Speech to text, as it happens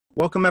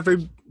Welcome,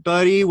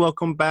 everybody.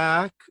 Welcome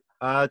back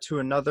to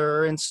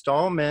another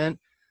installment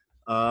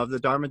of the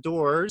Dharma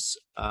Doors.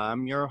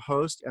 I'm your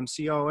host,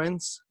 MC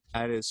Owens.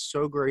 It is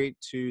so great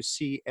to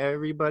see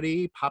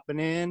everybody popping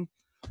in.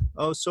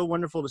 Oh, so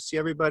wonderful to see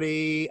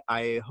everybody.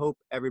 I hope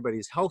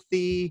everybody's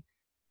healthy.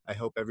 I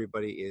hope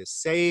everybody is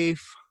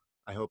safe.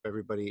 I hope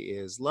everybody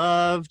is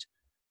loved.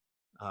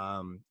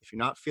 If you're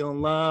not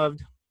feeling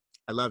loved,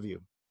 I love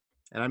you.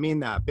 And I mean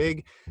that.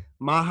 Big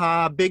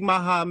maha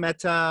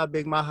metta,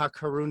 big maha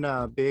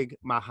karuna, big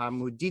maha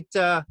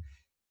mudita,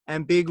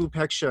 and big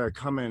upeksha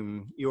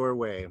coming your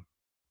way.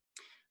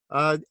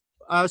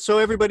 So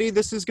everybody,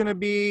 this is going to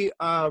be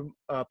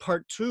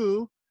part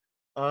 2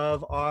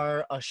 of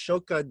our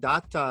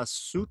Asokadatta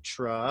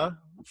Sutra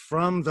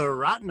from the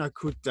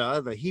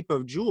Ratnakuta, the heap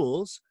of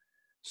jewels,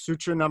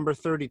 sutra number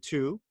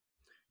 32.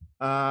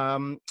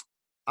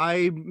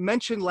 I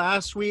mentioned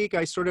last week,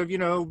 I sort of,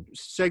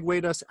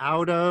 segued us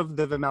out of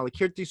the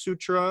Vimalakirti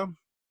Sutra.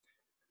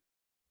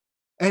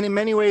 And in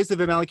many ways, the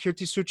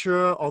Vimalakirti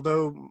Sutra,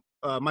 although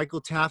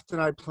Michael Taft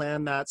and I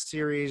planned that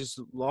series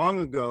long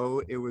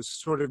ago, it was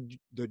sort of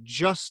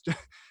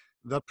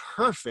the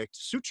perfect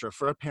sutra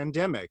for a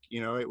pandemic.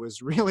 It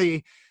was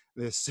really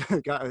this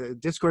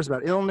discourse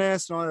about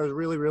illness and all that was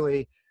really,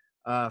 really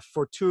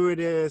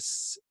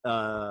fortuitous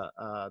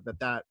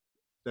that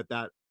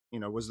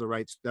was the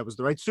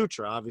right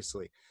sutra,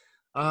 obviously.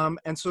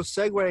 And so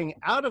segueing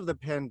out of the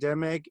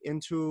pandemic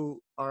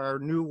into our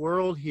new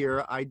world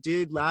here, I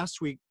did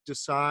last week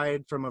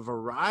decide from a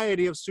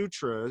variety of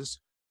sutras,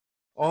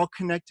 all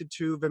connected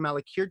to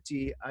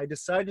Vimalakirti, I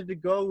decided to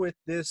go with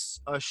this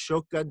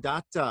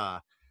Asokadatta.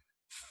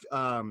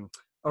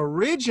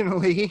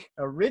 Originally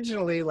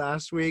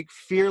last week,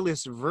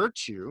 Fearless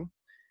Virtue.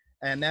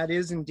 And that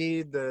is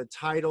indeed the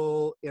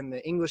title in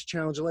the English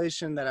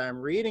translation that I'm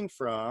reading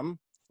from,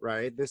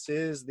 right? This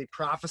is the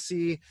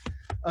prophecy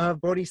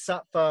of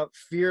Bodhisattva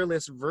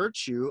Fearless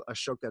Virtue,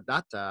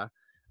 Asokadatta,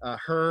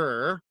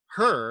 her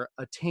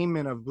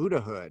attainment of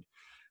Buddhahood.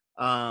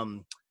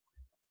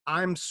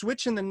 I'm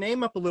switching the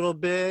name up a little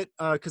bit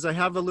because I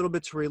have a little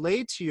bit to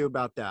relate to you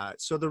about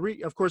that. So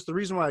of course, the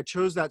reason why I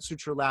chose that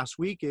sutra last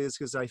week is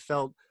because I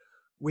felt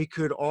we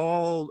could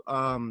all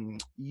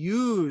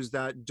use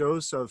that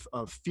dose of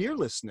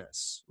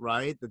fearlessness,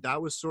 right?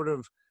 That was sort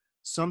of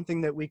something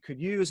that we could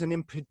use. And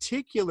in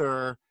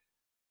particular,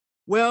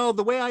 well,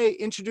 the way I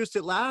introduced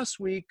it last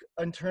week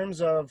in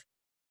terms of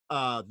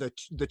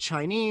the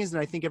Chinese,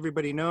 and I think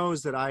everybody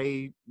knows that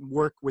I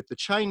work with the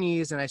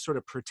Chinese and I sort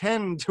of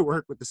pretend to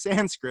work with the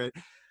Sanskrit,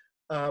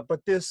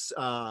 but this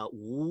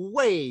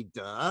Wade,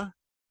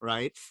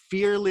 right?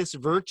 Fearless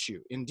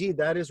virtue. Indeed,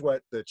 that is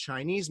what the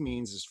Chinese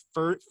means, is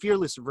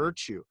fearless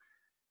virtue.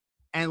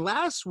 And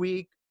last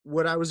week,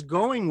 what I was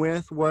going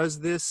with was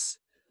the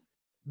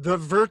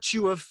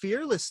virtue of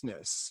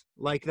fearlessness,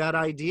 like that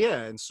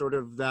idea and sort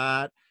of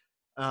that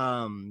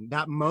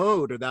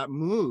mode or that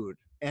mood.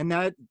 And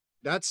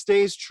that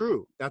stays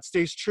true. That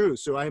stays true.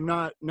 So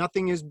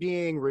nothing is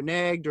being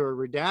reneged or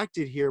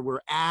redacted here. We're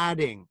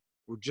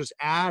just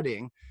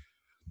adding,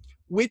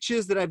 which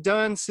is that I've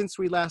done since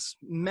we last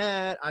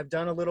met. I've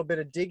done a little bit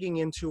of digging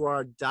into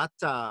our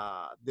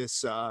datta,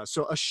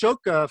 so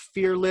Ashoka,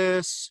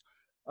 fearless,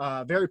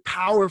 very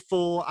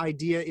powerful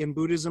idea in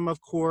Buddhism,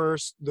 of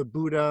course. The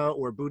Buddha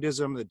or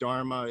Buddhism, the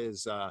Dharma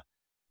is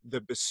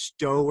the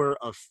bestower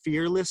of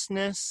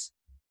fearlessness.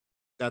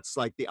 That's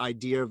like the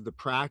idea of the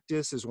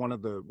practice is one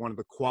of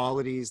the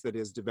qualities that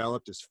is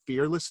developed is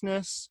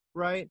fearlessness,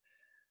 right?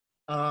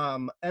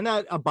 And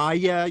that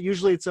Abhaya,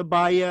 usually it's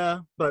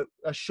Abhaya, but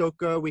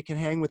Ashoka, we can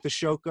hang with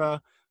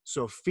Ashoka.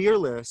 So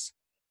fearless.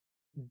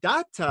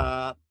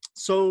 Datta,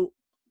 so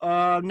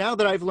now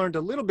that I've learned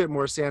a little bit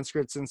more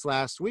Sanskrit since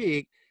last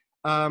week,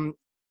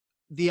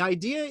 the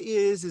idea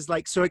is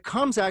like, so it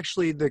comes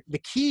actually,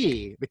 the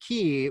key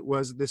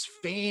was this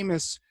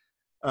famous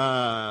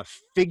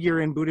figure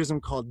in Buddhism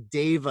called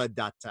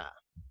Devadatta.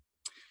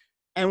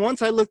 And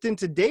once I looked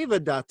into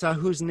Devadatta,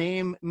 whose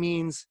name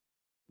means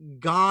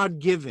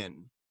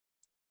God-given.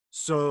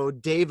 So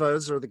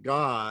devas are the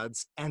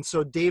gods, and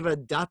so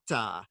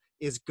Devadatta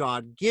is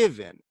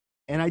God-given.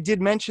 And I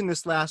did mention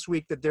this last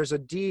week that there's a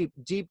deep,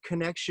 deep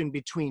connection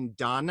between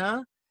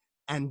dana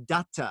and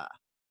datta.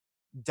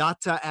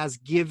 Datta as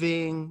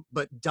giving,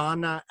 but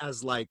dana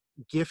as like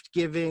gift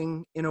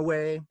giving in a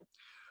way.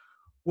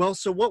 Well,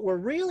 so what we're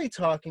really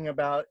talking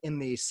about in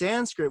the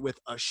Sanskrit with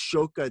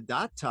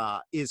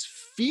Asokadatta is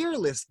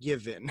fearless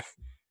given.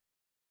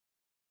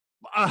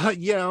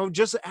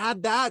 Just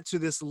add that to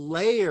this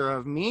layer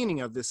of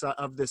meaning of this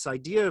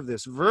idea of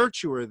this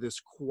virtue or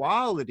this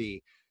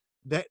quality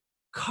that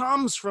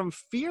comes from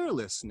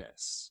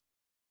fearlessness,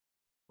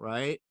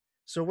 right?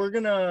 So we're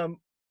gonna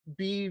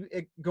be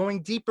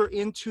going deeper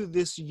into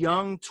this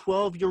young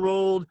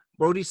 12-year-old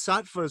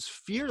Bodhisattva's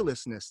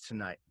fearlessness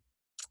tonight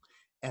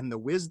and the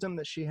wisdom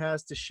that she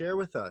has to share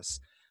with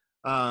us.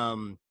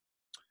 I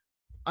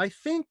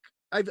think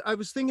I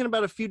was thinking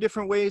about a few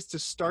different ways to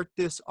start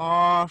this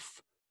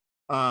off.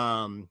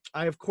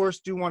 I, of course,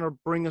 do want to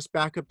bring us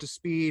back up to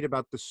speed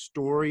about the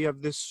story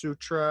of this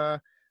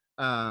sutra.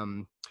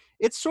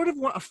 It's sort of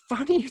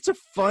it's a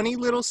funny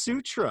little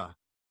sutra,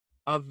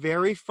 a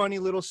very funny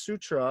little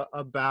sutra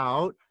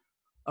about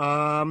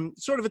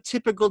sort of a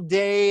typical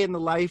day in the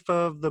life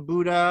of the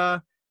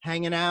Buddha,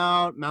 hanging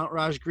out, Mount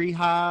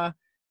Rajgriha,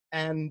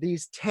 and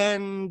these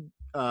 10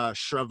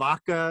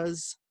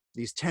 Shravakas,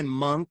 these 10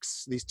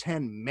 monks, these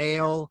 10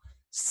 male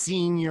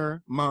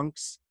senior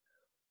monks,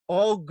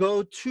 all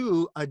go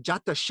to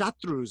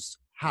Ajatashatru's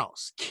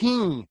house,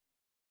 King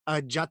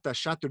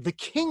Ajatashatru, the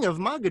king of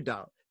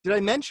Magadha. Did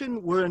I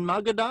mention we're in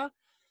Magadha?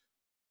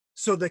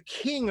 So the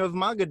king of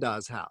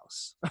Magadha's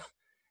house.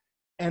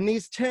 And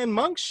these 10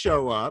 monks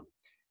show up,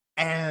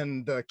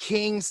 and the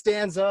king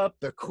stands up,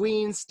 the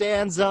queen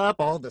stands up,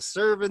 all the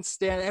servants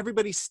stand,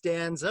 everybody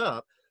stands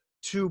up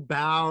to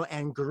bow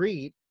and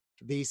greet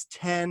these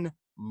 10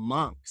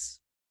 monks,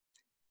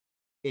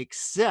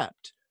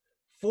 except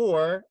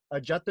for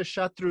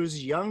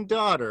Ajatashatru's young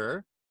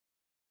daughter,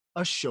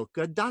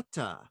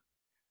 Asokadatta,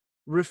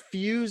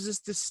 refuses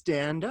to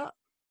stand up.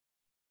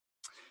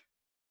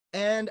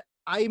 And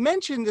I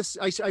mentioned this,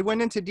 I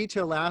went into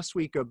detail last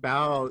week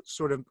about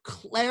sort of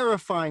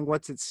clarifying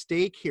what's at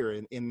stake here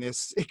in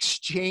this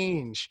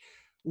exchange,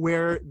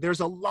 where there's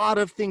a lot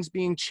of things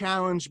being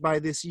challenged by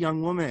this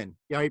young woman,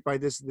 right? By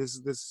by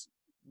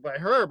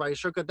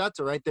Asokadatta,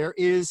 right? There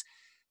is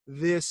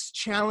this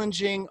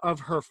challenging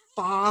of her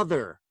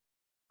father,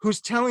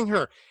 who's telling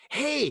her,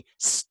 hey,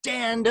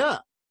 stand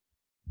up.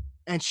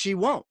 And she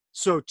won't.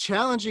 So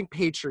challenging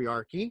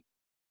patriarchy,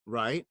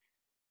 right?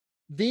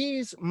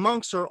 These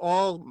monks are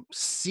all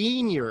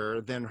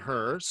senior than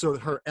her, so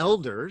her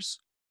elders,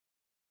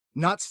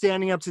 not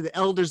standing up to the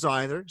elders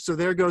either. So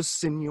there goes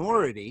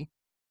seniority.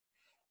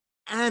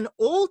 And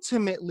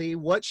ultimately,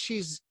 what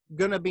she's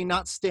going to be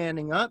not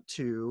standing up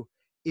to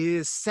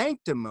is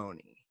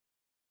sanctimony,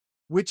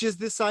 which is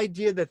this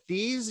idea that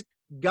these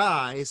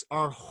guys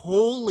are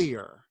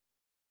holier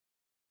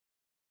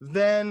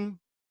than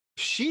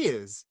she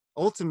is,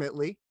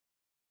 ultimately.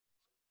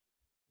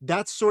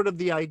 That's sort of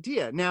the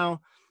idea.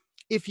 Now,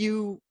 if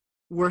you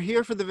were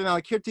here for the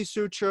Vimalakirti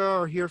Sutra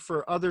or here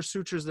for other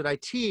sutras that I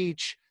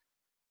teach,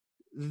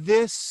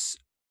 this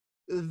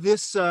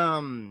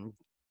kind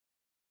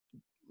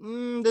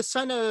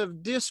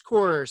of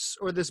discourse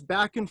or this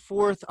back and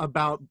forth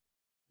about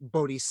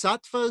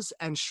bodhisattvas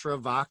and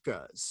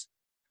shravakas.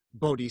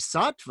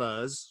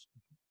 Bodhisattvas,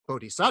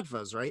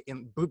 right?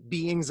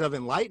 Beings of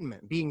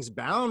enlightenment, beings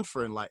bound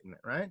for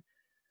enlightenment, right?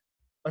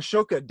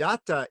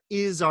 Asokadatta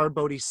is our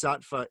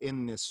bodhisattva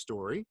in this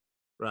story,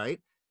 right?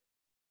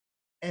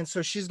 And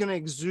so she's going to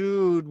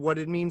exude what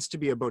it means to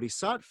be a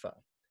bodhisattva.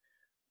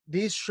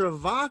 These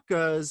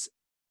shravakas,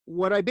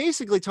 what I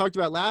basically talked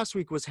about last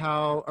week was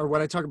how, or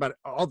what I talk about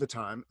all the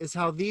time, is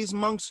how these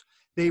monks,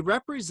 they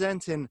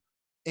represent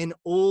an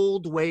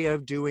old way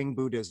of doing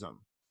Buddhism,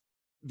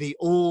 the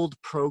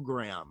old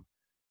program.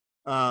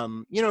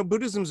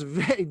 Buddhism's a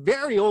very,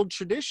 very old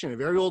tradition, a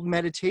very old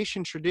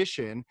meditation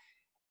tradition.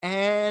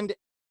 And,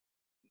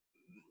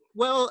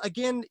 well,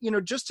 again,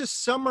 just to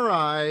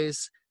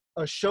summarize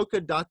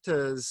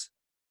Asokadatta's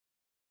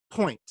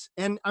point,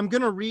 and I'm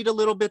going to read a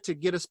little bit to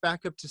get us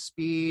back up to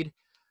speed,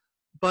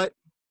 but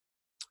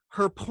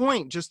her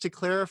point, just to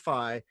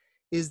clarify,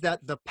 is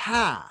that the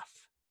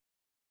path,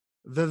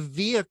 the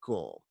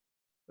vehicle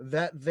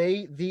that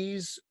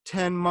these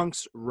 10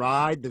 monks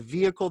ride, the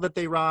vehicle that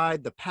they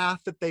ride, the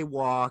path that they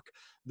walk,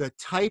 the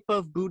type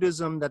of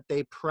Buddhism that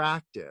they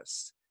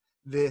practice,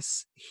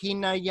 this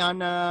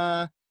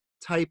Hinayana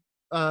type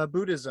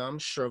Buddhism,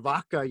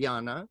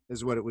 Shravakayana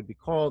is what it would be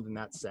called in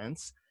that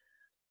sense.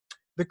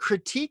 The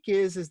critique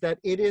is that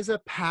it is a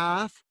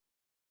path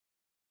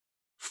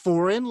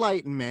for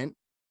enlightenment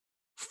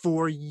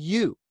for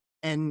you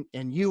and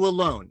you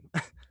alone.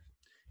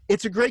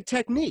 It's a great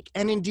technique,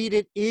 and indeed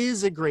it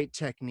is a great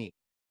technique.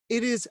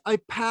 It is a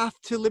path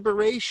to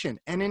liberation,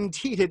 and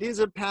indeed it is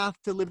a path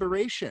to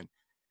liberation.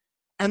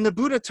 And the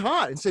Buddha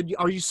taught and said,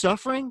 are you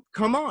suffering?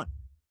 Come on,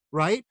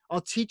 right?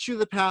 I'll teach you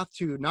the path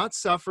to not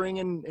suffering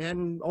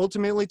and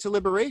ultimately to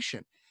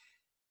liberation.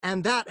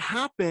 And that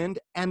happened,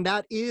 and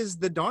that is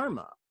the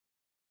Dharma,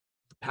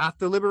 the path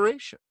to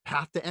liberation,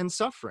 path to end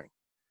suffering.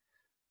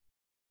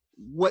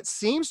 What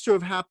seems to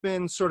have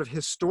happened sort of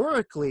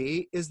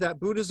historically is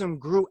that Buddhism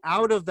grew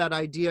out of that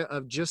idea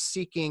of just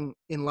seeking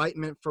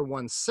enlightenment for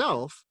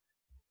oneself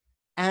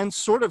and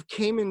sort of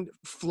came and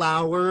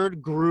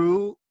flowered,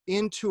 grew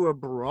into a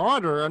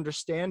broader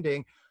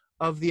understanding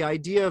of the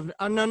idea of,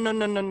 oh,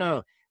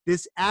 no.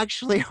 This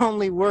actually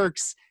only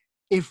works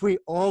if we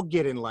all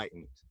get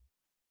enlightened.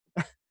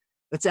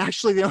 That's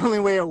actually the only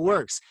way it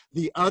works.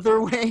 The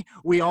other way,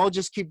 we all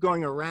just keep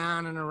going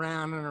around and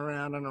around and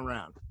around and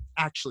around.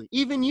 Actually,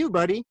 even you,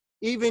 buddy,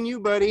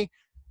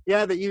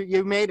 yeah, that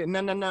you made it.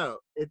 No.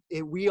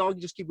 We all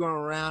just keep going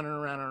around and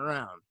around and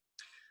around.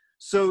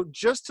 So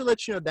just to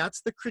let you know,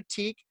 that's the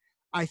critique.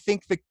 I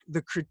think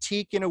the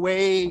critique in a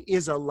way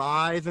is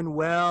alive and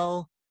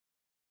well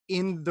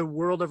in the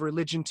world of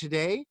religion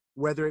today.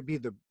 whether it be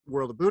the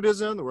world of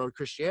Buddhism, the world of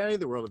Christianity,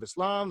 the world of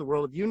Islam, the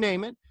world of you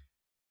name it,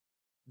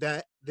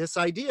 that this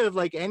idea of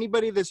like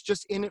anybody that's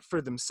just in it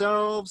for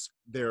themselves,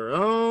 their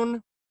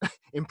own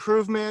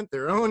improvement,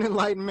 their own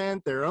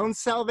enlightenment, their own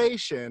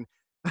salvation,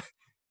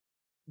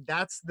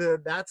 that's the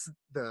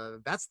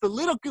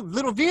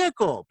little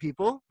vehicle,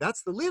 people.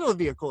 That's the little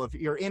vehicle. If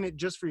you're in it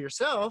just for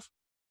yourself,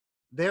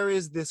 there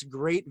is this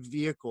great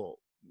vehicle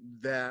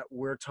that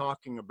we're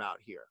talking about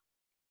here.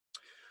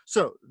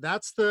 So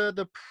that's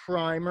the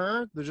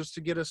primer, just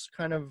to get us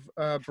kind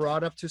of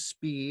brought up to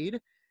speed.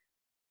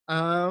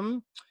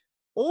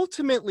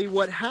 Ultimately,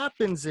 what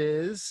happens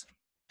is,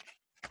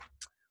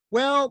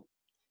 well,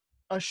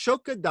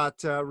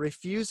 Asokadatta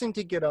refusing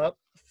to get up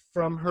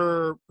from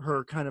her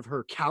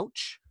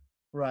couch,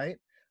 right?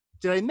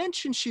 Did I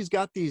mention she's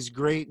got these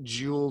great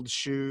jeweled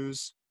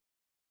shoes?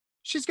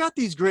 She's got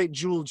these great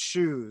jeweled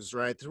shoes,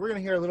 right? So we're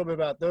going to hear a little bit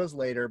about those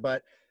later.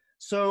 But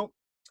so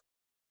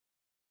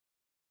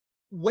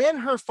when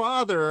her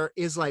father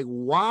is like,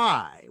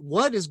 why?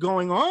 What is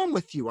going on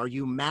with you? Are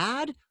you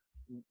mad?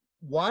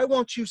 Why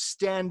won't you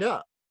stand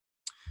up?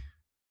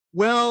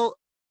 Well,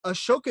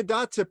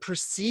 Asokadatta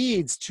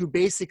proceeds to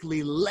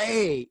basically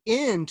lay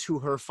into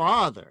her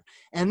father.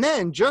 And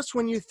then just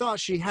when you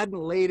thought she hadn't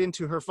laid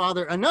into her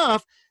father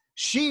enough,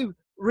 she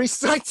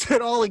recites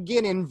it all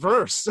again in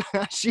verse.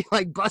 She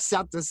like busts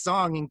out the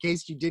song in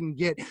case you didn't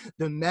get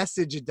the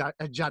message,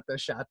 Ajata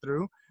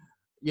Shatru.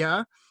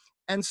 Yeah.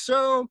 And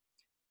so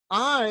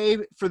I,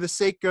 for the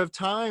sake of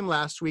time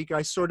last week,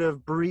 I sort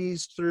of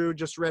breezed through,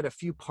 just read a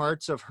few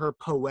parts of her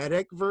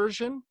poetic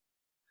version.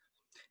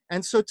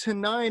 And so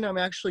tonight I'm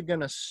actually going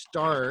to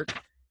start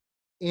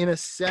in a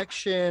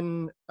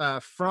section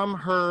from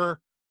her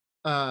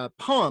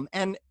poem.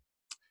 And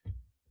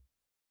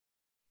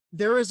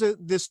there is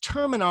this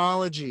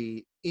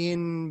terminology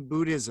in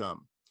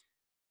Buddhism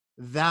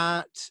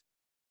that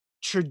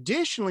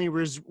traditionally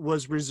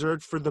was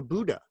reserved for the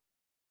Buddha.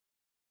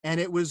 And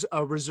it was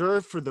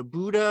reserved for the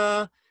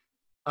Buddha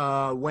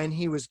when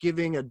he was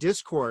giving a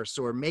discourse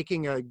or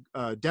making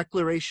a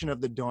declaration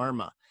of the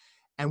Dharma.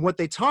 And what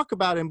they talk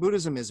about in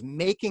Buddhism is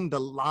making the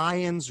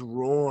lions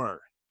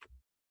roar.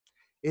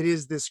 It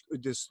is this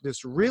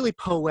really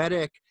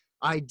poetic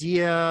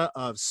idea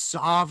of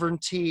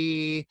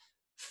sovereignty,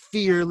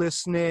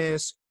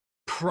 fearlessness,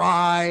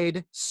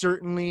 pride,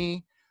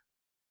 certainly,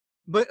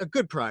 but a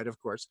good pride, of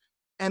course.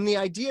 And the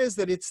idea is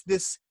that it's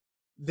this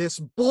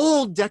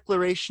bold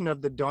declaration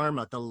of the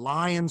Dharma, the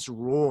lion's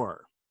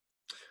roar.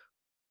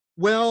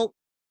 Well,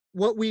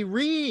 what we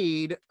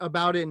read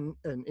about in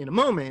a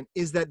moment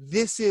is that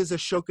this is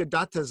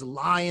Asokadatta's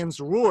lion's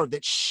roar,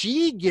 that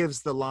she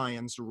gives the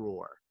lion's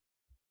roar.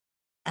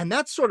 And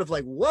that's sort of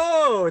like,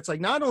 whoa, it's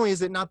like, not only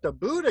is it not the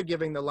Buddha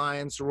giving the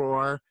lion's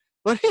roar,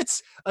 but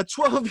it's a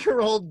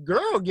 12-year-old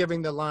girl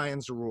giving the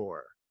lion's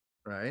roar,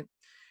 right?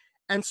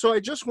 And so I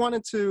just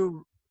wanted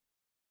to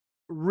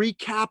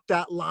recap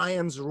that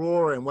lion's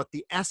roar and what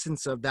the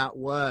essence of that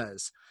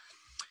was.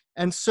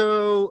 And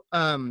so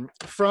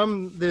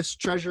from this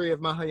Treasury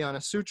of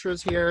Mahayana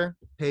Sutras here,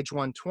 page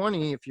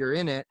 120, if you're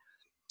in it,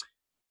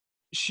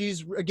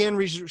 she's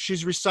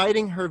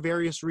reciting her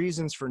various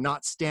reasons for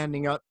not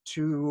standing up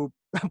to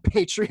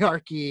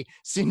patriarchy,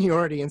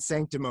 seniority, and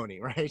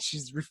sanctimony, right?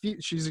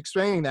 She's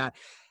explaining that.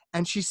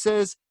 And she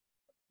says,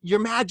 Your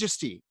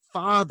Majesty,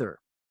 Father,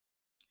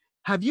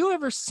 have you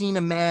ever seen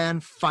a man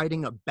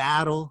fighting a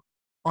battle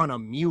on a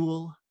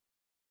mule?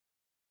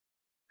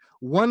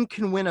 One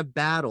can win a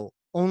battle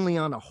only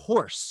on a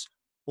horse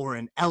or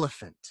an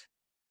elephant.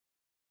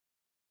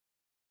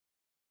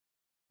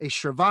 A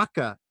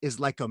Shravaka is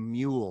like a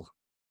mule,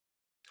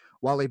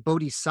 while a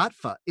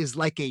Bodhisattva is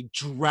like a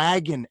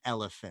dragon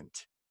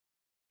elephant.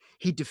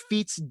 He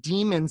defeats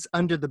demons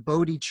under the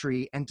Bodhi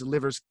tree and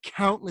delivers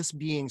countless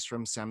beings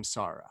from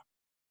samsara.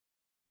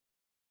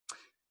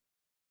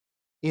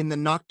 In the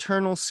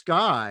nocturnal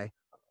sky,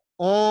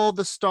 all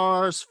the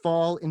stars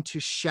fall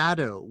into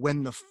shadow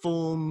when the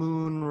full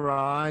moon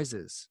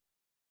rises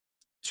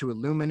to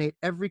illuminate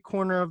every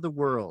corner of the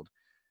world.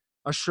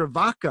 A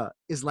Shravaka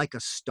is like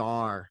a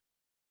star,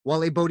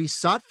 while a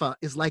Bodhisattva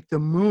is like the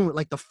moon,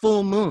 like the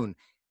full moon.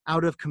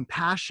 Out of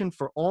compassion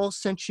for all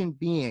sentient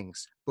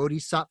beings,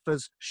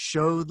 Bodhisattvas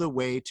show the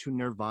way to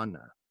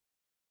nirvana.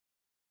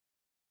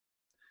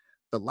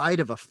 The light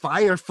of a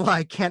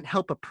firefly can't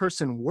help a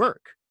person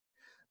work,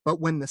 but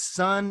when the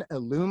sun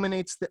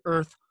illuminates the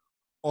earth,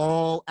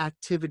 all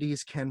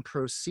activities can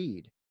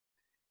proceed.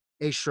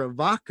 A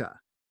Shravaka,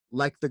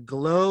 like the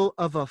glow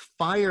of a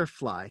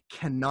firefly,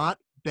 cannot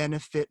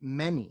benefit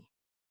many.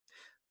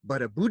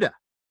 But a Buddha,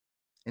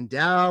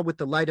 endowed with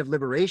the light of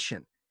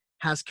liberation,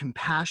 has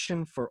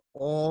compassion for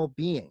all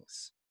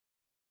beings.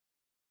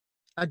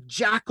 A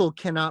jackal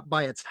cannot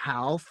by its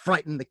howl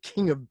frighten the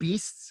king of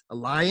beasts, a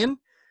lion,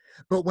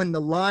 but when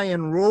the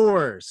lion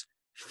roars,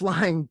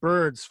 flying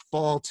birds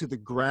fall to the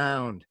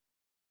ground.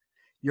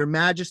 Your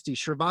Majesty,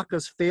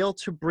 Shravakas fail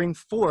to bring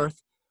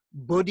forth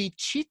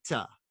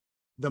bodhicitta,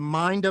 the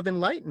mind of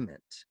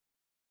enlightenment.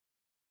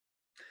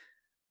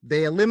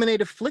 They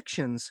eliminate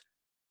afflictions,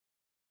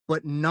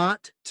 but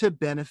not to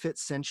benefit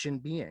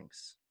sentient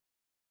beings.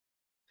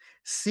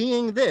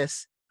 Seeing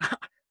this,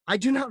 I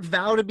do not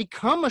vow to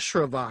become a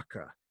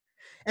Shravaka.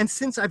 And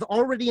since I've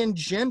already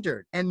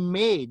engendered and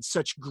made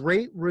such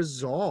great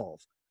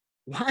resolve,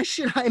 why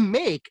should I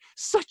make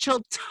such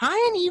a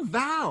tiny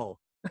vow?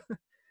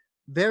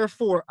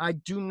 Therefore, I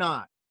do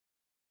not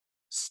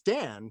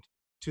stand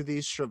to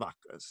these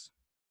Shravakas.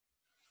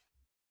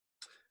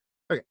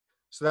 Okay,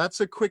 so that's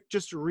a quick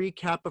just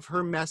recap of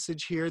her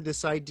message here,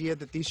 this idea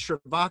that these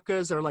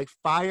Shravakas are like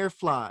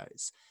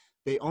fireflies.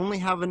 They only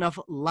have enough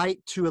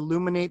light to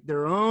illuminate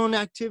their own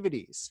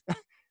activities,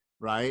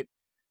 right?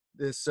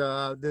 This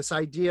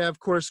idea, of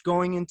course,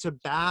 going into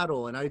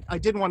battle. And I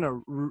did want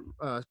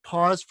to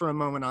pause for a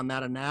moment on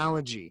that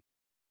analogy,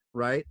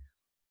 right?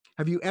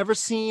 Have you ever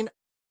seen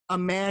a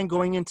man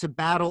going into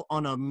battle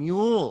on a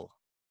mule?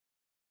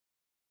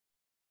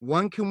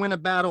 One can win a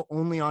battle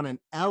only on an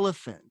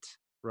elephant,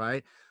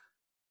 right?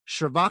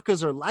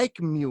 Shravakas are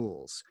like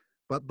mules,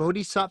 but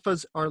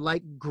bodhisattvas are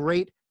like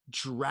great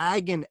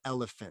dragon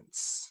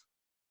elephants.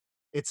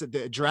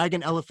 The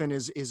dragon elephant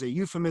is a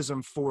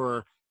euphemism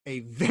for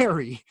a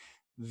very,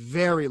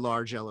 very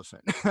large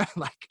elephant,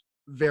 like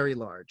very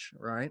large,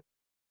 right?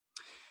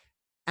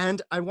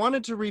 And I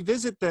wanted to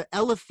revisit the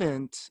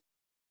elephant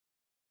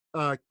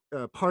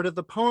part of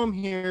the poem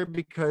here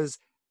because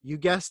you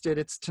guessed it,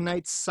 it's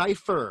tonight's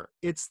cipher.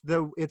 It's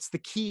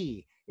the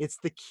key. It's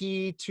the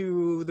key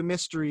to the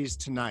mysteries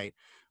tonight,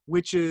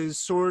 which is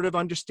sort of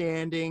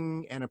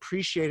understanding and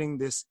appreciating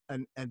this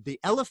the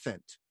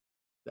elephant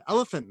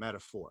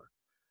metaphor.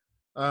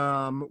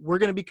 We're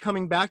going to be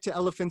coming back to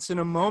elephants in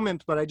a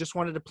moment, but I just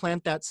wanted to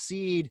plant that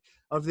seed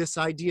of this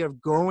idea of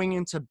going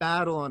into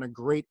battle on a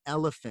great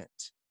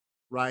elephant,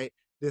 right?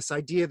 This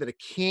idea that a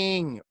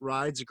king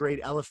rides a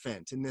great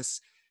elephant, and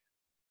this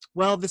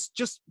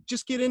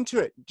just get into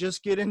it.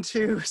 Just get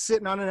into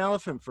sitting on an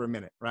elephant for a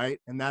minute, right?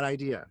 And that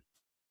idea,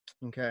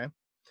 okay?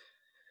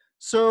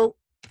 So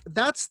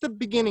that's the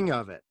beginning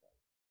of it.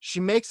 She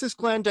makes this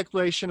grand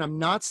declaration, I'm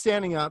not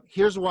standing up.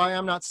 Here's why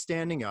I'm not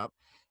standing up.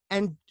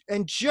 And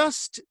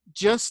just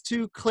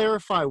to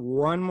clarify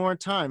one more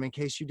time, in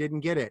case you didn't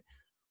get it,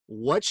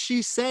 what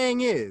she's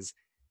saying is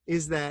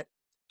that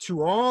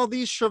to all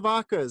these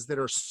Shravakas that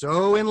are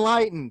so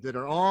enlightened, that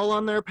are all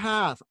on their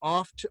path,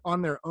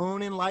 on their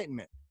own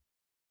enlightenment,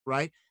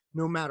 right?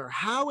 No matter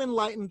how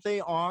enlightened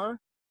they are,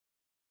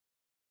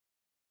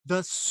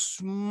 the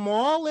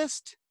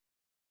smallest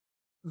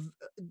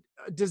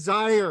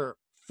desire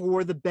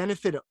for the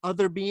benefit of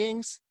other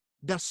beings,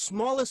 the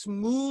smallest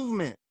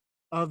movement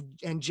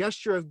and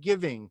gesture of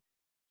giving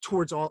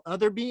towards all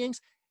other beings,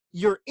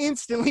 you're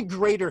instantly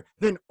greater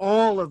than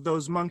all of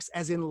those monks,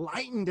 as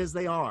enlightened as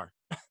they are.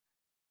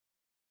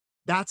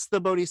 That's the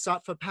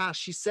Bodhisattva path.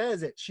 She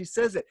says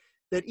it,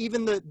 that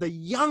even the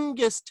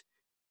youngest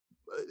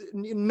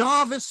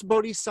novice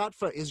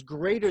Bodhisattva is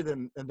greater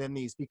than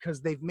these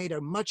because they've made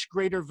a much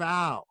greater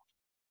vow,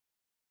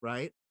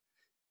 right?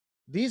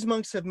 These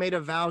monks have made a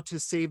vow to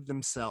save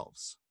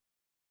themselves,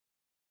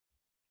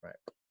 right?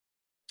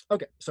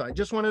 Okay, so I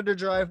just wanted to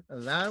drive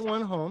that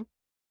one home.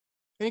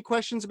 Any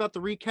questions about the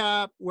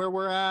recap, where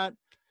we're at?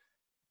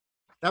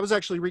 That was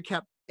actually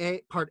recap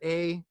A, part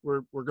A.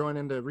 We're going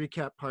into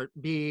recap part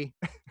B.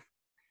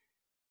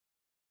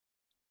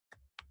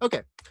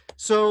 Okay,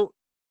 so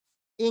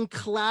in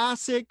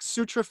classic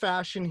sutra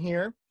fashion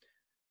here,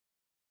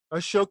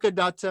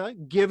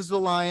 Asokadatta gives the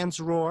lion's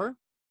roar,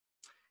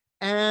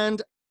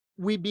 and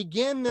we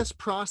begin this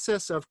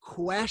process of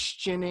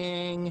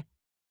questioning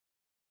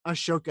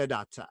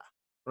Asokadatta,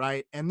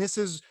 right? And this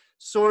is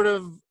sort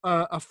of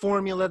a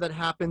formula that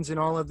happens in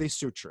all of these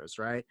sutras,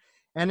 right?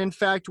 And in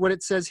fact, what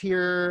it says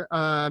here,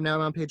 now I'm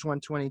on page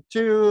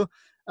 122,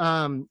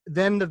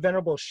 then the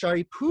Venerable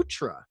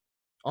Shariputra,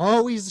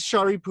 always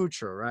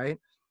Shariputra, right?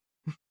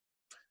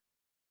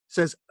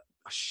 Says,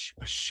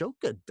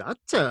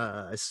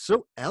 Asokadatta is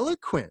so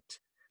eloquent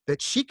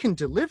that she can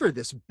deliver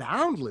this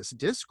boundless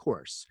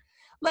discourse.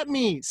 Let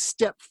me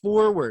step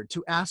forward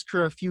to ask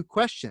her a few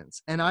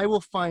questions, and I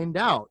will find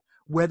out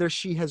whether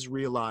she has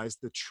realized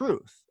the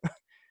truth,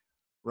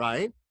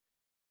 right?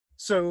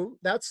 So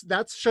that's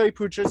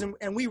Shariputra's,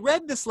 and we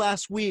read this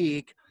last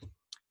week,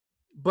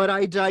 but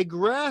I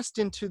digressed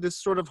into this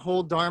sort of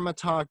whole Dharma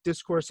talk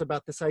discourse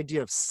about this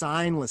idea of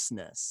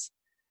signlessness.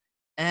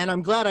 And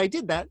I'm glad I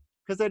did that,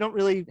 because I don't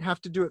really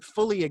have to do it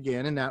fully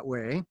again in that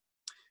way.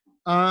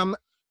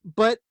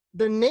 But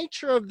the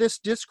nature of this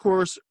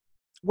discourse,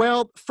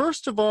 well,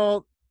 first of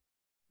all,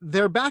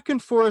 their back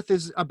and forth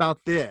is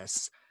about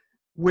this,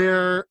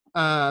 where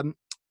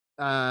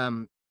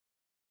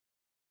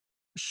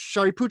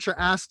Shariputra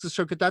asks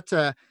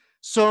Asokadatta,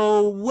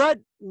 so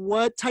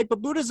what type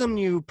of Buddhism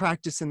you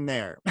practice in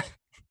there?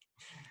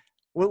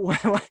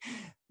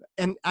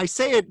 And I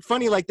say it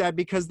funny like that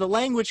because the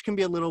language can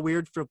be a little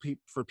weird for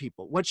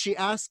people. What she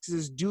asks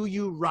is, do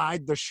you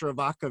ride the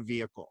Shravaka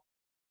vehicle,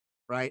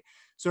 right?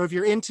 So if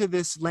you're into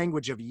this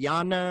language of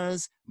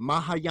yanas,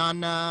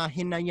 Mahayana,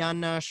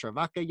 Hinayana,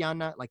 Shravaka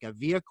yana, like a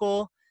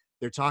vehicle,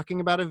 they're talking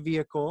about a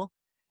vehicle.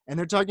 And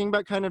they're talking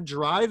about kind of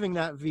driving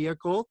that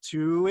vehicle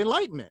to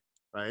enlightenment,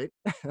 right?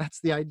 That's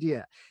the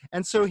idea.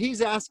 And so he's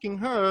asking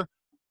her,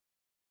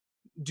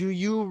 do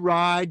you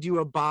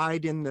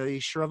abide in the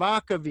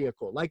Shravaka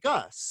vehicle like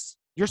us?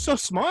 You're so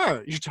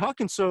smart. You're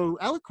talking so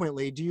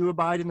eloquently. Do you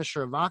abide in the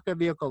Shravaka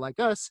vehicle like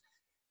us?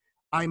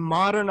 I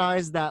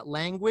modernized that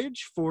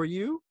language for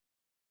you.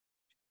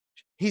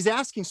 He's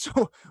asking, so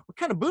what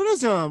kind of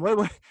Buddhism?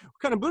 What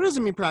kind of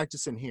Buddhism you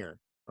practicing here,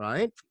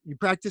 right? You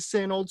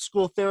practicing old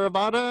school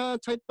Theravada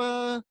type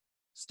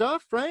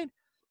stuff, right?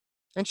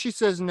 And she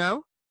says,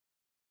 no.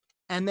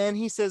 And then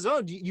he says,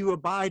 oh, do you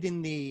abide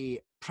in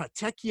the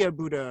Pratyekya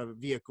Buddha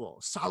vehicle,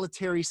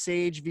 solitary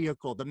sage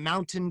vehicle, the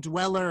mountain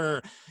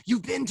dweller?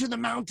 You've been to the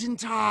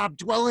mountaintop,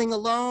 dwelling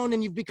alone,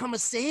 and you've become a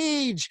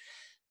sage.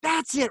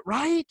 That's it,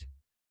 right?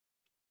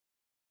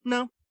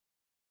 No.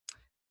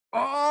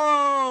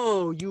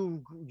 Oh,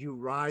 you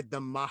ride the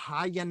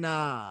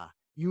Mahayana.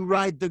 You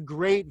ride the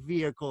great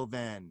vehicle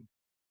then.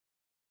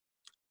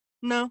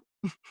 No.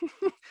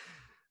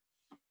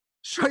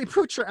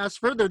 Shariputra asks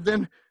further,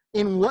 then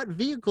in what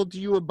vehicle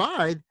do you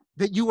abide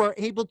that you are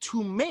able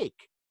to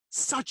make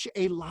such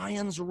a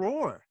lion's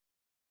roar?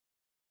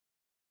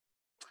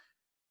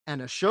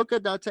 And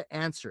Asokadatta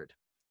answered,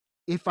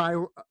 if I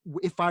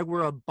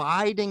were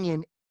abiding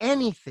in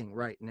anything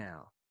right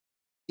now,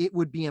 it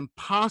would be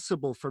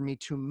impossible for me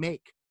to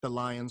make the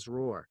lion's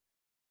roar.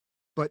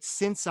 But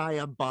since I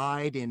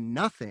abide in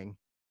nothing,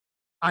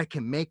 I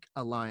can make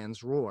a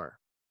lion's roar.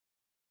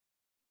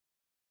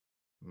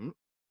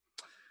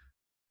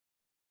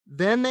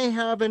 Then they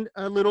have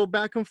a little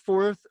back and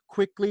forth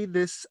quickly,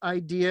 this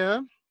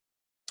idea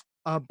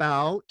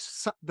about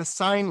the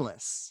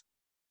signless.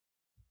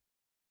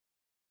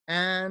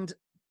 And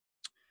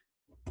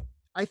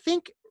I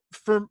think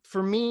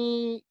for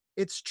me,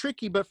 it's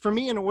tricky, but for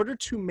me, in order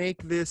to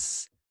make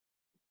this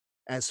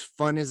as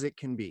fun as it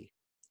can be,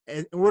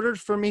 in order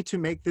for me to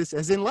make this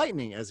as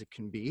enlightening as it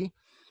can be,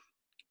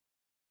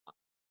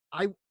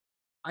 I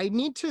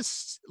need to,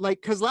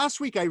 like, because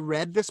last week I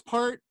read this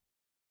part,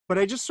 but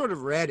I just sort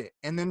of read it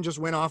and then just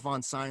went off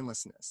on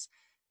signlessness.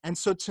 And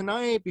so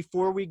tonight,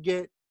 before we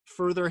get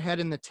further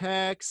ahead in the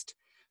text,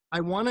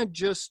 I want to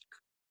just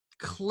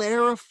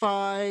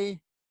clarify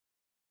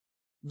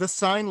the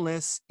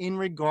signless in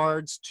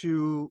regards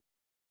to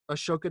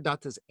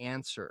Asokadatta's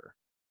answer.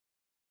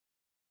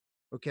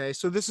 Okay,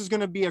 so this is going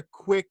to be a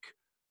quick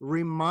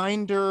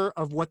reminder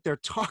of what they're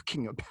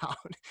talking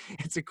about.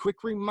 It's a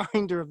quick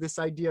reminder of this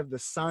idea of the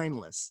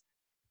signless.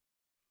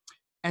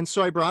 And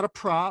so I brought a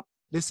prop.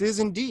 This is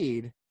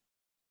indeed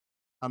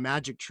a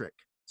magic trick.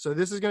 So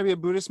this is going to be a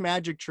Buddhist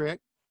magic trick.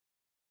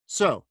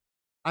 So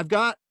I've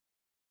got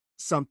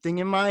something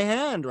in my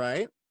hand,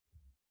 right?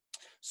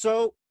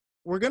 So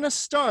we're going to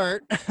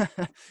start.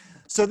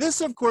 So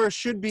this, of course,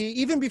 should be,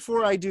 even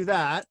before I do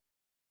that,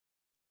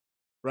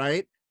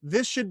 right?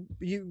 This should,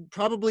 you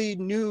probably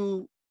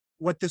knew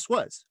what this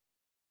was,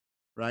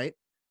 right?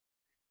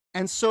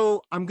 And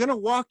so I'm going to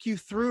walk you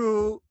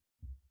through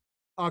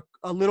a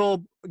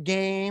little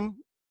game,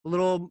 a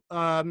little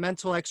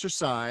mental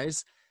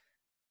exercise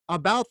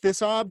about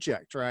this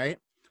object, right?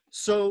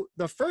 So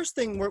the first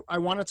thing I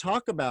want to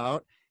talk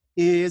about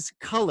is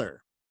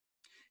color.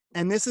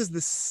 And this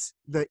is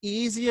the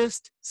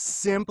easiest,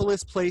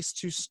 simplest place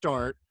to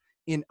start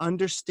in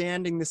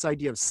understanding this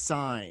idea of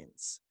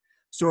signs.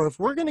 So if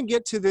we're going to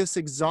get to this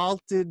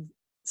exalted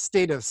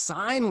state of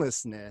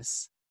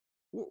signlessness,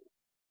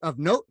 of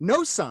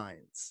no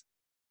signs,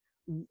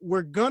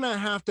 we're going to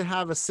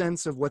have a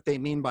sense of what they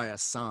mean by a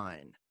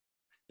sign.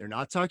 They're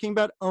not talking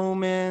about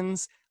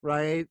omens,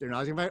 right? They're not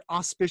talking about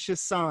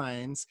auspicious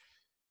signs.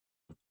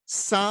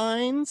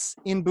 Signs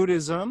in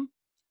Buddhism,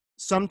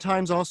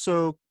 sometimes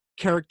also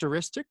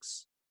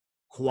characteristics,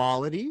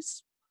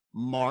 qualities,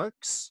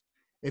 marks.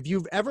 If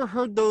you've ever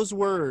heard those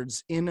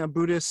words in a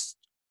Buddhist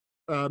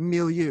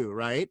milieu,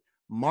 right?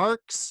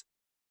 Marks,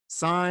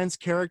 signs,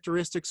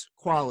 characteristics,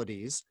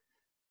 qualities.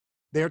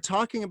 They're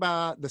talking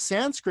about, the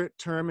Sanskrit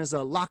term is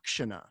a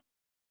lakshana.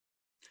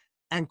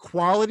 And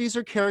qualities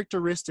or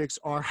characteristics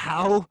are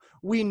how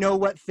we know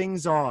what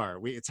things are.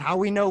 It's how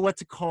we know what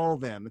to call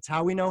them. It's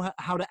how we know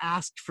how to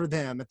ask for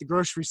them at the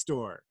grocery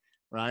store,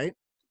 right?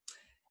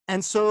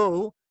 And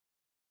so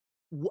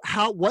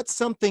what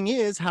something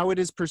is, how it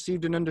is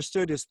perceived and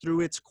understood, is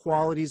through its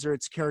qualities or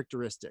its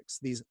characteristics,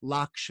 these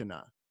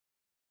lakshana.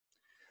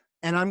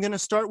 And I'm going to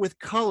start with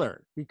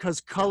color,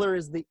 because color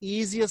is the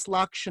easiest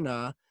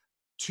lakshana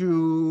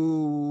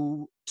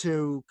to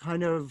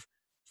kind of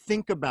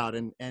think about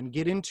and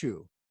get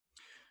into.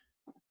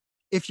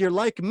 If you're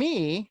like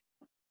me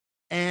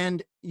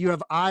and you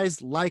have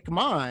eyes like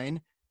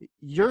mine,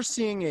 you're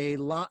seeing a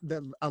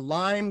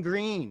lime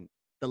green,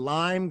 the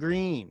lime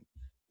green.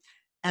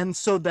 And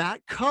so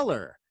that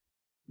color,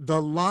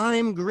 the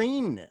lime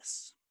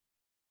greenness,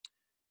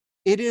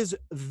 it is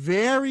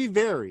very,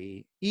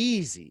 very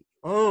easy.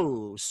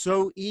 Oh,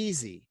 so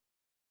easy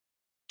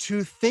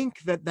to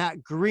think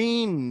that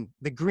green,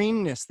 the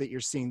greenness that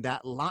you're seeing,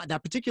 that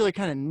particular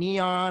kind of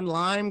neon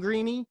lime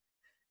greeny,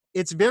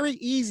 it's very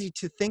easy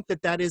to think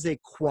that that is a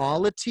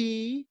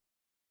quality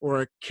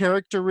or a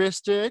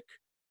characteristic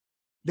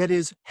that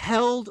is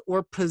held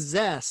or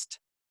possessed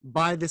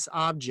by this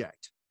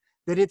object,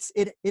 that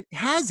it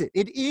has it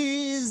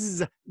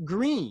is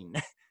green,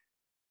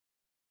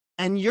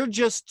 and you're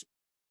just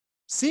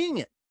seeing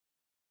it.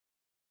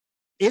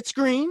 It's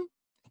green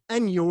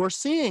and you're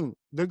seeing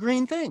the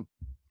green thing,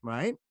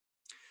 right?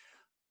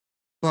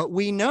 But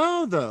we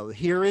know, though,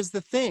 here is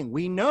the thing,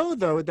 we know,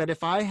 though, that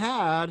if I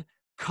had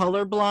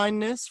color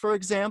blindness, for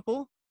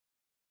example,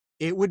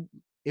 it would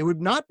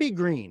not be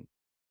green.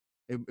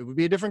 It would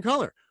be a different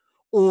color.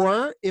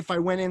 Or if I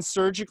went in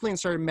surgically and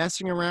started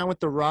messing around with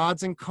the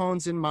rods and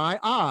cones in my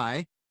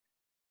eye,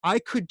 I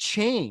could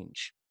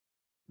change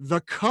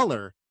the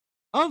color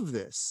of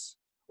this,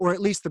 or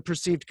at least the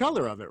perceived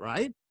color of it,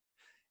 right?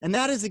 And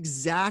that is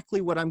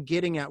exactly what I'm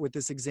getting at with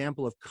this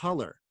example of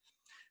color.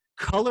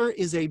 Color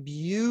is a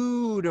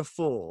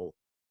beautiful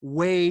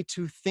way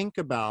to think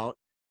about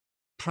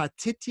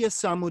pratitya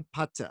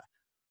samutpata,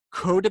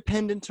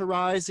 codependent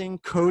arising,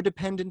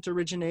 codependent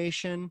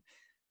origination.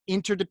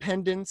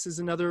 Interdependence is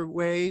another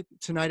way.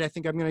 Tonight, I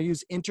think I'm going to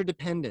use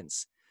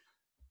interdependence.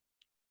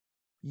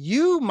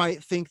 You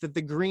might think that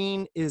the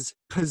green is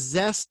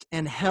possessed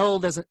and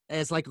held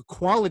as like a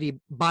quality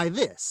by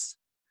this.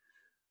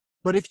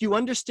 But if you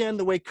understand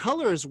the way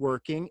color is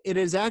working, it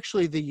is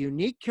actually the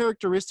unique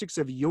characteristics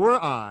of your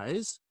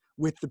eyes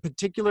with the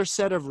particular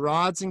set of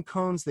rods and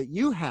cones that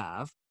you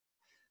have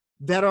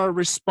that are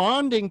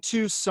responding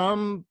to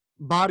some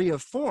body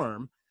of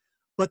form,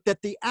 but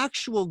that the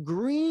actual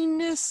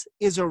greenness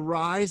is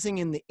arising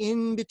in the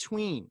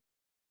in-between.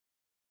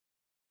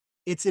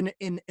 It's an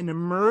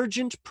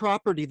emergent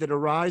property that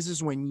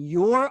arises when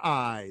your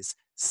eyes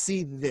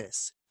see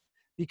this.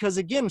 Because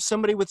again,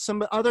 somebody with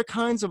some other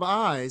kinds of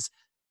eyes,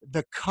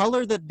 the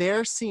color that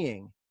they're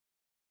seeing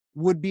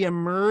would be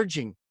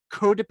emerging,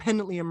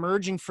 codependently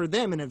emerging for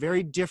them in a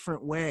very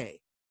different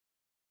way.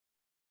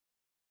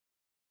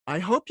 I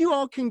hope you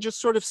all can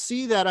just sort of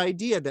see that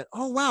idea that,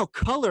 oh wow,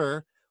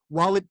 color,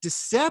 while it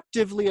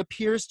deceptively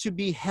appears to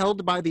be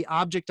held by the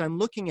object I'm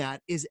looking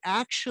at, is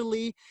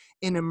actually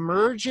an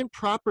emergent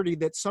property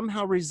that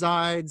somehow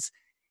resides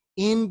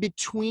in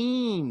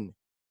between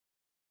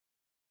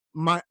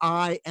my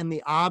eye and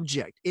the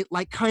object. It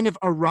like kind of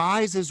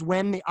arises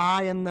when the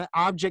eye and the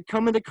object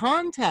come into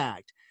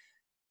contact,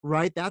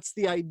 right? That's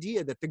the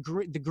idea, that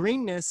the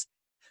greenness,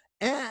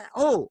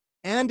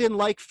 and in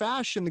like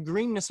fashion, the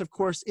greenness, of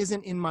course,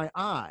 isn't in my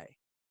eye.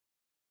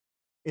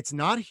 It's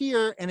not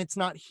here and it's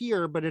not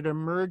here, but it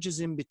emerges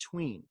in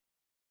between.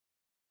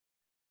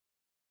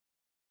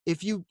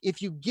 If you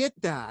get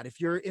that, if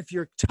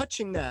you're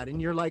touching that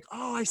and you're like,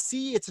 oh, I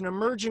see, it's an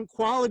emergent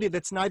quality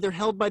that's neither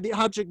held by the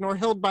object nor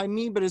held by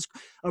me, but is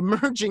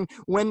emerging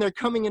when they're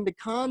coming into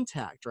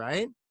contact,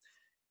 right?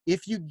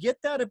 If you get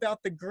that about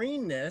the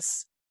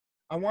greenness,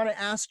 I want to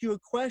ask you a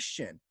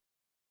question.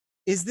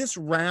 Is this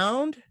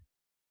round?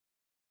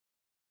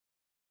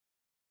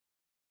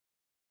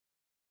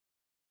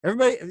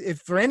 Everybody, if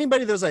for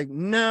anybody that was like,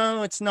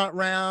 no, it's not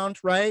round,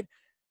 right?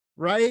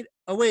 Right?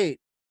 Oh, wait,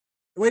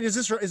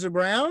 is it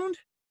round?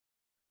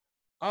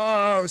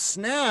 Oh,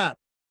 snap.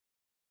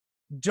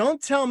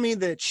 Don't tell me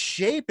that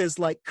shape is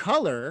like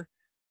color.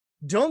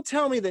 Don't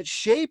tell me that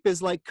shape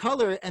is like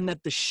color and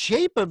that the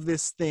shape of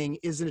this thing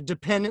is a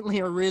dependently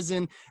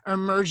arisen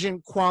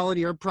emergent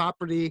quality or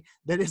property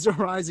that is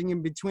arising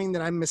in between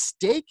that I'm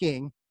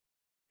mistaking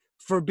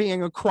for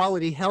being a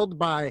quality held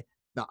by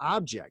the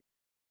object.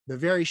 The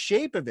very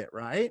shape of it,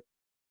 right?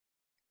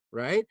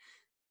 Right?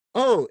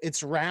 Oh,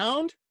 it's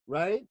round,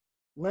 right?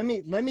 Let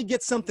me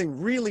get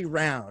something really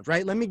round,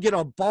 right? Let me get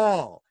a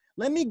ball.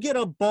 Let me get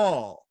a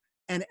ball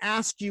and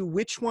ask you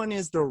which one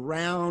is the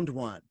round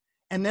one.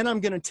 And then I'm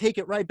going to take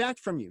it right back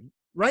from you.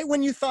 Right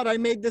when you thought I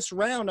made this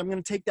round, I'm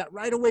going to take that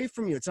right away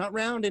from you. It's not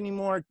round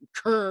anymore,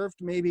 curved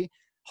maybe,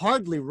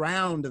 hardly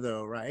round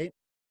though, right?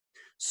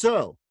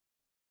 So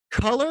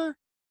color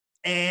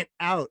and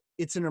out.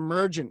 It's an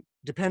emergent,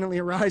 dependently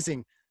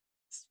arising.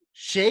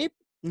 Shape,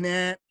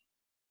 nah.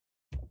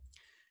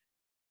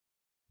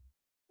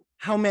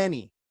 How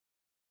many?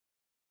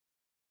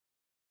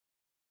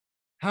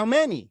 How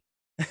many?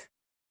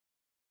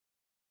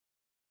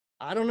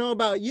 I don't know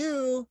about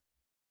you,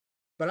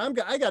 but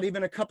I got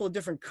even a couple of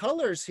different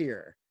colors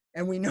here.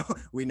 And we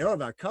know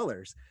about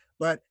colors,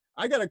 but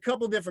I got a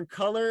couple different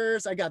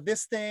colors. I got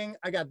this thing.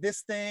 I got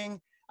this thing.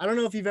 I don't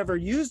know if you've ever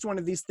used one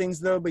of these things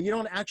though, but you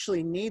don't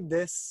actually need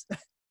this,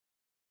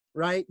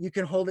 right? You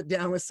can hold it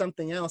down with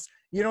something else.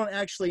 You don't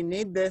actually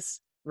need this,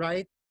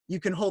 right?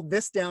 You can hold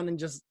this down and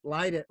just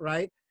light it,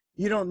 right?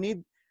 You don't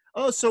need,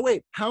 oh, so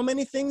wait, how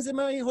many things am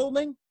I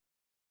holding?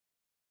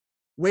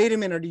 Wait a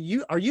minute,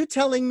 are you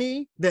telling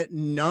me that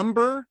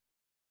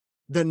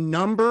the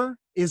number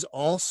is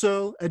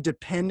also a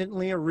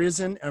dependently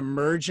arisen,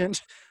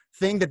 emergent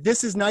thing, that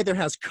this is neither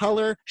has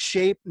color,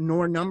 shape,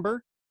 nor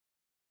number?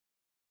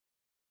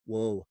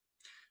 Whoa.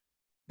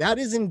 That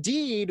is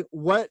indeed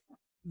what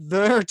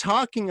they're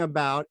talking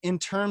about in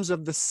terms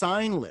of the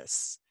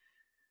signless.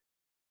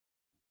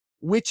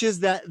 which is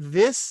that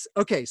this,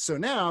 okay, so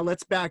now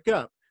let's back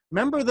up.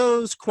 Remember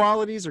those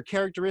qualities or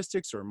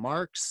characteristics or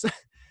marks,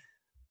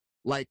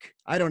 like,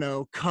 I don't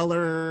know,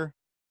 color,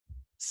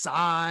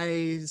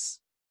 size,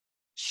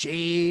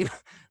 shape.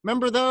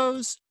 Remember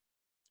those?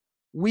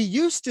 We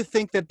used to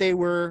think that they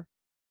were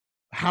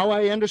how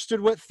I understood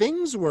what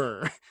things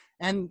were,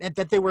 and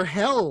that they were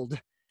held,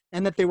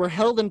 and that they were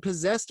held and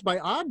possessed by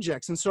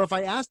objects. And so if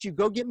I asked you,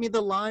 go get me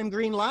the lime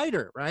green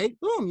lighter, right?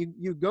 Boom,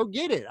 you go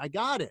get it. I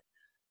got it.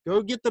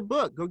 Go get the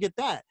book, go get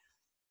that.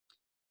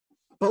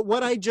 But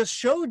what I just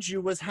showed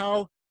you was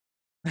how,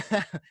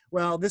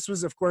 well, this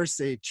was of course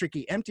a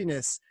tricky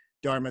emptiness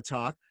Dharma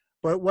talk,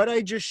 but what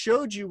I just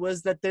showed you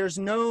was that there's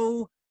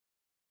no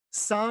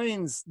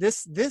signs,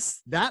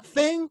 that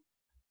thing,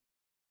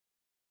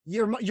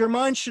 your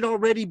mind should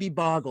already be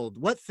boggled.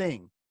 What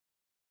thing?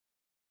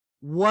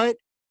 What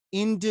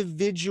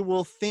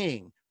individual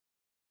thing?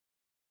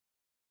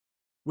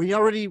 We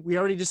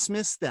already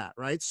dismissed that,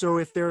 right? So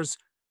if there's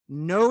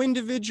no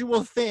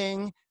individual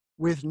thing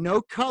with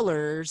no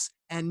colors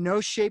and no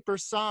shape or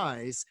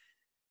size,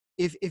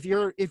 if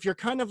you're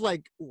kind of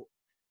like,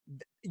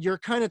 you're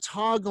kind of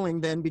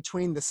toggling then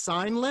between the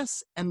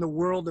signless and the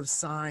world of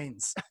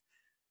signs.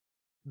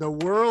 The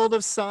world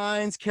of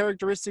signs,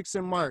 characteristics,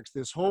 and marks,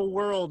 this whole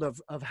world of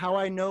how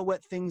I know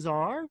what things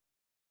are.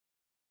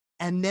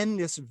 And then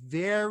this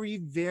very,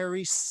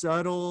 very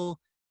subtleness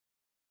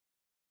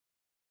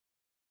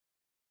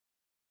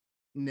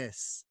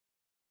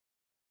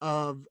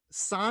of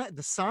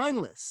the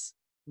signless.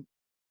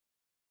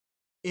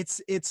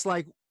 It's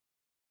like,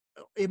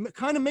 it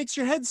kind of makes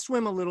your head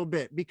swim a little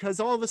bit, because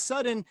all of a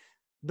sudden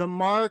the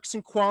marks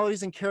and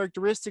qualities and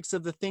characteristics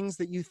of the things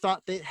that you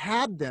thought that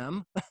had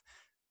them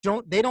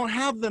they don't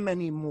have them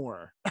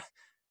anymore.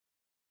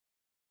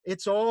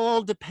 It's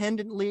all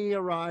dependently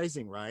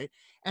arising, right?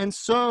 And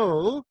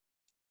so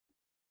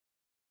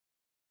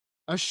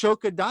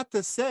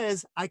Asokadatta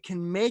says, I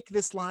can make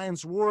this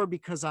lion's roar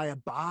because I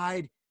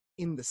abide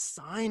in the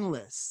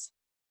signless.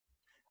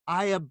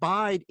 I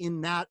abide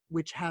in that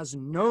which has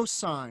no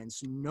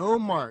signs, no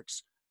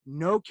marks,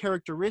 no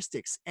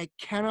characteristics. It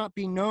cannot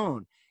be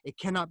known. It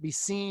cannot be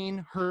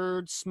seen,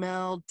 heard,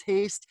 smelled,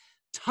 tasted,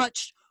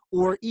 touched,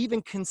 or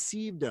even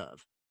conceived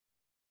of.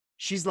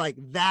 She's like,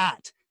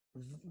 that,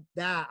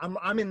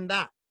 I'm in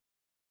that.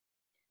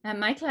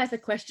 Michael has a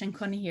question,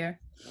 Connie here.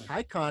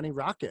 Hi, Connie,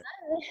 rocket.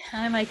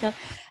 Hi, Michael.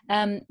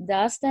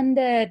 Does then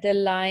the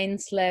line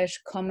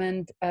 /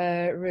 comment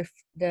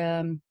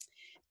the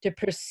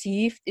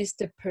perceived is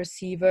the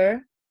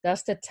perceiver,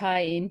 does that tie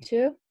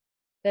into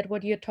that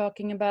what you're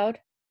talking about?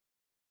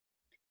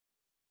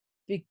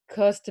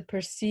 Because the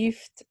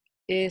perceived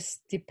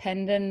is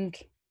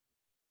dependent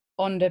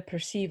on the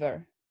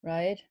perceiver,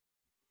 right?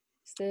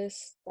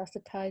 Does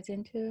it ties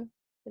into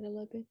it a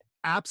little bit?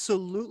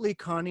 Absolutely,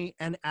 Connie.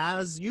 And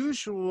as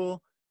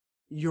usual,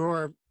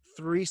 you're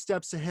 3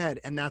 steps ahead,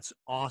 and that's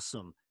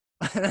awesome.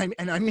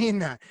 And I mean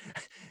that.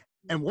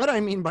 And what I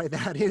mean by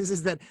that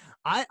is that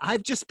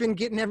I've just been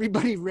getting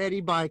everybody ready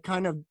by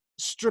kind of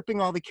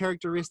stripping all the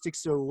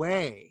characteristics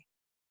away.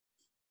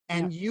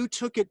 And you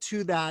took it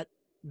to that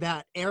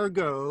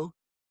ergo,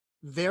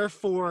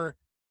 therefore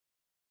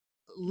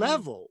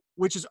level,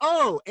 which is,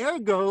 oh,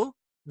 ergo,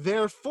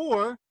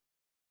 therefore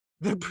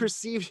the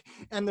perceived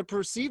and the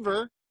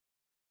perceiver,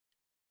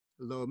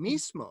 lo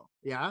mismo,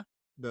 yeah,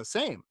 the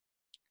same.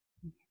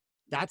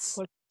 That's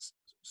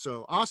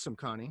so awesome,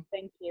 Connie.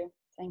 Thank you.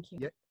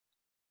 Yeah.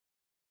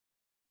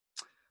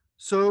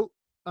 So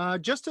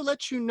just to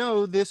let you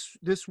know,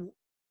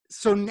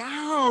 so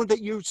now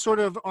that you sort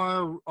of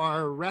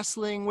are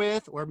wrestling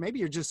with, or maybe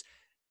you're just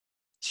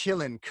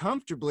chilling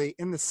comfortably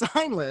in the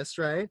signless,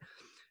 right?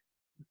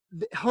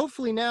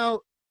 Hopefully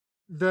now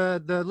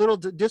the little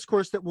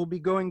discourse that will be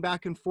going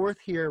back and forth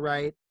here,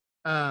 right?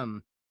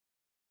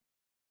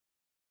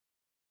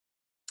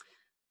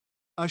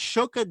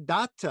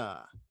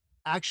 Asokadatta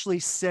actually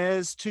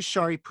says to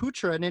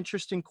Shariputra an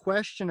interesting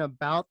question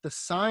about the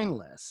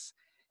signless.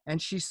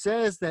 And she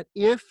says that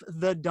if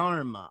the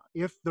Dharma,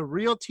 if the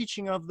real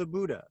teaching of the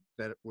Buddha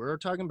that we're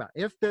talking about,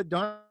 if the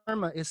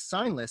Dharma is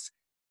signless,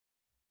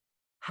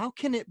 how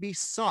can it be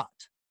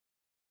sought?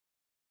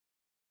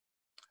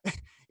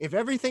 If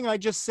everything I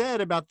just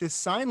said about this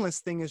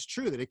signless thing is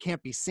true, that it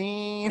can't be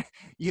seen,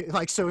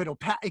 so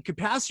it could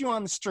pass you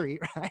on the street,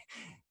 right?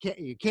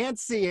 You can't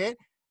see it,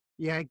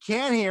 you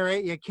can't hear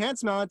it, you can't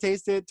smell it,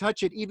 taste it,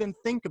 touch it, even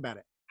think about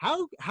it.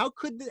 How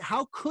could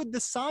the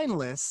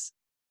signless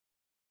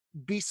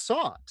be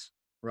sought,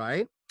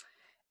 right?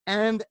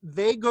 And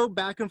they go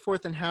back and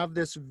forth and have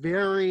this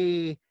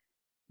very,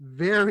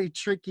 very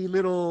tricky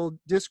little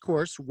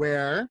discourse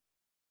where,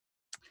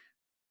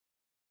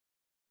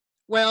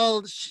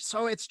 well,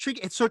 so it's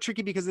tricky. It's so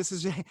tricky because this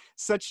is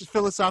such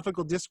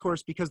philosophical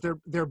discourse, because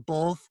they're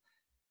both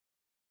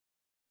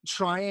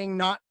trying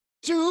not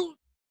to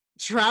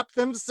trap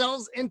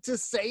themselves into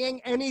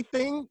saying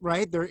anything,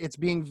 right? It's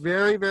being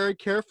very, very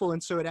careful.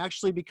 And so it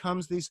actually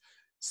becomes these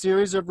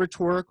series of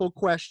rhetorical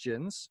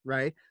questions,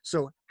 right?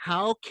 So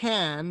how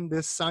can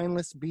this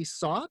signless be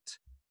sought?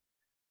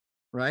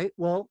 right?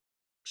 Well,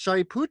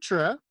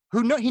 Shariputra,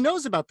 he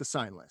knows about the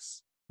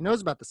signless. He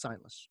knows about the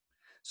signless.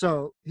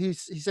 So he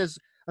says,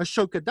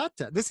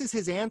 Asokadatta, this is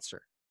his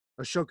answer.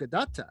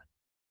 Asokadatta,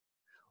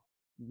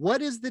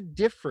 what is the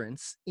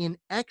difference in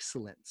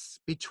excellence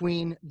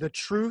between the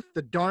truth,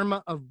 the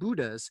Dharma of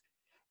Buddhas,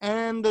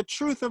 and the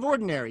truth of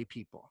ordinary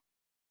people?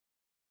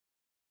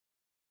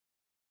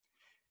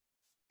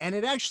 And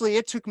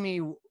it took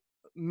me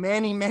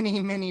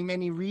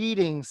many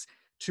readings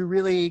to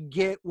really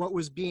get what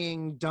was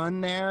being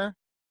done there,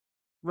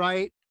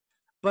 right?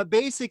 But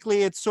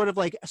basically, it's sort of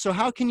like, so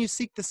how can you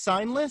seek the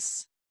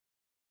signless?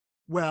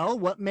 Well,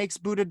 what makes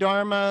Buddha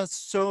Dharma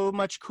so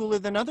much cooler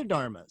than other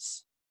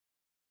Dharmas?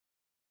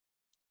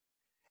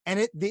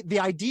 And the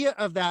idea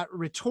of that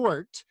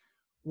retort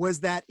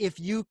was that if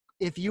you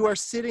are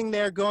sitting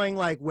there going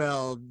like,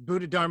 well,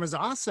 Buddha Dharma is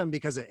awesome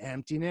because of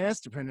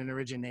emptiness, dependent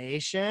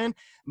origination,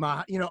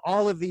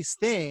 all of these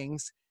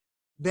things,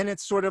 then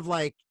it's sort of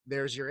like,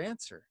 there's your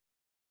answer.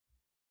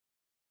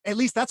 At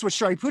least that's what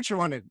Shariputra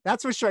wanted.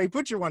 That's what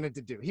Shariputra wanted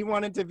to do. He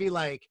wanted to be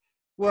like,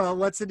 well,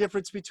 what's the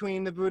difference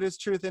between the Buddha's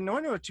truth and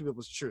ordinary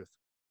people's truth,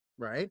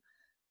 right?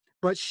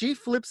 But she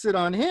flips it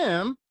on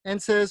him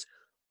and says,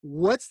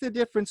 what's the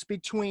difference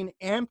between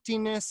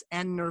emptiness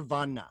and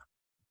nirvana?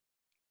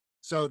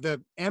 So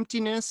the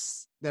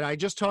emptiness that I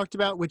just talked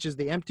about, which is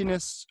the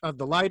emptiness of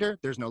the lighter,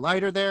 there's no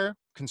lighter there,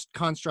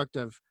 construct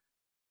of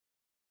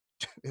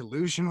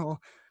illusional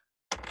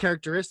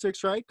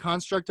characteristics, right?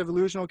 Construct of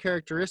illusional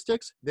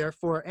characteristics,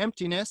 therefore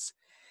emptiness.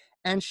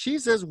 And she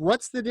says,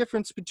 what's the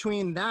difference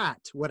between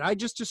that, what I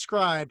just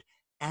described,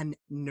 and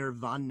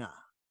nirvana?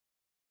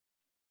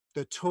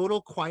 The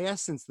total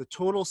quiescence, the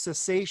total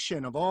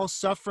cessation of all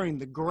suffering,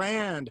 the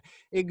grand,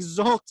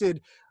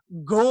 exalted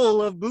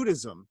goal of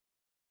Buddhism.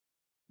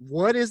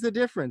 What is the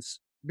difference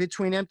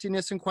between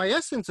emptiness and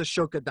quiescence?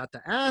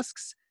 Asokadatta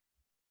asks.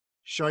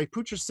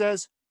 Shariputra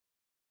says,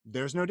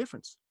 there's no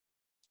difference.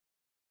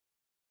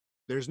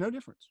 There's no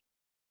difference.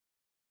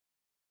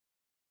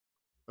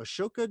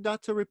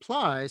 Asokadatta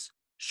replies,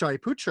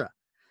 Shariputra,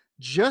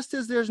 just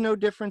as there's no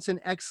difference in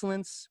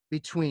excellence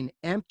between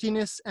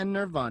emptiness and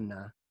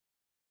nirvana,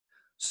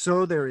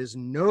 so there is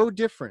no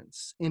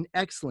difference in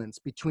excellence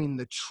between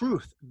the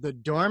truth, the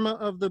Dharma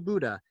of the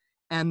Buddha,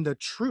 and the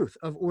truth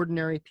of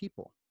ordinary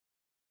people.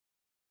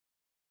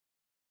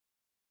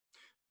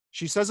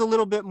 She says a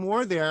little bit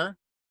more there,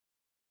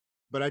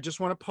 but I just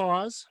want to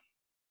pause.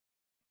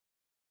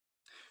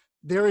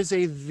 There is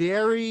a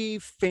very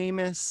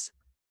famous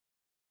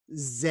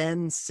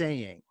Zen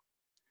saying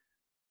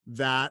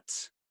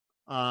that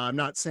I'm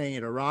not saying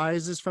it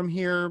arises from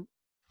here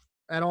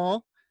at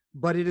all,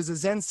 but it is a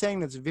Zen saying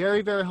that's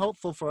very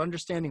helpful for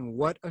understanding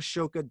what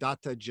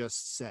Asokadatta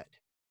just said.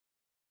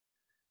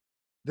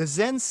 The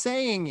Zen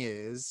saying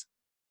is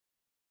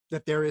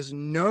that there is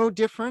no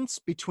difference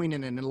between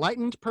an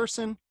enlightened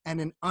person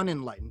and an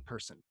unenlightened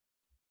person.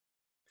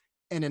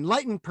 An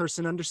enlightened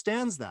person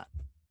understands that.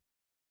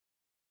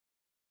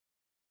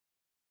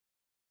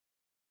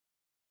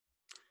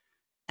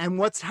 And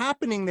what's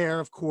happening there,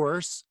 of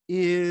course,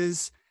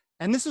 is,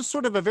 and this is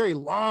sort of a very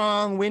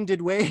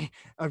long-winded way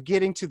of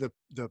getting to the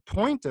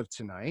point of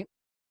tonight.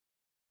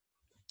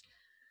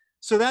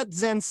 So that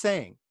Zen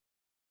saying,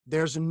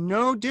 there's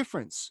no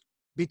difference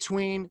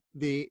between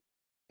an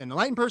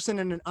enlightened person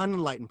and an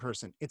unenlightened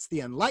person. It's the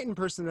enlightened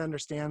person that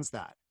understands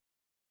that,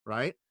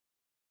 right?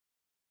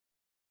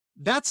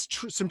 That's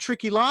some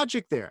tricky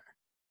logic there.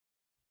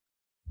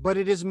 But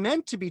it is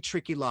meant to be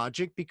tricky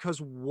logic because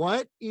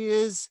what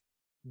is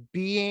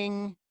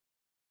being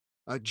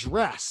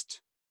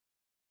addressed?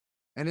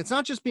 And it's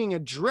not just being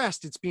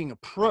addressed, it's being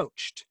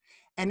approached.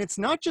 And it's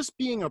not just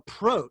being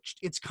approached,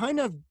 it's kind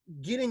of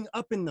getting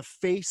up in the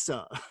face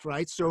of,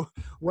 right? So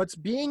what's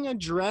being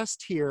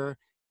addressed here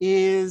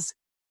is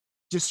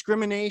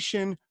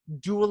discrimination,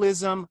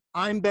 dualism,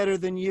 I'm better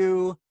than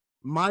you,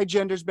 my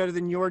gender's better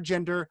than your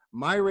gender,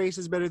 my race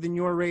is better than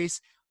your race,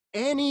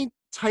 any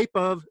type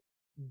of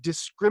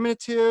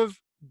discriminative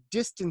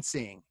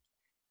distancing,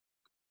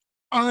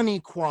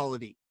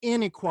 inequality,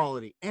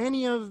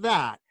 any of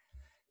that,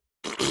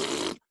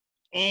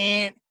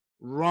 and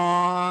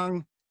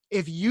wrong.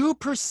 If you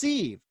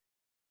perceive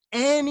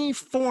any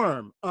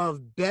form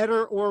of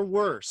better or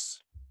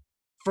worse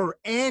for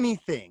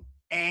anything,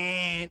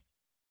 and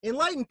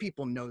enlightened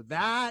people know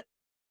that,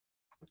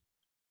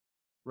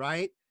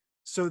 right?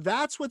 So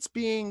that's what's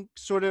being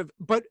sort of,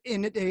 but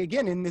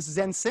again, in this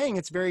Zen saying,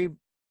 it's very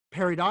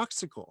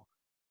paradoxical.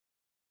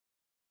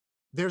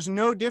 There's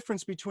no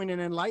difference between an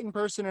enlightened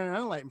person and an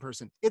unenlightened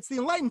person. It's the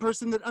enlightened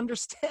person that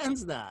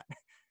understands that.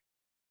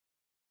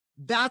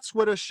 That's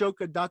what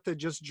Asokadatta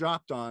just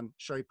dropped on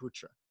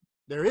Shariputra.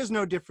 There is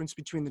no difference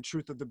between the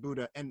truth of the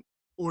Buddha and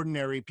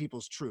ordinary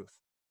people's truth.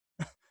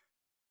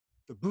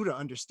 The Buddha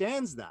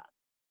understands that,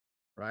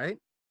 right?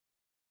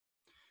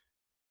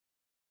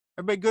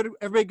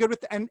 Everybody good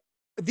with that? And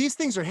these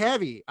things are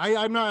heavy.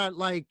 I'm not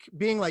like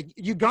being like,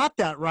 you got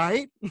that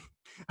right.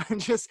 I'm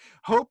just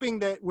hoping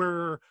that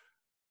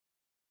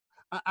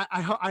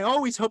I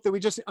always hope that we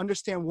just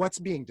understand what's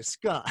being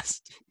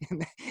discussed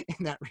in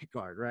that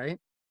regard, right?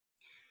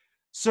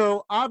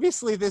 So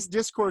obviously this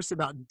discourse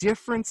about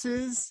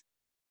differences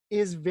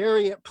is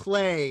very at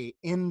play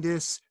in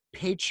this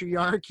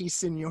patriarchy,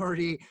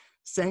 seniority,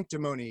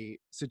 sanctimony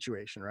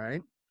situation,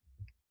 right?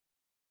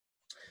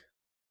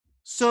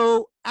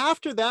 So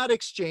after that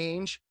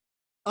exchange,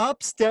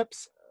 up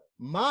steps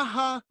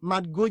Maha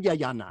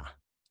Madhuyayana,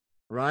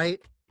 right?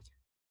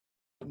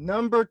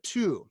 Number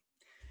 2.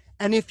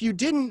 And if you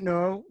didn't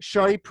know,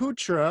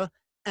 Shariputra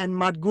and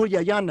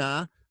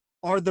Madhuyayana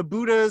are the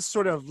Buddha's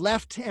sort of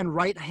left and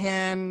right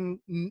hand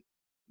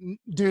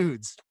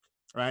dudes,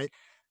 right?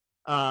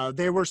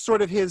 They were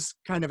sort of his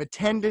kind of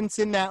attendants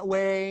in that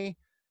way.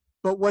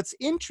 But what's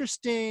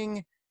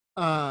interesting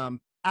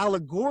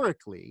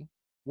allegorically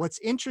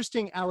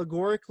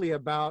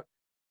about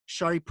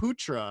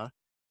Shariputra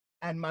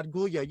and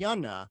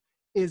Madhuyayana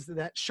is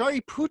that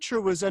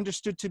Shariputra was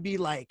understood to be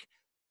like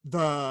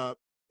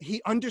he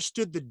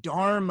understood the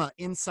Dharma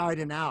inside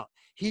and out.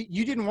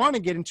 You didn't want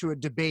to get into a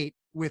debate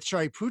with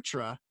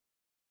Shariputra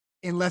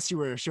unless you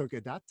were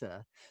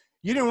Asokadatta.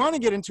 You didn't want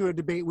to get into a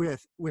debate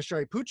with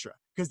Shariputra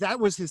because that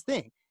was his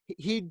thing.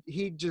 He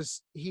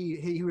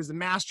was the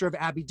master of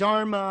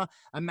Abhidharma,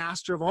 a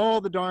master of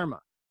all the Dharma.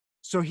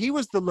 So he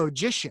was the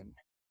logician.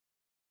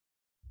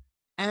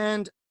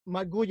 And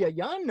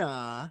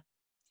Madhuyayana,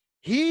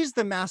 he's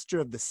the master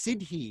of the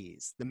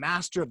siddhis, the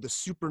master of the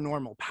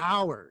supernormal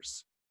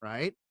powers,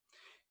 right?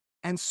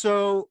 And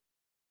so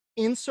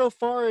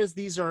insofar as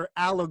these are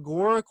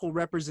allegorical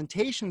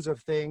representations of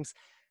things,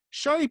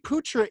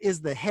 Shariputra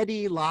is the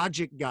heady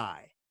logic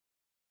guy.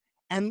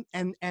 And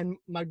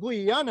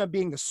Madhuyayana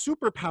being the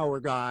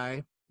superpower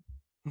guy,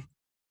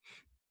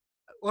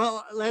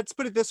 well, let's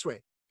put it this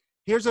way.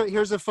 Here's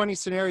a funny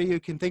scenario you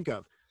can think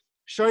of.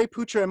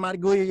 Shariputra and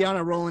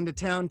Madhuyayana roll into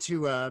town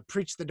to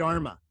preach the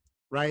Dharma,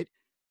 right?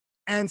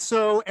 And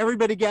so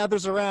everybody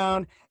gathers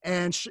around,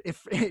 and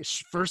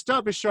first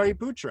up is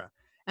Shariputra.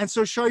 And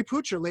so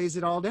Shariputra lays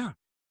it all down.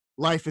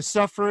 Life is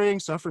suffering.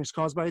 Suffering is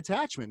caused by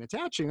attachment.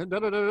 Attaching, da, da,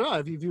 da, da, da.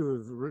 If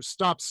you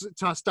stop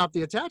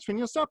the attachment,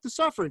 you'll stop the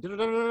suffering. Da, da,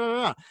 da,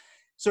 da, da.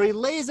 So he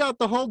lays out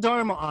the whole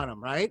Dharma on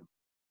him, right?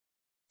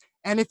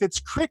 And if it's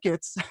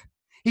crickets,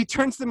 he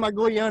turns to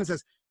Madhuyayana and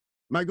says,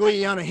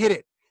 Madhuyayana, hit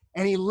it.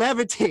 And he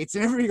levitates,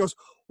 and everybody goes,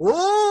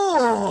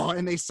 oh,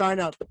 and they sign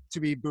up to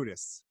be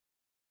Buddhists.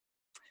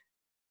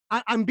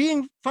 I'm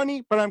being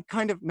funny, but I'm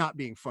kind of not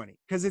being funny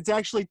because it's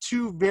actually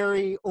two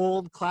very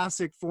old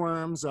classic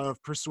forms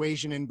of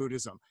persuasion in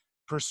Buddhism.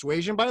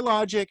 Persuasion by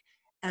logic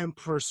and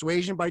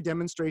persuasion by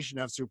demonstration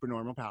of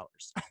supernormal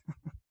powers.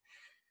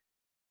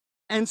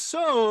 And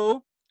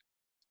so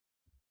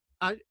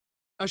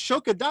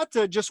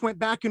Asokadatta just went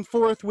back and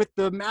forth with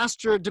the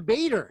master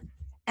debater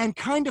and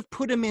kind of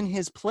put him in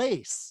his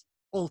place,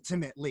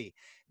 ultimately.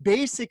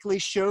 Basically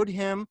showed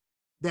him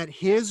that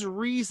his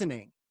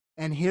reasoning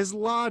and his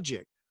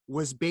logic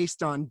was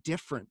based on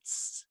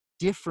differences,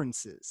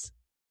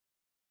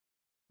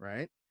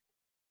 right?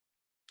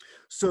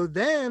 So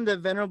then the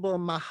Venerable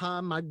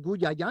Maha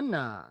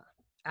Madhuyayana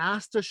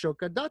asked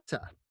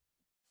Asokadatta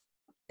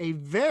a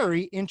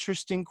very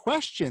interesting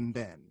question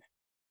then.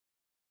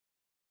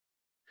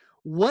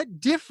 What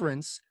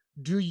difference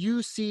do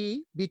you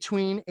see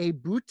between a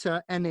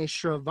Bhuta and a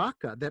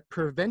Shravaka that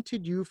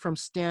prevented you from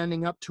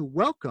standing up to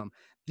welcome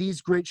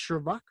these great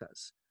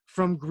Shravakas,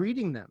 from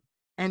greeting them,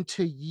 and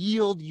to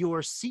yield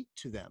your seat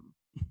to them?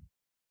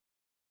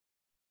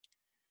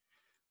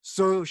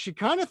 So she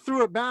kind of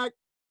threw it back,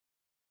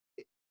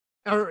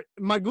 or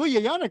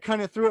Madhuyayana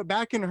kind of threw it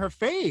back in her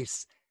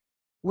face,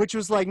 which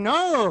was like,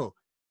 no,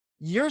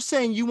 you're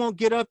saying you won't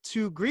get up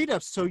to greet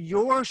us, so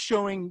you're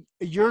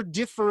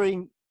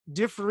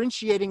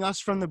differentiating us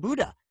from the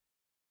Buddha.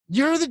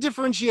 You're the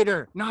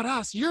differentiator, not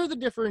us. You're the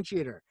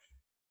differentiator,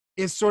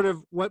 is sort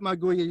of what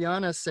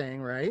Madhuyayana is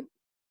saying, right?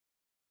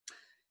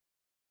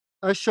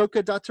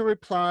 Asokadatta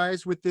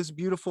replies with this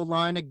beautiful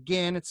line.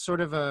 Again, it's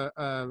sort of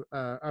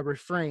a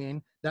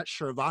refrain that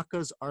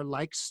Shravakas are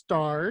like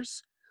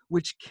stars,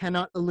 which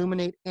cannot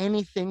illuminate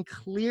anything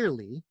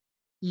clearly,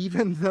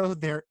 even though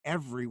they're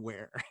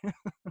everywhere.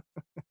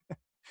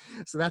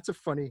 So that's a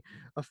funny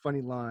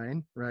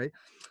line, right?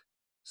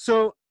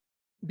 So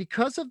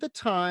because of the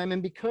time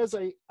and because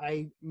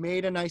I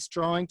made a nice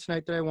drawing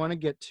tonight that I want to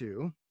get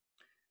to,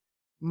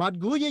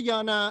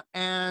 Madhuyayana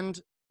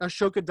and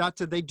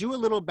Asokadatta, they do a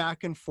little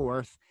back and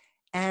forth,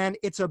 and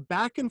it's a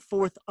back and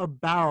forth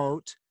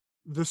about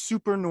the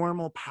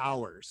supernormal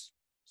powers.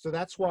 So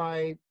that's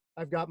why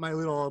I've got my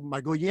little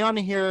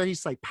Madhuyayana here.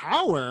 He's like,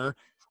 power?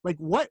 Like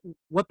what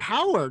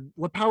power?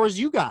 What powers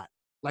you got?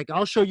 Like,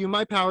 I'll show you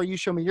my power, you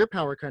show me your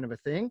power, kind of a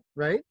thing,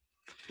 right?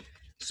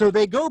 So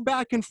they go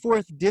back and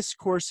forth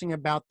discoursing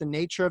about the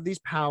nature of these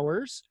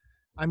powers.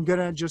 I'm going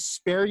to just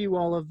spare you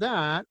all of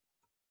that.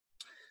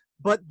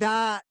 But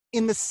that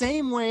in the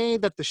same way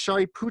that the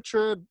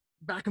Shariputra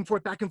back and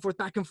forth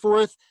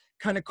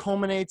kind of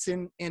culminates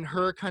in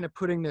her kind of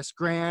putting this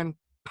grand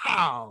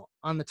pow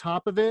on the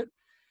top of it,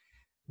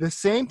 The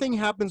same thing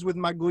happens with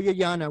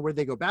Madhuyayana, where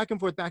they go back and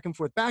forth, back and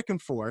forth, back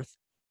and forth.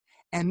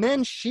 And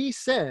then she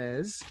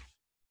says,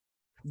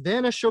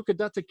 then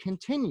Asokadatta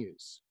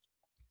continues,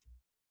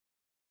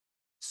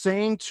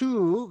 saying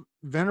to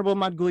Venerable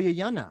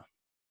Madhuyayana,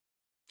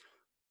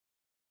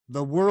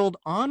 the world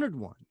honored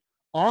one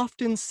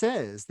often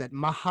says that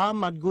Maha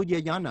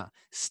Madhuyayana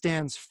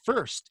stands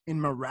first in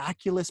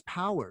miraculous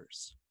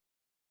powers.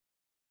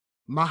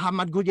 Maha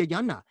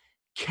Madhuyayana,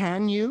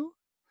 can you,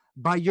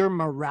 by your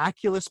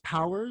miraculous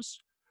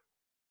powers,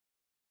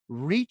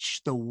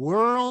 reach the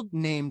world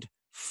named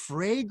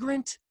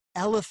fragrant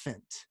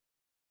elephant,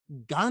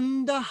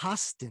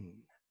 Gandhahastin,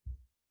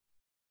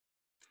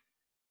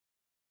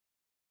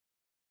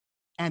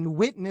 and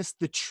witness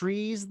the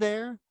trees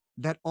there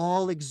that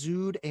all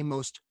exude a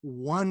most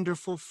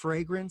wonderful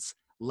fragrance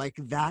like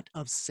that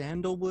of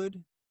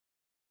sandalwood?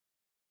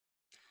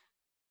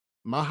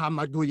 Maha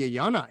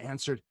Madhuyayana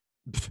answered,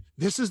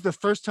 this is the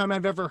first time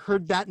I've ever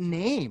heard that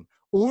name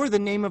or the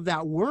name of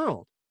that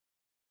world.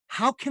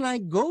 How can I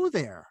go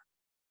there?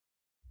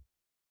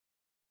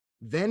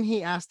 Then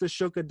he asked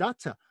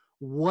Asokadatta,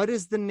 what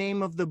is the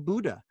name of the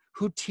Buddha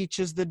who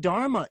teaches the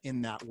Dharma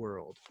in that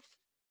world?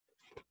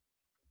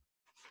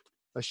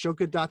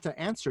 Asokadatta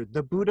answered,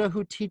 the Buddha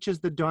who teaches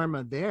the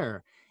Dharma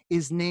there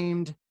is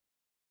named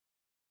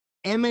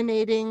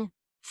emanating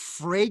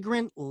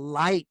fragrant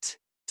light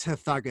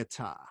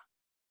Tathagata,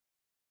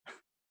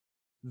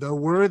 the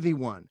worthy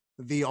one,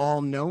 the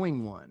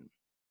all-knowing one.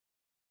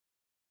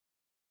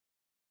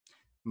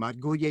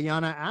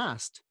 Madhuyayana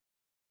asked,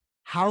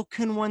 how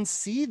can one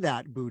see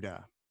that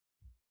Buddha?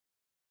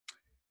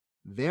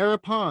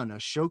 Thereupon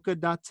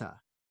Asokadatta,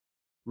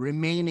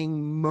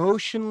 remaining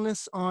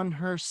motionless on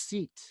her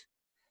seat,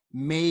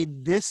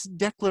 made this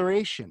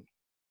declaration: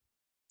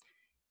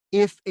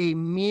 if a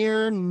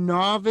mere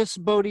novice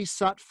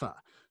bodhisattva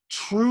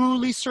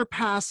truly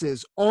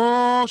surpasses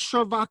all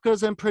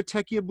Shravakas and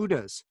Pratyeka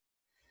Buddhas,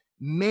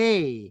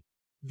 may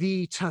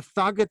the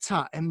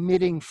Tathagata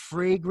emitting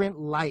fragrant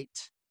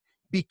light,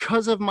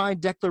 because of my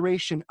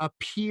declaration,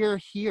 appear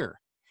here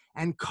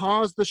and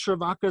cause the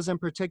Shravakas and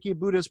Pratyeka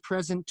Buddhas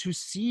present to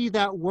see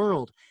that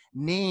world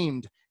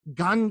named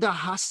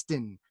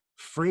Gandhahastin,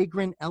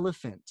 fragrant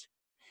elephant,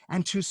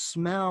 and to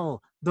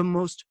smell the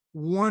most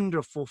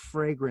wonderful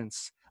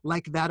fragrance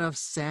like that of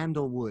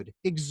sandalwood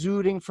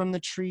exuding from the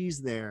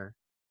trees there.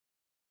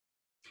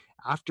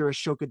 After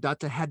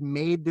Asokadatta had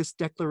made this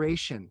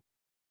declaration,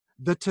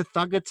 the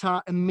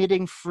Tathagata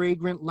emitting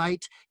fragrant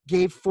light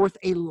gave forth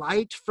a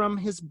light from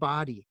his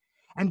body.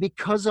 And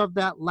because of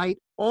that light,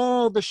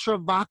 all the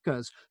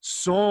Shravakas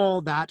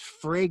saw that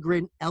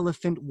fragrant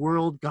elephant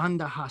world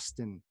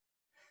Gandhahastin.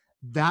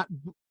 That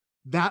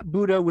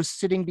Buddha was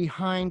sitting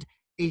behind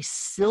a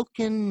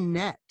silken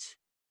net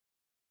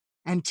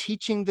and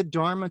teaching the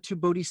Dharma to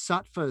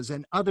bodhisattvas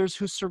and others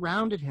who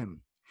surrounded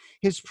him.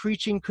 His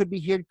preaching could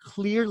be heard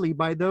clearly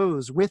by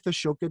those with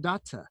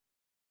Asokadatta.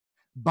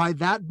 By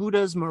that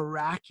Buddha's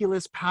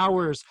miraculous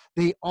powers,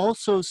 they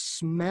also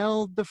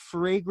smelled the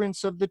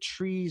fragrance of the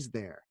trees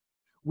there,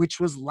 which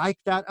was like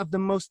that of the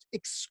most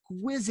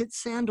exquisite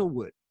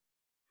sandalwood.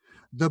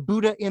 The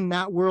Buddha in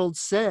that world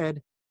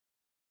said,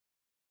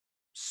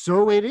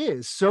 so it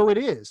is, so it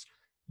is.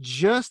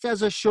 Just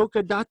as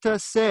Asokadatta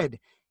said,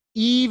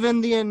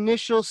 even the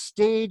initial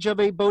stage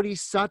of a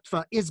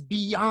bodhisattva is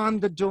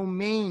beyond the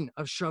domain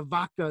of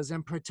Shravakas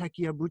and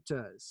Pratyeka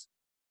Buddhas.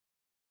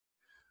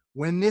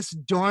 When this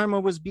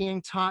Dharma was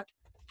being taught,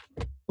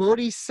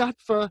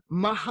 Bodhisattva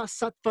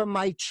Mahasattva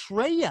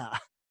Maitreya,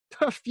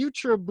 the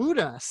future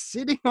Buddha,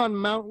 sitting on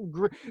Mount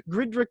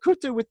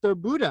Gridrakutta with the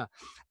Buddha,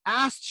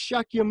 asked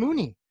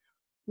Shakyamuni,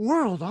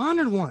 world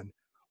honored one,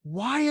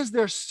 why is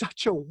there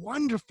such a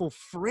wonderful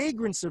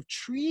fragrance of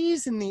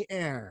trees in the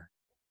air?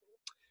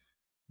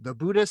 The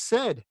Buddha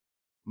said,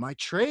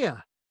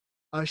 Maitreya,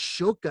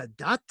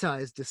 Asokadatta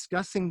is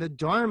discussing the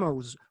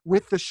Dharmas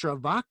with the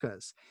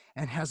Shravakas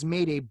and has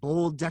made a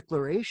bold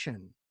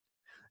declaration.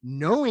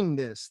 Knowing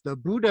this, the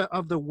Buddha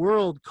of the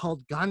world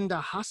called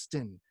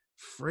Gandhahastin,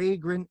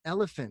 fragrant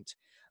elephant,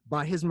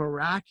 by his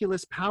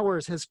miraculous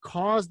powers has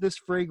caused this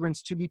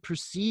fragrance to be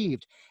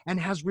perceived and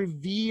has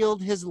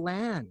revealed his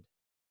land.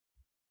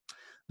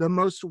 The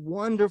most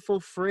wonderful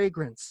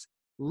fragrance,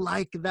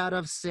 like that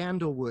of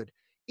sandalwood,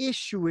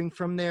 issuing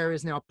from there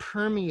is now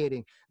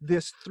permeating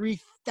this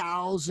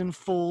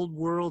 3,000-fold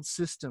world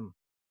system.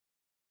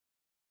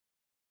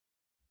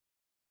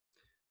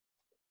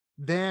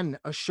 Then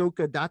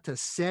Asokadatta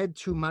said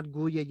to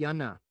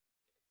Madhuyayana,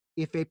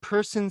 if a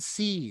person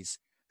sees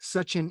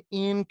such an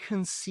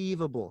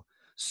inconceivable,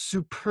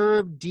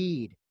 superb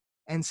deed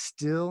and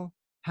still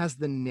has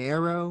the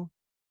narrow,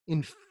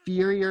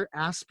 inferior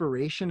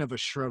aspiration of a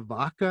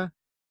Shravaka,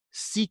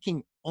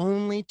 seeking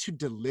only to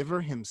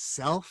deliver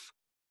himself,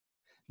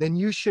 then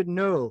you should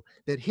know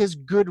that his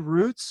good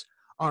roots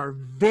are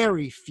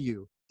very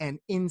few and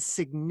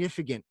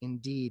insignificant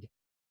indeed.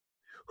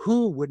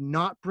 Who would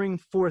not bring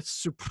forth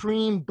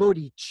supreme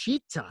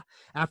bodhicitta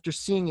after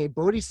seeing a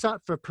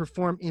bodhisattva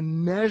perform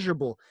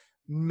immeasurable,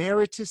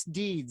 meritorious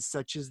deeds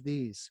such as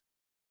these?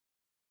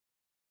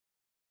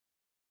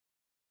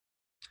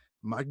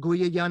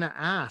 Madhuyayana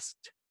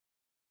asked,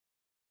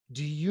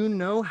 do you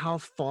know how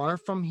far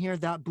from here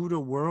that Buddha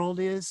world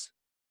is?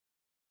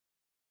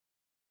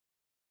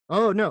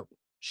 Oh, no.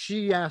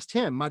 She asked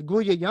him,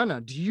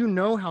 Madhuyayana, do you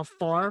know how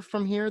far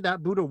from here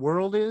that Buddha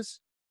world is?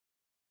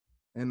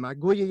 And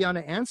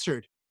Madhuyayana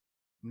answered,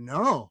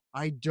 no,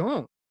 I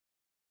don't.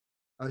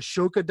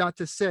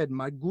 Asokadatta said,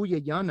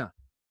 Madhuyayana,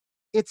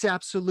 it's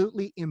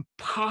absolutely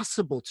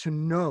impossible to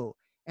know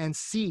and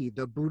see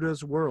the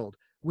Buddha's world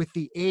with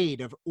the aid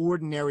of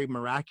ordinary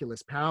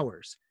miraculous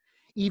powers,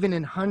 even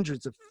in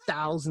hundreds of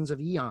thousands of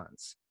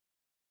eons.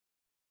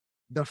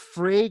 The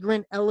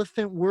fragrant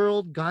elephant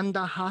world,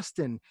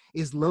 Gandhahastan,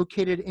 is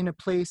located in a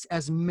place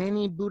as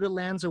many Buddha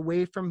lands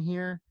away from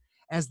here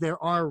as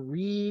there are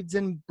reeds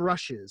and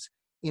brushes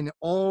in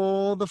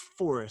all the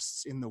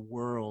forests in the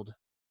world.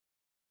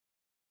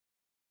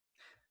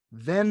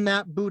 Then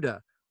that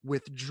Buddha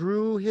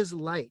withdrew his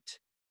light,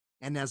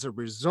 and as a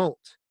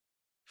result,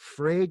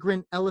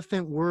 fragrant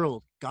elephant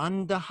world,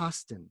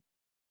 Gandhahastan,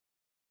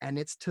 and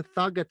its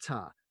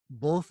Tathagata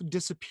both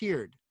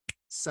disappeared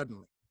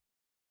suddenly.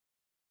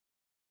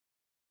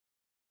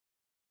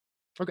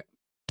 Okay.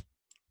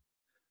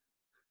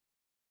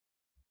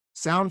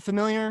 Sound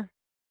familiar?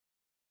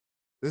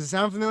 Does it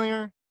sound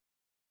familiar?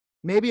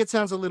 Maybe it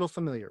sounds a little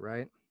familiar,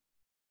 right?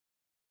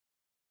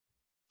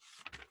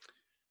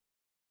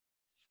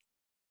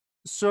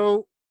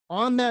 So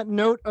on that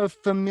note of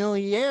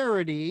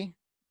familiarity,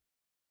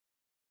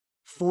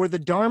 for the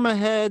Dharma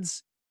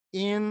heads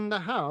in the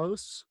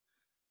house,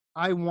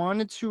 I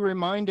wanted to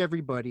remind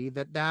everybody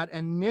that that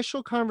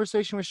initial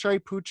conversation with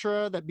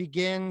Shariputra that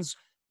begins,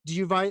 do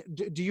you ride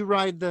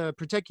the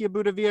Pratyekya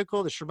Buddha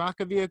vehicle, the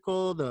Shravaka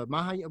vehicle, the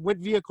Mahayana, what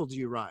vehicle do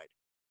you ride?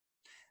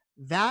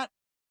 That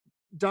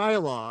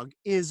dialogue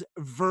is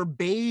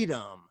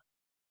verbatim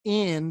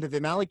in the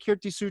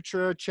Vimalakirti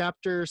Sutra,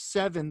 chapter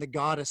 7, the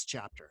goddess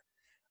chapter,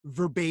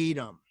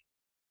 verbatim.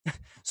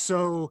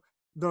 So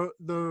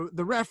the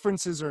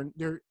references are,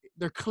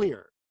 they're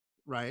clear,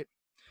 right?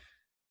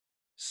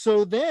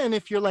 So then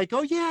if you're like,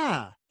 oh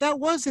yeah, that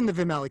was in the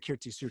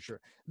Vimalakirti Sutra,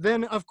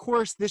 then of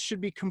course this should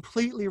be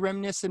completely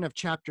reminiscent of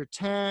chapter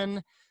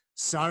 10,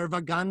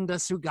 Sarvagandha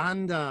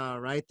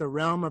Sugandha, right? The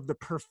realm of the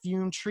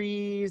perfume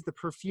trees, the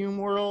perfume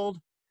world.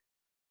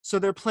 So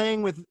they're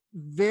playing with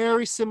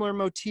very similar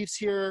motifs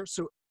here.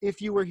 So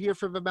if you were here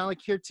for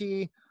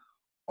Vimalakirti,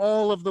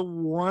 all of the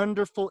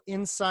wonderful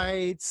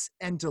insights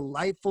and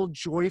delightful,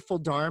 joyful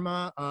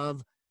Dharma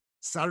of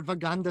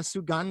Sarvagandha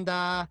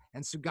Sugandha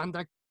and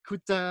Sugandha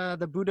Kutta,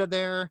 the Buddha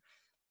there,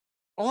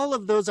 all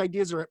of those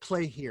ideas are at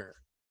play here,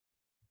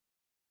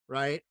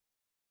 right?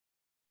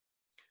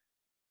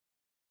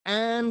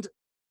 And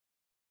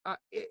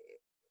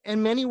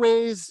in many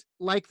ways,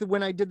 like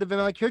when I did the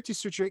Vimalakirti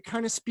Sutra, it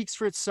kind of speaks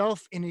for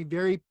itself in a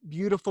very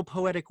beautiful,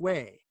 poetic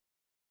way.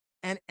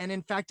 And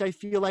in fact, I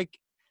feel like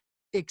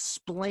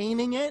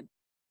explaining it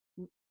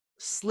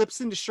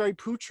slips into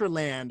Shariputra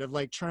land of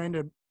like trying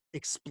to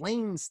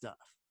explain stuff,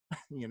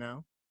 you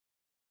know?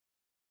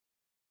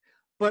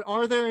 But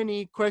are there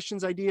any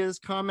questions, ideas,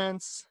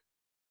 comments?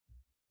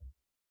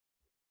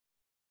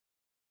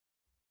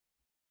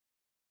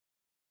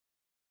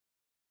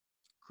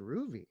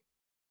 Groovy.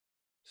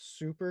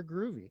 Super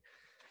groovy.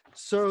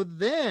 So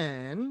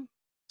then,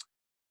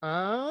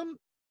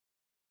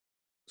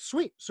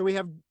 sweet. So we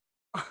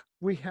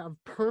have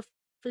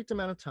perfect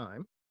amount of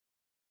time.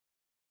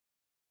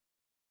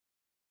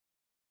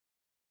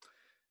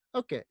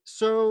 Okay,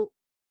 so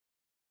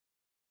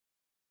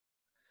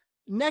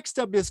next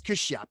up is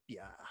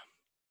Kashyapya.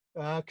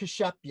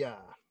 Kashyapya.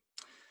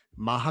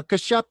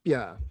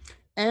 Mahakashyapya.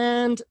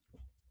 And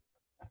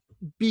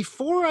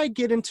before I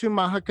get into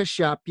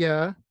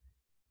Mahakashyapya,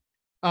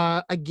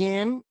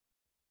 again,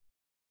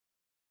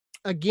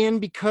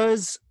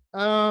 because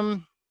of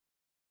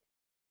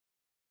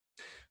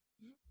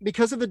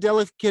the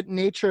delicate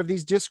nature of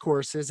these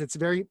discourses, it's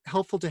very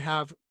helpful to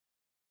have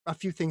a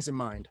few things in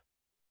mind.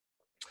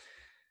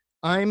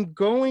 I'm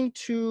going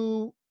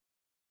to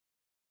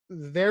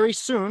very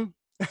soon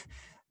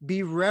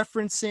be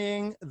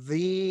referencing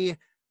the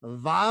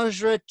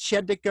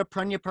Vajrachedika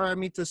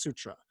Pranyaparamita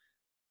Sutra,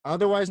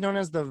 otherwise known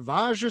as the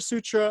Vajra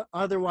Sutra,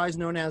 otherwise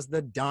known as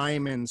the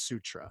Diamond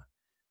Sutra,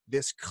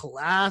 this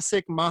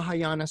classic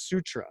Mahayana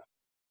sutra.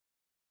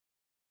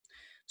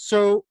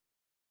 So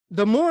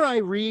the more I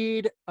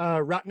read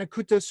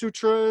Ratnakutta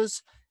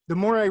Sutras, the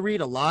more I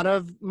read a lot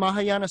of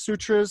Mahayana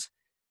sutras,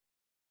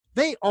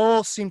 they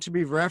all seem to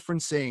be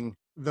referencing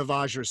the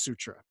Vajra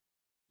Sutra,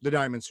 the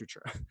Diamond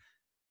Sutra.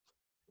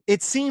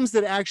 It seems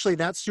that actually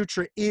that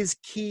sutra is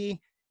key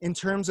in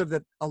terms of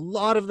that a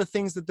lot of the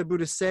things that the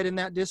Buddha said in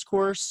that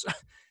discourse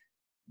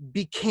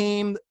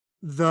became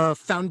the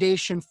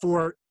foundation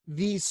for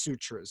these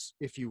sutras,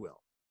 if you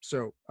will.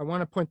 So I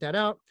want to point that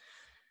out.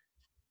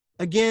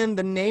 Again,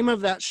 the name of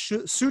that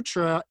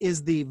sutra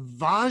is the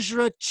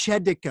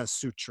Vajrachedika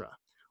Sutra,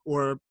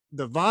 or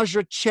the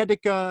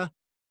Vajrachedika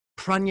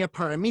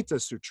Pranyaparamita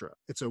Sutra.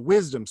 It's a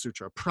wisdom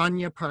sutra,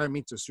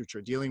 Pranyaparamita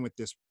Sutra, dealing with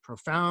this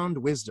profound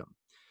wisdom.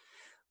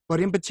 But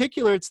in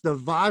particular, it's the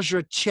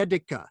Vajra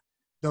Chedika,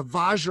 the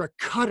Vajra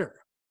cutter.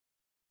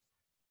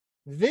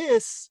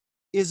 This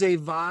is a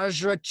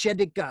Vajra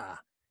Chedika.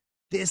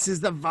 This is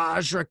the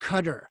Vajra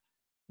cutter,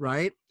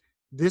 right?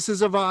 This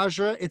is a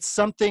Vajra. It's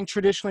something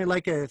traditionally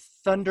like a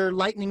thunder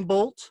lightning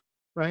bolt,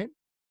 right?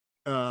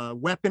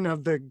 Weapon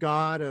of the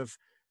god of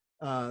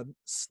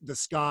the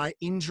sky,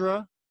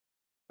 Indra.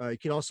 You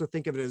can also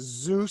think of it as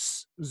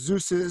Zeus,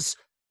 Zeus's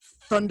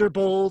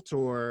thunderbolt,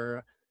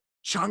 or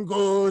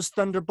Chango's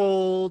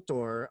thunderbolt,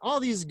 or all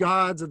these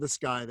gods of the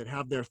sky that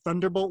have their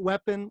thunderbolt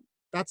weapon.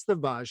 That's the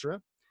Vajra.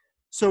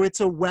 So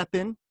it's a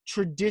weapon.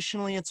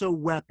 Traditionally, it's a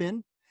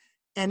weapon.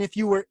 And if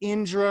you were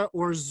Indra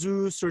or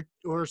Zeus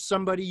or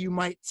somebody, you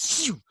might,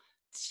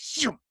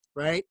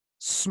 right?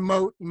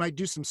 Smote, you might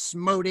do some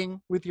smoting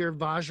with your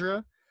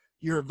Vajra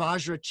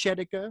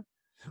Chedika.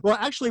 Well,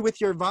 actually with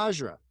your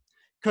Vajra,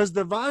 because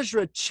the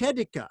Vajra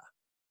Chedika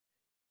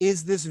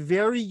is this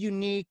very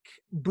unique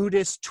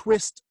Buddhist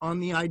twist on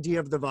the idea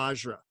of the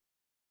Vajra.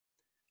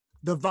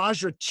 The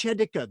Vajra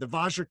Chedika, the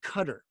Vajra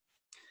cutter.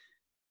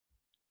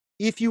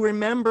 If you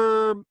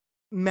remember,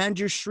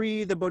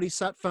 Manjushri, the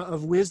Bodhisattva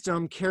of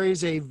wisdom,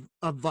 carries a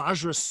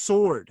Vajra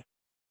sword,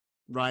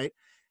 right?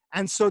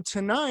 And so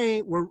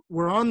tonight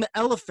we're on the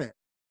elephant.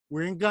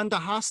 We're in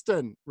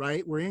Gandhastan,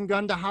 right? We're in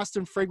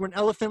Gandhastan, fragrant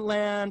elephant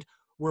land.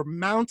 We're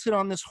mounted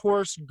on this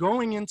horse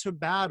going into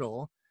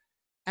battle.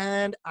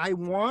 And I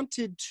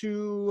wanted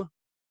to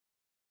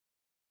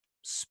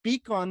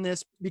speak on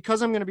this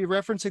because I'm going to be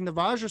referencing the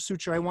Vajra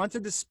Sutra. I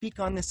wanted to speak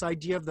on this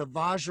idea of the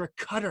Vajra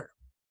cutter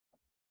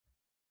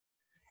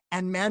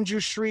and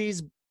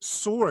Manjushri's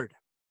sword,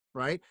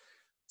 right?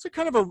 It's a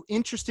kind of an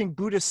interesting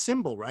Buddhist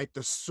symbol, right?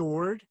 The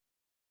sword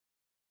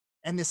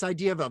and this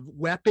idea of a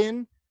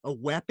weapon,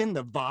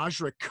 the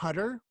Vajra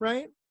cutter,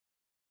 right?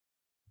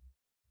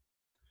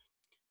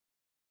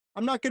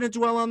 I'm not going to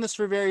dwell on this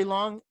for very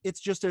long. It's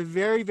just a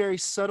very, very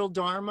subtle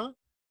Dharma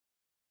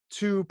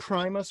to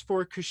prime us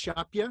for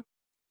Kshatriya.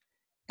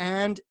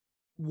 And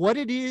what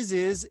it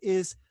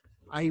is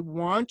I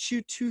want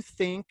you to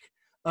think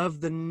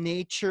of the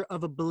nature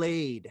of a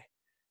blade.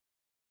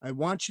 I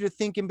want you to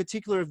think in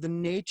particular of the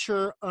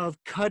nature of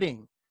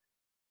cutting,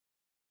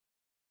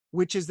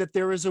 which is that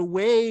there is a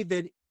way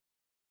that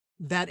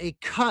a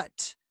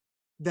cut,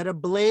 that a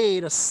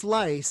blade, a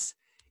slice,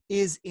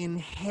 is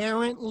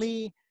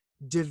inherently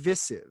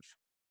divisive.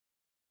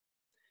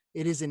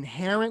 It is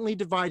inherently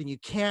dividing. You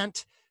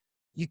can't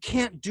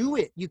do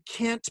it. You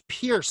can't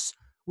pierce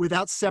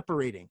without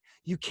separating.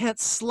 You can't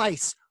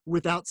slice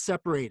without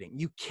separating.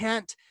 You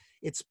can't,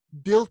 it's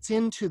built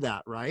into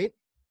that, right?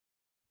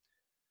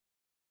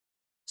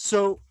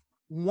 So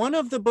one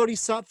of the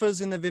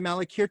bodhisattvas in the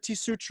Vimalakirti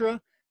Sutra,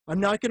 I'm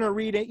not going to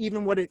read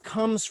even what it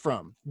comes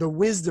from, the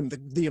wisdom,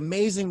 the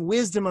amazing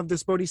wisdom of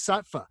this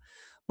bodhisattva.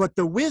 But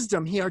the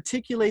wisdom, he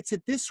articulates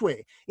it this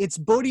way. It's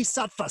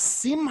Bodhisattva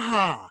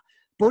Simha,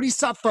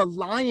 Bodhisattva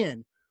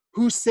lion,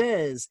 who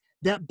says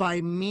that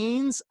by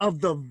means of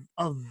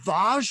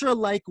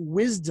Vajra-like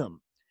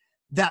wisdom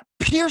that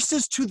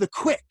pierces to the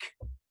quick,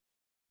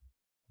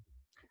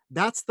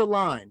 that's the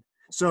line.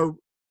 So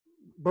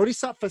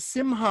Bodhisattva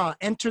Simha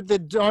entered the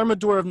Dharma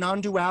door of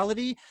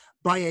non-duality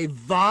by a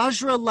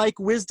Vajra-like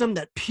wisdom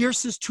that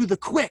pierces to the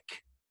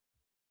quick.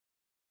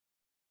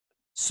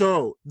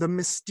 So the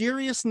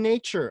mysterious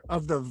nature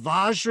of the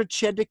Vajra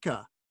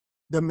Chedika,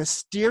 the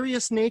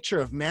mysterious nature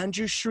of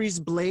Manjushri's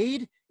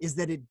blade, is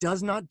that it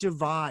does not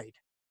divide.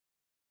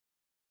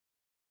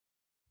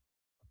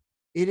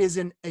 It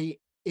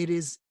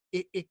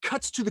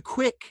cuts to the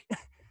quick.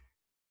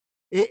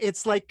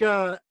 It's like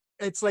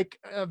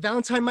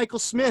Valentine Michael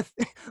Smith.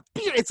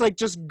 It's like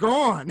just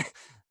gone.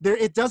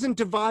 It doesn't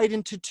divide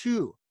into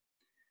two.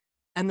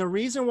 And the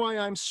reason why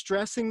I'm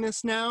stressing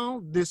this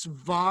now, this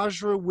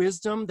Vajra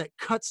wisdom that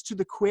cuts to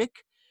the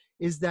quick,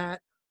 is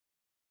that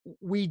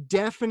we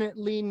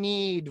definitely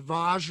need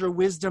Vajra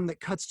wisdom that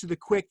cuts to the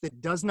quick, that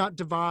does not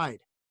divide.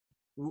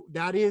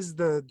 That is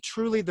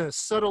truly the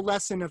subtle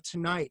lesson of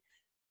tonight,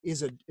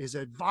 is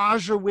a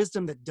Vajra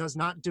wisdom that does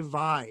not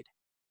divide.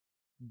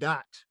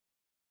 That.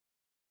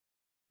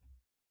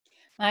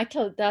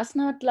 Michael, does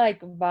not like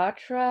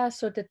Vajra,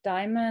 so the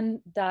diamond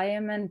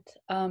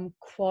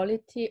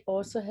quality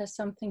also has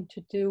something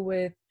to do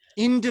with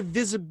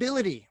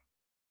indivisibility.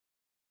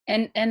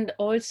 And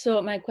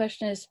also my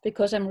question is,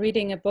 because I'm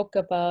reading a book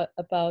about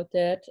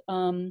it,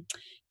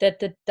 that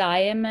the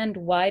diamond,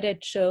 why they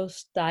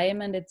chose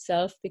diamond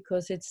itself,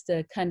 because it's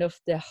the kind of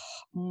the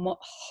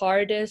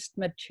hardest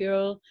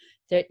material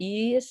there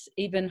is,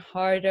 even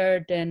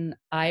harder than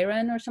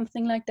iron or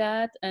something like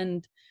that.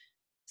 And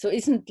so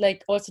isn't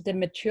like also the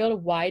material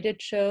why they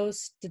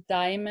chose the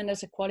diamond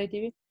as a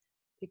quality?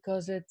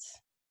 Because it's,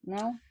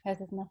 no,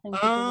 has it nothing to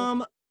do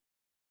with,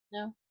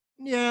 no?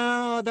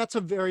 Yeah, that's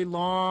a very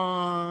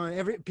long,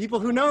 people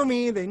who know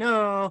me, they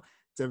know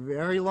it's a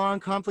very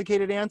long,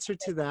 complicated answer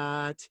to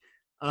that.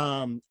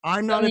 I'm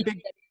not a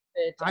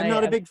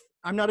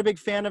big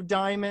fan of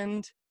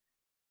diamond.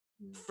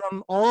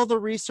 From all the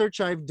research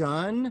I've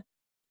done,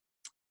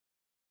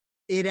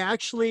 It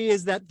actually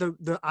is that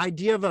the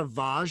idea of a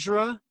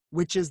vajra,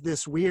 which is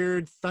this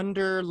weird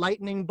thunder,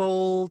 lightning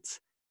bolt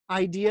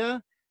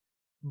idea,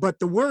 but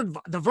the word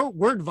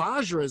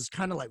vajra is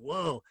kind of like,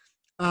 whoa.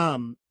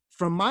 From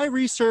my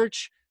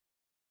research,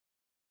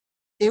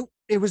 it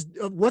was,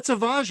 what's a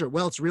vajra?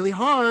 Well, it's really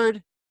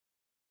hard.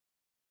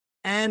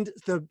 And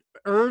the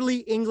early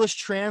English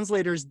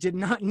translators did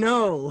not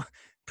know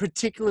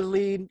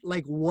particularly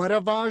like what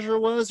a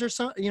vajra was or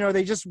something.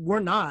 They just were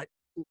not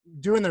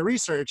doing their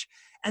research.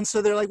 And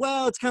so they're like,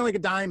 well, it's kind of like a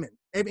diamond.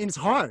 I mean, it's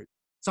hard.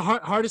 It's the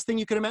hardest thing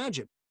you could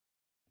imagine.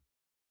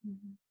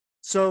 Mm-hmm.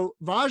 So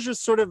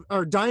vajra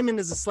or diamond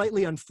is a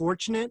slightly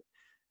unfortunate,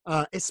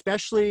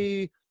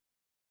 especially,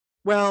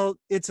 well,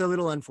 it's a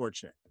little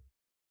unfortunate.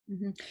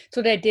 Mm-hmm.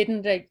 So they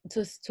didn't,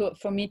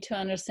 for me to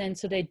understand,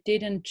 so they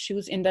didn't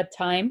choose in that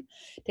time,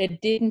 they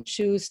didn't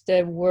choose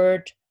the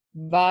word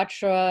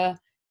vajra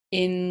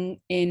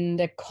in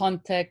the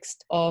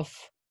context of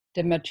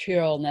the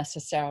material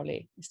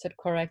necessarily. Is that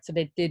correct? So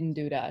they didn't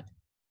do that.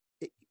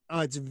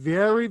 It's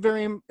very,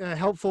 very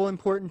helpful,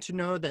 important to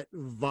know that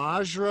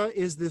vajra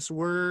is this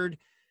word.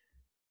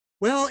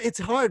 Well, it's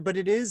hard, but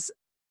it is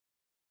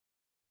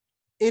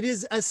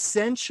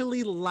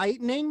essentially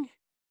lightning.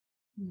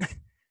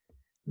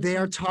 They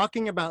are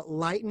talking about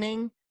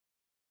lightning.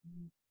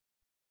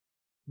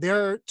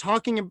 They're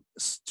talking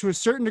to a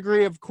certain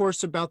degree, of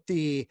course, about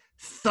the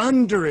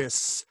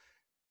thunderousness,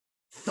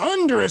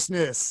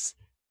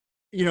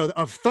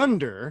 of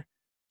thunder,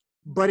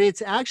 but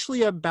it's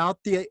actually about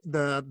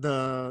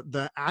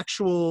the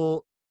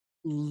actual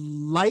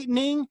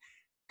lightning.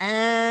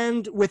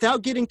 And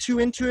without getting too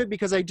into it,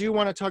 because I do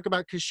want to talk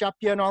about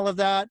Kashapya and all of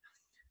that,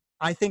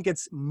 I think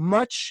it's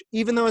much,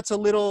 even though it's a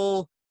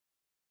little,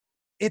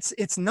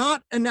 it's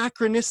not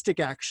anachronistic,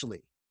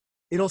 actually.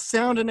 It'll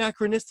sound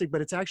anachronistic,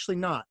 but it's actually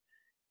not.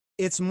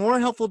 It's more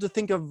helpful to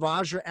think of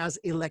vajra as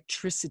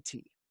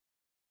electricity.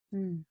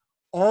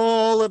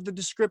 All of the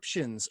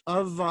descriptions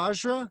of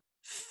vajra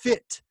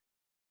fit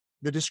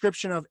the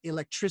description of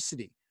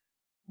electricity.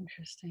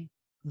 Interesting.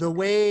 The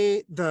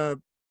way the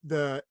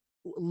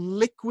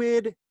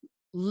liquid-like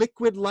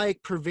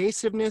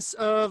pervasiveness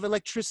of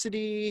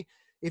electricity.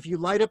 If you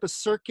light up a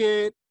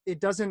circuit, a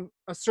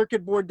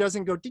circuit board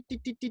doesn't go tick,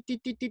 tick, tick, tick,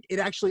 tick, tick, tick. It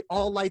actually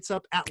all lights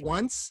up at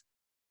once.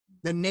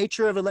 The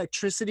nature of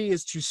electricity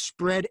is to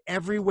spread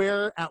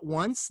everywhere at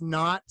once,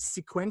 not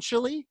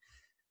sequentially.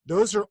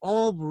 Those are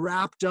all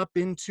wrapped up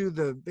into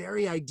the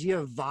very idea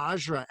of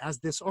vajra as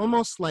this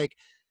almost like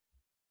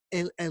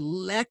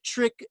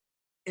electric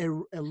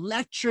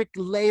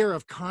layer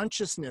of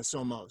consciousness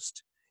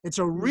almost. It's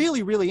a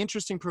really, really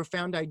interesting,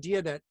 profound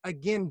idea that,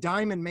 again,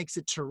 diamond makes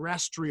it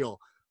terrestrial,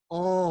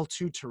 all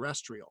too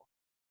terrestrial.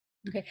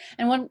 Okay,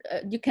 and one,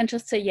 you can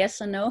just say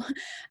yes or no,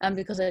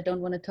 because I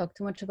don't want to talk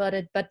too much about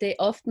it, but they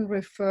often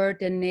refer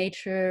the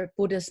nature,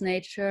 Buddha's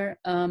nature,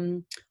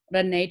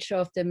 the nature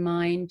of the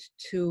mind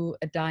to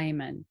a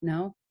diamond,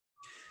 no?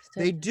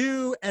 They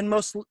do, and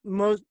most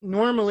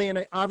normally,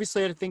 and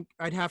obviously I think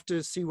I'd have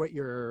to see what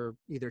your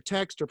either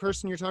text or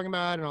person you're talking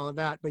about and all of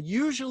that, but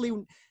usually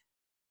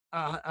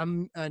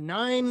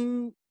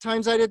 9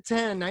 times out of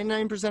 10,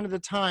 99% of the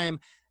time,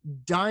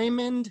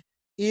 diamond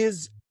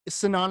is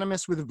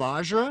synonymous with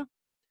vajra.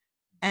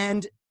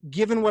 And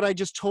given what I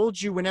just told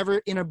you,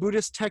 whenever in a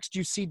Buddhist text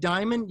you see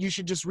diamond, you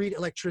should just read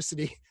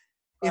electricity.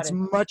 It's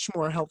much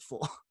more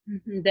helpful.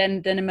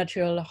 Than a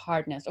material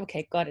hardness.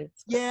 Okay, got it.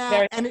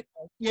 Yeah, and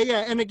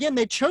again,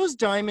 they chose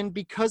diamond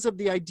because of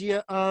the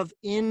idea of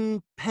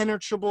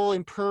impenetrable,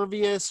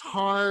 impervious,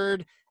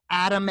 hard,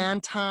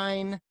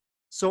 adamantine.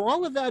 So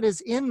all of that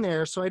is in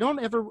there. So I don't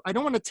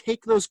want to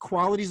take those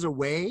qualities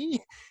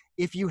away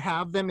if you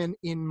have them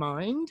in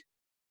mind.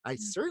 I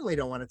certainly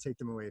don't want to take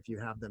them away if you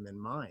have them in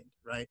mind,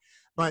 right?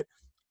 But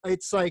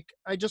it's like,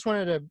 I just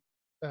wanted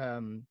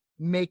to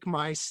make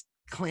my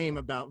claim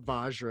about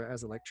vajra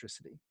as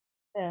electricity.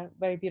 Yeah,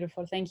 very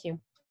beautiful. Thank you.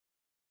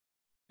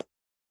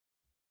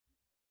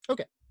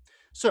 Okay,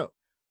 so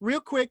real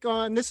quick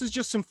on, this is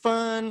just some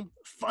fun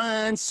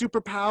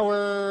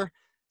superpower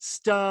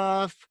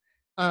stuff.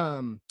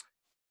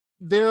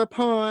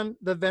 Thereupon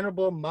the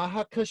Venerable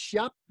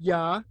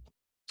Mahakashyapya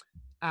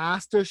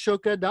asked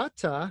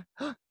Asokadatta,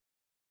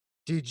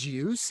 did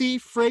you see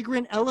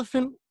fragrant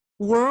elephant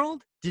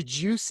world? Did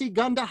you see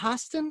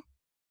Gandhahastan?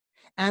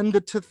 And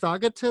the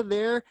Tathagata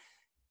there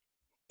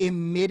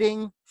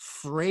emitting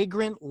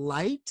fragrant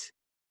light?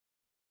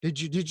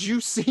 Did you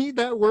see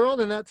that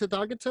world and that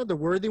Tathagata, the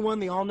worthy one,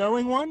 the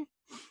all-knowing one?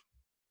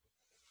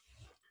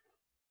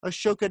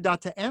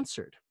 Asokadatta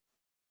answered,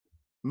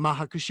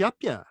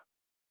 Mahakashyapya,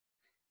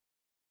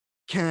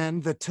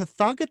 can the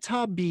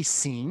Tathagata be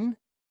seen?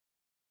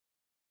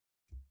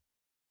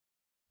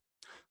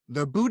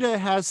 The Buddha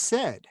has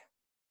said,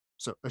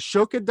 so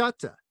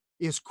Asokadatta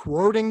is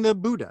quoting the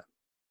Buddha.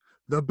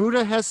 The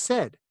Buddha has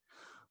said,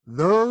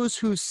 those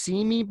who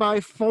see me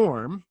by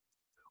form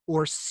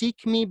or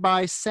seek me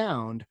by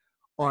sound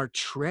are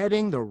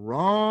treading the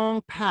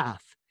wrong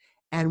path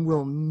and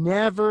will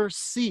never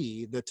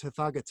see the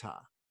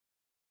Tathagata.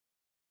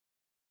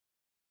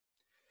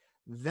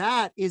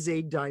 That is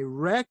a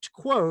direct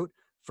quote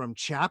from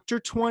chapter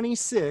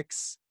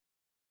 26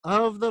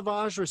 of the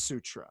Vajra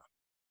Sutra.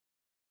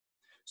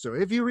 So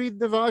if you read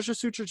the Vajra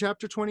Sutra,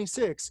 chapter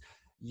 26,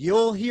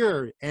 you'll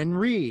hear and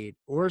read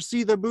or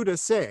see the Buddha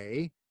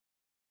say,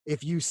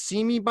 if you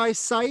see me by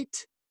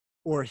sight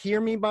or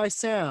hear me by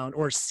sound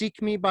or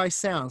seek me by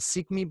sound,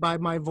 seek me by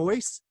my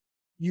voice,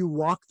 you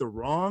walk the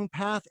wrong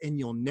path and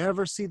you'll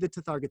never see the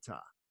Tathagata.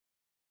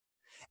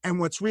 And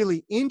what's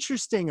really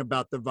interesting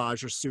about the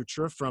Vajra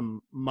Sutra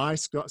from my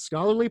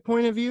scholarly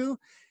point of view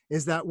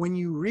is that when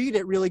you read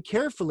it really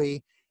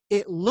carefully,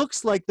 it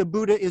looks like the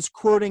Buddha is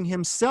quoting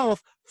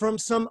himself from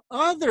some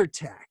other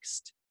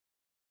text.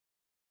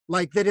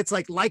 Like that it's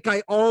like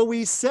I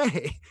always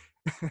say.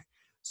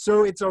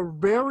 So it's a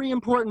very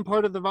important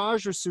part of the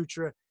Vajra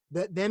Sutra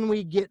that then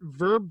we get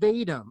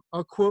verbatim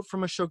a quote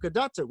from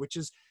Asokadatta, which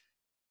is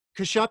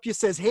Kashyapya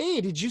says,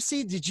 hey, did you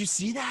see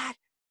that?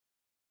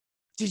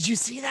 Did you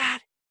see that?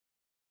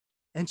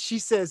 And she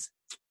says,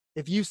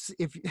 if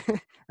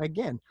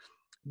again,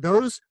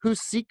 those who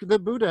seek the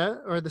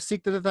Buddha or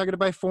seek the Tathagata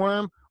by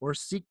form or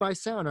seek by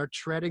sound are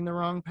treading the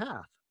wrong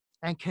path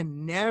and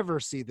can never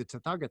see the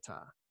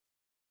Tathagata.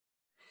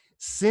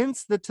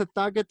 Since the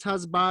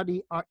Tathagata's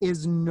body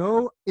is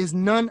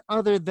none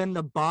other than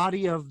the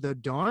body of the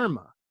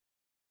Dharma,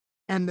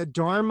 and the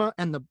Dharma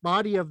and the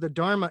body of the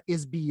Dharma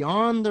is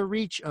beyond the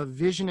reach of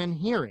vision and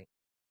hearing,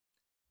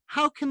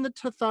 how can the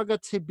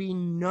Tathagata be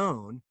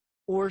known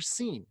or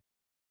seen?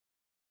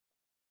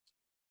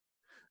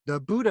 The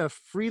Buddha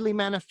freely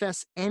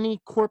manifests any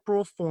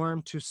corporal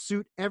form to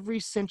suit every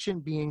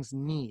sentient being's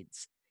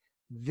needs.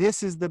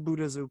 This is the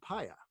Buddha's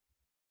upaya.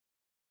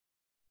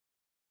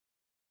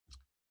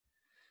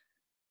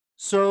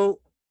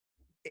 So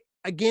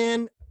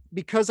again,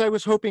 because I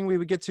was hoping we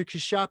would get to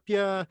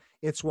Kashyapya,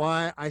 it's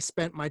why I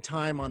spent my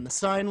time on the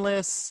sign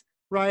lists,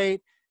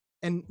 right?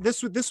 And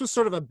this was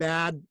sort of a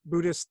bad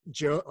Buddhist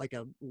joke, like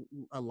a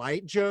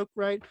light joke,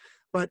 right?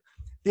 But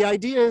the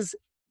idea is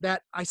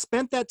that I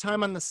spent that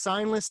time on the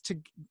sign list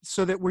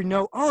so that we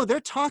know, oh, they're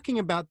talking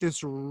about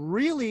this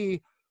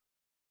really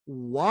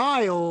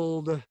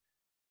wildness,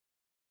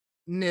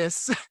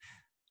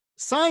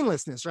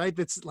 signlessness, right?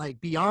 That's like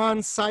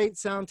beyond sight,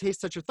 sound, taste,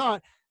 touch, or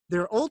thought.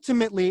 They're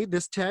ultimately,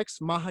 this text,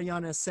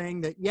 Mahayana, is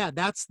saying that, yeah,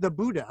 that's the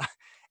Buddha.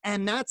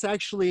 And that's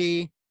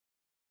actually,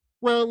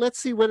 well, let's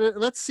see what,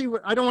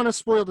 I don't want to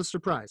spoil the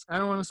surprise. I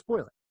don't want to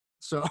spoil it.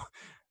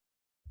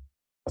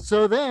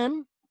 So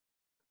then,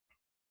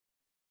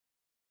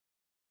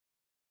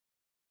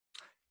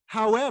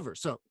 however,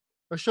 so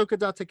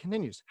Asokadatta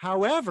continues,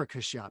 however,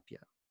 Kashyapya,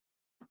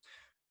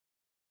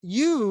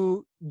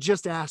 you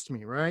just asked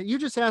me, right? You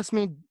just asked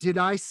me, did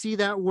I see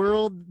that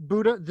world,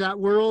 Buddha, that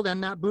world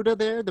and that Buddha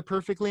there, the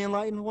perfectly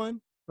enlightened one,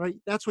 right?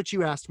 That's what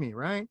you asked me,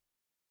 right?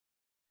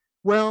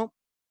 Well,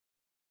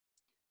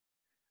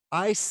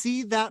 I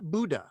see that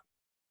Buddha,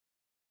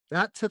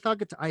 that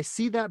Tathagata, I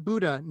see that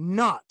Buddha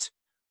not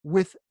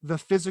with the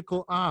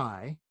physical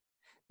eye,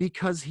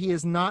 because he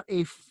is not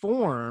a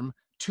form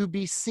to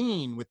be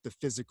seen with the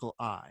physical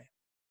eye.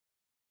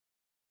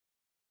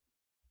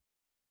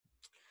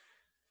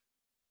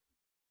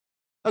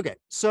 Okay,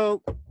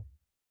 so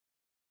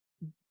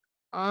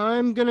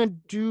I'm gonna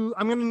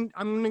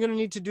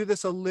need to do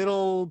this a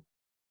little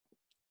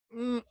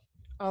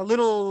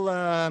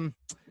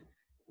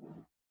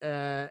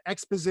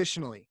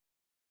expositionally.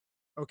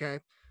 Okay,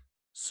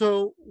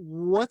 so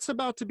what's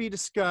about to be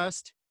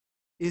discussed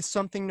is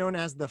something known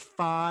as the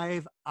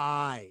five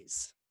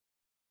eyes.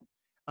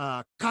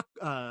 Chakshu.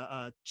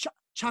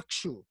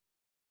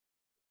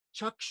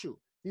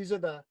 These are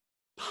the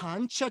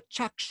pancha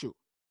chakshu,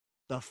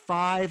 the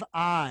five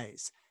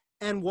eyes.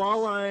 And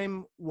while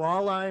I'm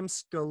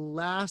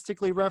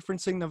scholastically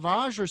referencing the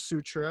Vajra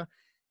Sutra,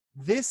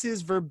 this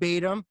is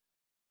verbatim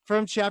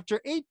from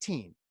chapter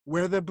 18,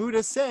 where the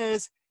Buddha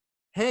says,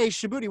 hey,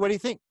 Subhuti, what do you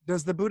think?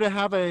 Does the Buddha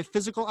have a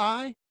physical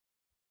eye?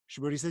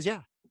 Subhuti says,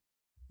 yeah.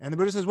 And the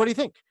Buddha says, what do you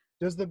think?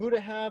 Does the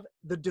Buddha have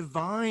the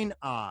divine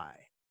eye?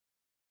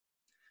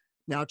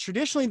 Now,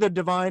 traditionally, the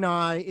divine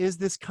eye is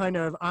this kind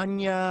of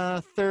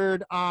Anya,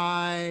 third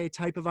eye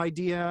type of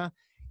idea.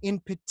 In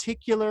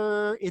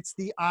particular, it's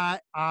the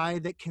eye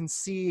that can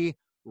see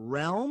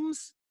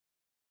realms.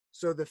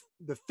 So the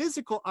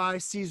physical eye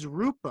sees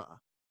rupa,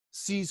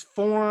 sees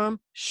form,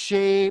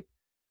 shape,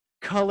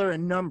 color,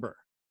 and number,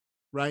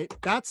 right?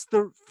 That's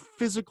the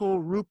physical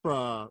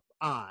rupa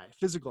eye,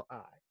 physical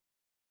eye.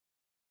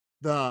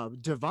 The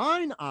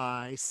divine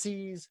eye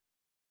sees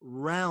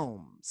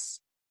realms.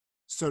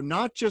 So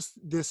not just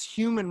this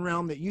human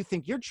realm that you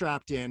think you're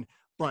trapped in,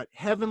 but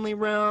heavenly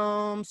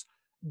realms,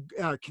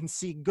 can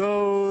see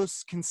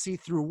ghosts, can see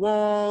through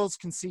walls,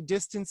 can see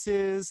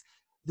distances.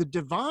 The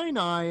divine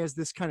eye is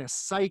this kind of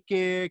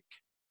psychic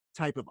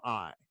type of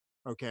eye,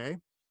 okay?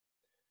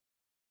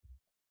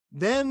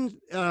 Then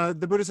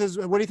the Buddha says,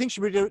 what do you think?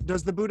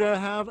 Does the Buddha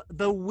have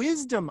the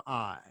wisdom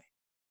eye,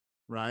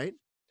 right?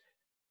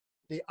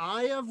 The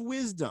eye of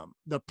wisdom,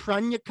 the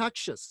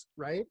pranyakakshas,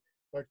 right?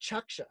 Or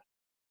chaksha,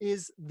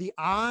 is the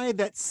eye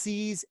that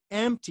sees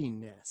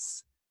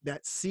emptiness.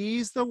 that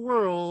sees the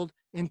world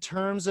in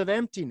terms of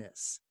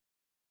emptiness.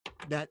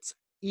 That's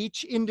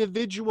each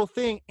individual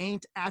thing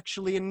ain't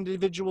actually an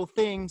individual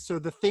thing, so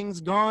the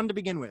thing's gone to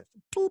begin with.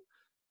 Boop,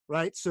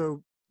 right?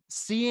 So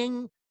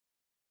seeing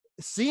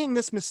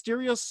this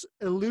mysterious,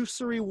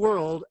 illusory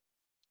world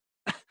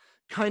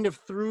kind of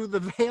through the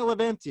veil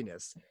of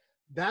emptiness.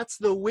 That's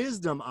the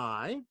wisdom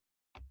eye.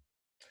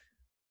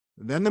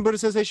 Then the Buddha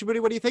says, hey, Shubhuti,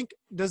 what do you think?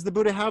 Does the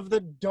Buddha have the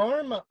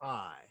Dharma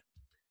eye?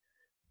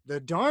 The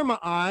Dharma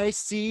eye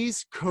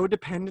sees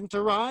codependent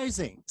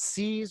arising,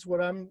 sees what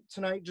I'm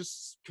tonight,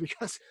 just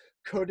because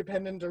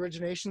codependent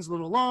origination's a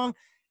little long,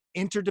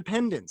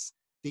 interdependence,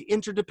 the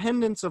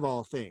interdependence of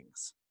all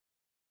things.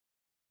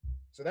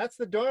 So that's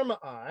the Dharma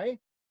eye.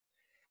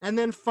 And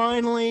then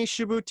finally,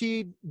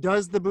 Shubhuti,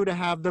 does the Buddha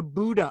have the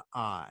Buddha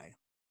eye?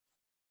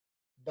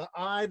 The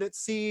eye that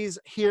sees,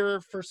 here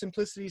for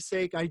simplicity's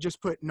sake, I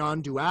just put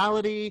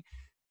non-duality.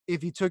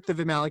 If you took the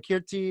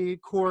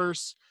Vimalakirti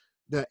course,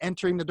 the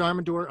entering the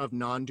Dharma door of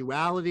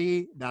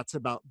non-duality, that's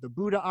about the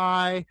Buddha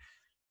eye.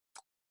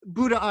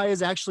 Buddha eye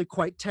is actually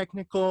quite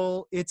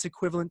technical. It's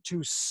equivalent to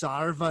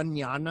sarva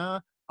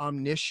jnana,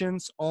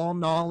 omniscience, all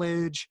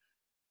knowledge.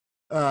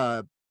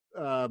 Buddha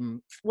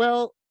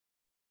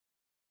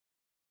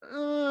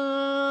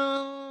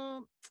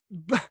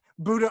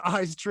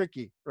eye is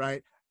tricky,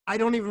 right? I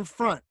don't even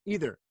front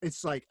either.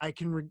 It's like I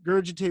can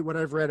regurgitate what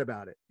I've read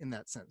about it in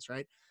that sense,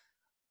 right?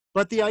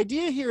 But the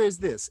idea here is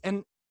this,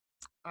 and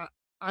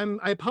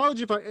I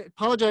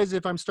apologize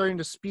if I'm starting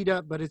to speed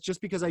up, but it's just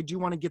because I do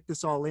want to get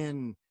this all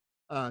in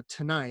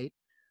tonight.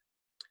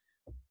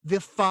 The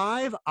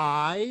five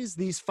eyes,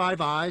 these five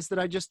eyes that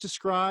I just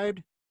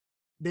described,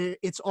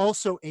 it's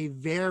also a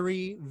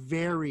very,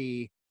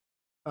 very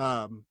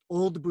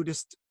old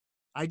Buddhist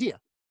idea.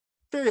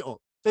 Very old.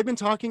 They've been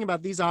talking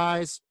about these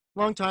eyes a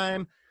long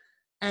time.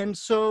 And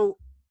so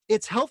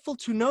it's helpful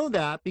to know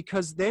that,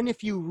 because then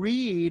if you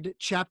read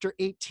chapter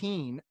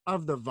 18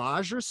 of the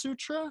Vajra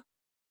Sutra,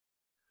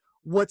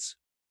 what's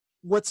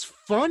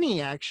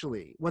funny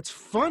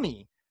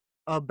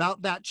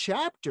about that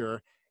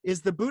chapter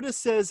is the Buddha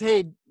says,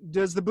 hey,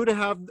 does the Buddha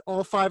have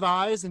all five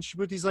eyes? And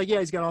Shubhuti's like, yeah,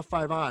 he's got all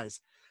five eyes.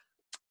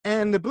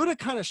 And the Buddha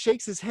kind of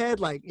shakes his head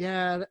like,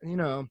 yeah,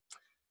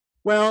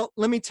 well,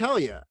 let me tell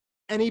you.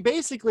 And he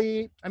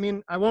basically, I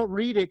mean, I won't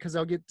read it because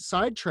I'll get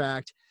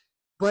sidetracked,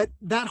 but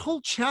that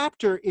whole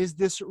chapter is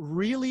this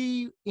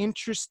really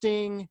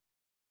interesting,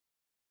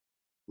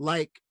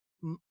 like,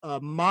 a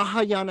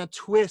Mahayana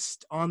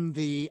twist on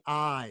the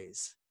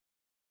eyes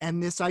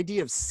and this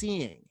idea of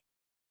seeing.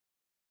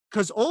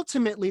 Because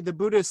ultimately the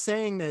Buddha is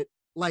saying that,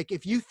 like,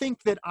 if you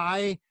think that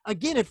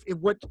if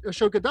what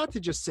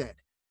Asokadatta just said,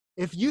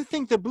 if you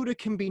think the Buddha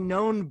can be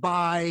known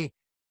by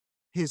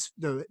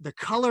the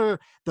color,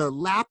 the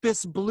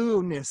lapis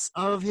blueness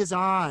of his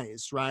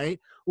eyes, right?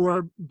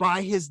 Or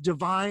by his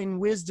divine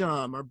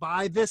wisdom, or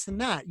by this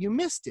and that, you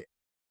missed it.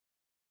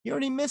 You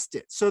already missed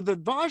it. So the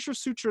Vajra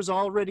Sutra is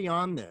already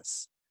on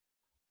this.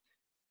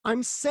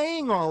 I'm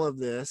saying all of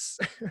this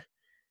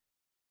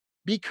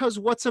because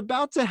what's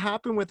about to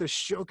happen with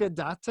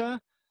Asokadatta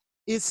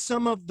is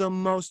some of the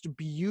most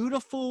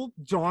beautiful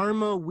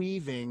Dharma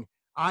weaving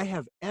I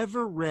have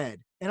ever read.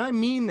 And I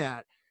mean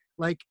that.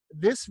 Like,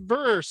 this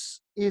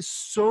verse is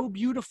so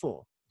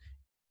beautiful,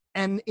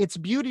 and its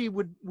beauty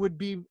would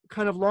be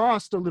kind of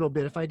lost a little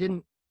bit if I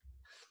didn't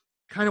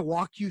kind of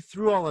walk you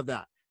through all of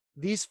that.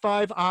 These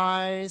five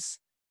eyes,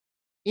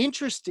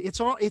 interesting.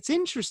 It's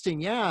interesting.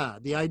 Yeah.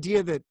 The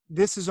idea that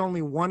this is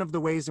only one of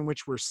the ways in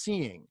which we're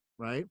seeing,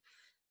 right?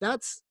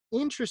 That's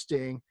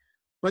interesting.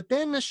 But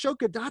then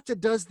Asokadatta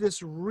does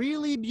this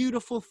really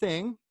beautiful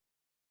thing.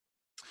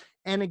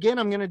 And again,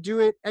 I'm going to do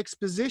it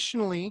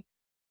expositionally,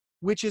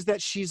 which is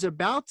that she's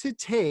about to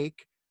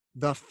take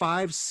the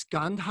five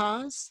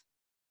skandhas,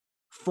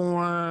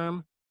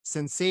 form,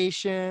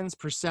 sensations,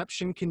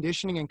 perception,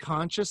 conditioning, and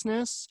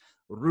consciousness,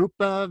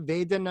 rupa,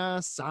 vedana,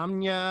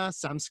 samya,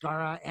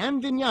 samskara,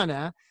 and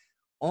vijnana,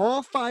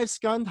 all five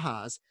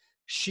skandhas,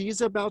 she's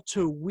about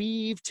to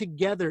weave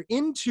together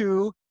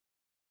into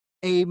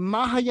a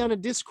Mahayana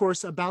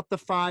discourse about the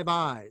five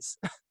eyes.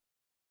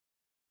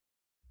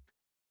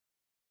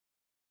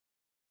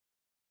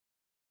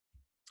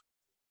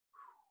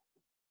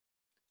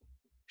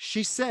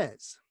 She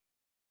says,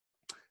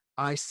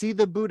 I see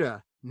the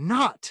Buddha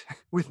not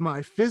with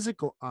my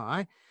physical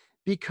eye,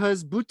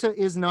 because Buddha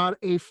is not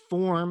a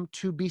form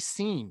to be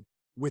seen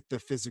with the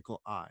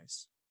physical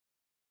eyes.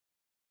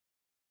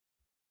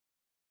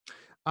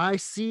 I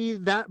see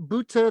that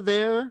Buddha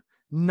there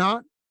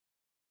not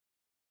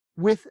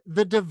with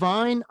the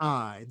divine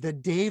eye, the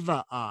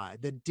Deva eye,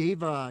 the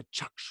Deva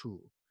Chakshu,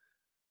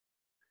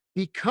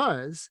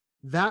 because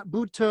that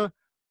Buddha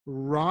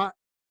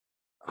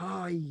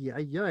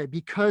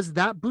because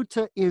that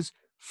Buddha is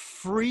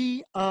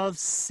free of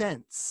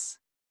sense,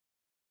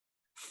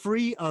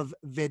 free of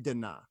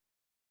Vedana.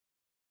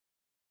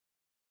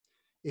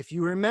 If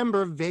you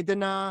remember,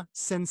 Vedana,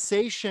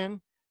 sensation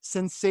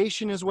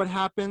is what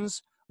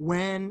happens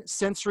when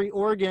sensory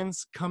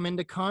organs come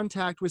into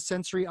contact with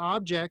sensory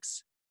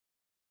objects.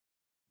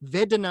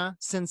 Vedana,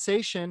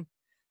 sensation.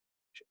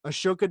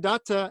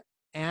 Asokadatta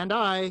and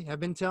I have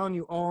been telling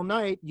you all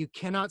night, you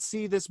cannot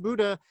see this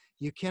Buddha,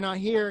 you cannot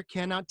hear,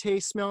 cannot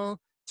taste, smell,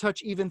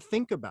 touch, even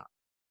think about.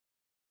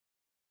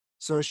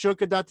 So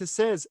Asokadatta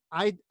says,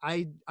 I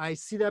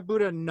see that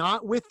Buddha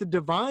not with the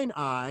divine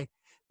eye,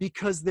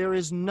 because there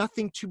is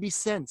nothing to be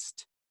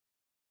sensed.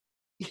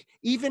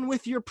 Even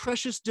with your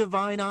precious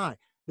divine eye,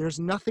 there's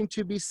nothing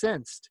to be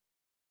sensed,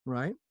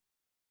 right?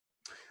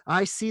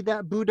 I see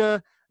that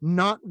Buddha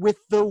not with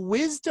the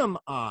wisdom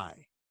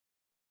eye,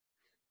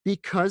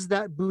 because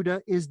that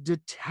Buddha is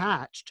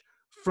detached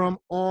from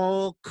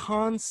all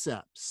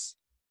concepts.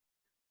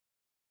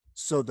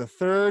 So the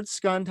third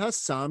skandha,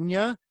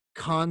 samya,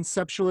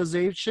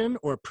 conceptualization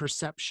or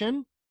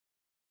perception,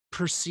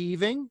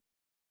 perceiving.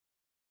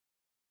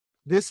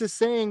 This is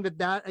saying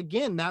that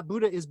again, that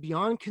Buddha is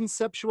beyond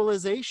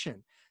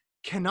conceptualization,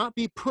 cannot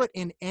be put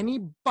in any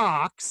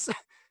box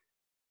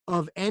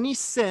of any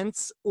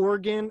sense,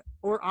 organ,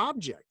 or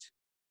object.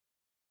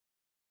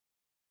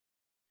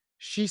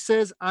 She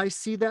says, I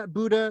see that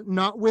Buddha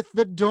not with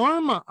the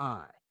Dharma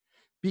eye,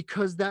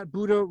 because that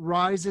Buddha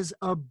rises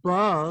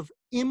above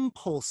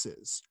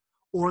impulses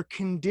or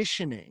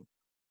conditioning,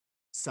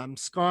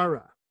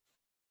 samskara.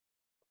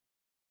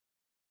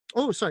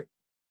 Oh, sorry.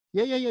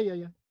 Yeah.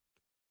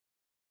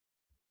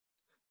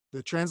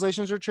 The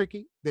translations are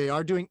tricky. They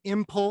are doing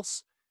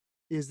impulse,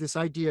 is this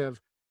idea of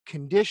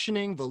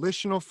conditioning,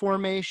 volitional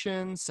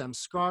formation,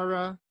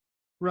 samskara,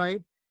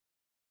 right?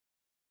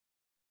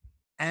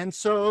 And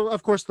so,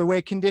 of course, the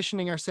way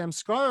conditioning or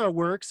samskara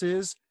works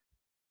is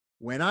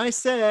when I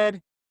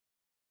said,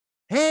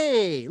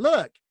 hey,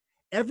 look,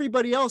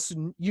 everybody else,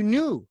 you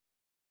knew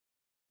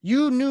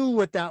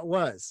what that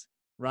was,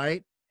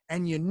 right?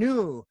 And you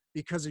knew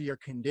because of your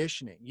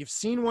conditioning. You've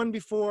seen one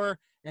before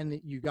and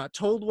you got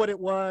told what it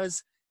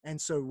was. And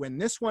so when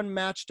this one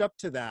matched up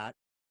to that,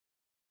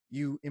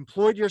 you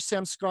employed your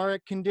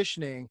samskaric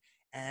conditioning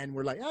and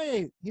were like,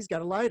 hey, he's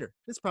got a lighter.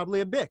 It's probably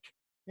a Bic.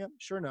 Yep,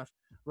 sure enough,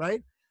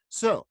 right?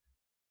 So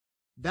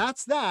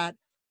that's that.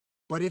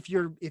 But if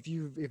you've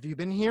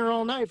been here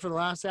all night for the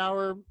last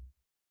hour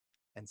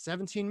and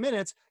 17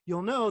 minutes,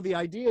 you'll know the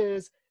idea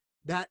is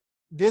that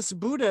this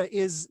Buddha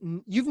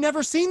you've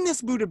never seen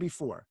this Buddha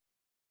before.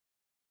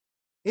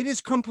 It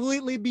is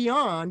completely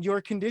beyond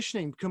your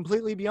conditioning,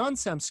 completely beyond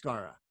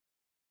samskara,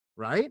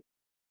 right?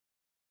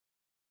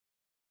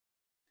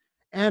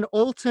 And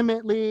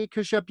ultimately,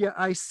 Kashyapya,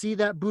 I see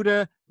that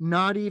Buddha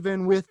not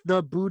even with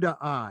the Buddha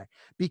eye,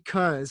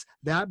 because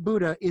that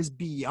Buddha is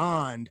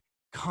beyond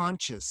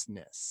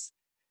consciousness.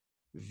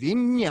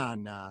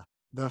 Vijnana,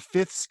 the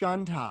fifth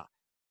skandha,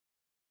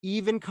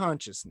 even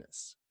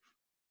consciousness.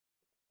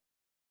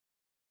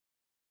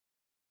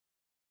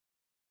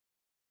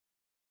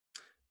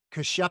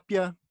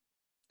 Kashyapya,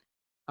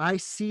 I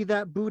see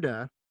that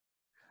Buddha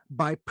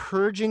by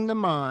purging the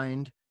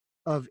mind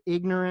of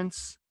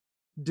ignorance,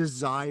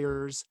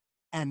 desires,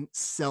 and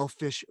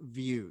selfish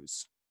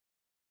views.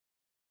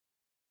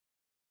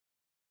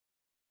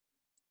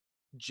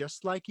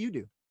 Just like you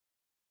do.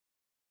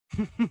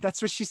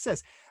 That's what she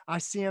says. I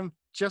see him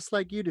just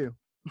like you do.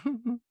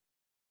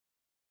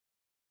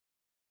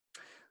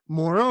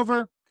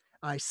 Moreover,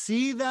 I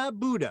see that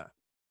Buddha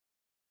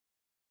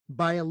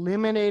by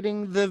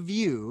eliminating the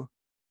view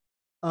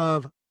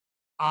of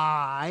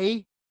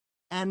I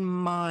and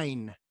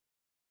mine,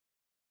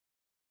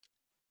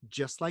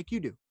 just like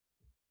you do.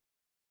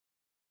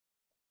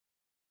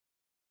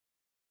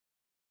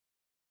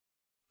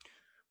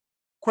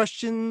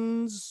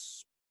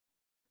 Questions?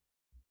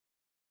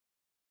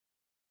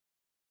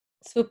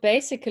 So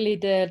basically,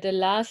 the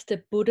last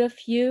Buddha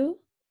view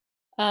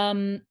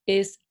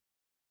is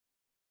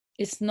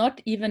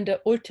not even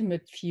the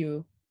ultimate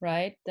view,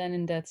 right? Then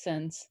in that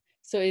sense,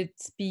 so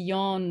it's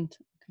beyond.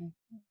 Okay.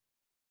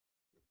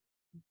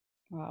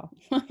 Wow.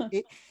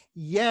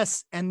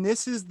 Yes, and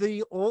this is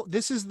the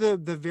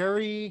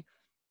very.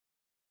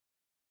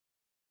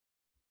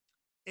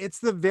 It's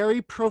the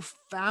very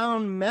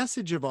profound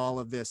message of all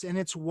of this, and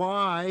it's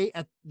why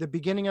at the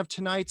beginning of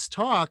tonight's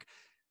talk,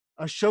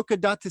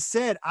 Asokadatta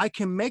said, I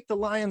can make the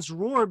lions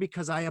roar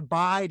because I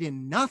abide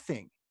in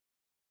nothing.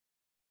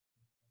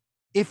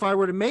 If I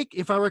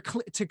were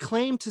to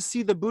claim to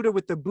see the Buddha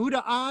with the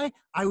Buddha eye,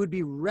 I would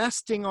be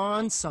resting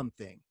on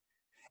something.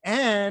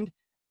 And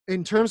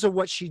in terms of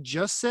what she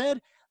just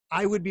said,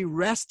 I would be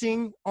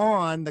resting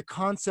on the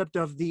concept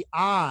of the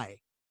I,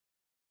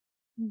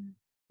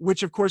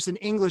 which of course in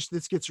English,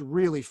 this gets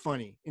really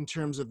funny in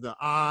terms of the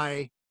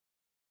I,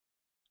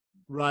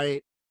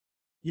 right?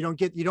 You don't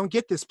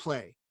get this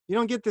play. You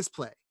don't get this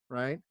play,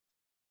 right?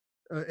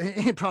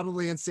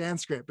 Probably in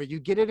Sanskrit, but you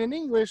get it in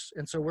English.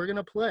 And so we're going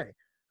to play.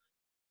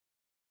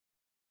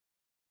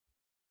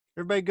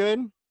 Everybody good?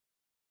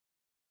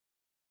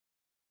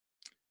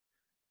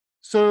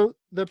 So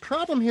the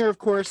problem here, of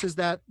course, is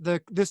that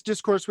this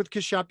discourse with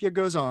Kashyapya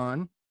goes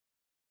on.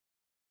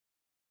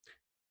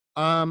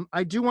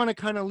 I do want to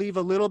kind of leave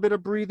a little bit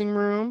of breathing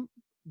room,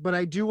 but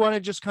I do want to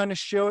just kind of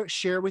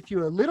share with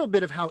you a little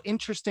bit of how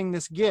interesting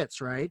this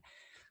gets, right?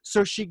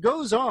 So she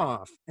goes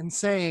off and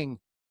saying,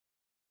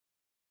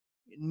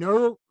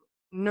 no,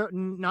 no,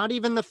 not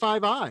even the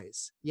 5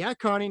 eyes. Yeah,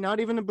 Connie, not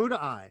even a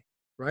Buddha eye,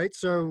 right?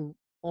 So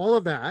all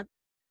of that.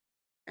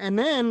 And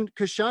then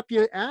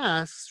Kashyapya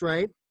asks,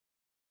 right,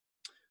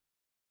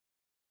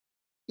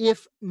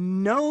 if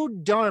no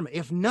Dharma,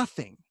 if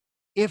nothing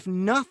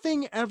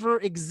ever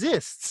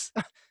exists,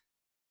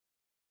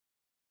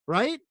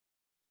 right?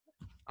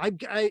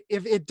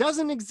 If it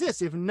doesn't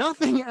exist, if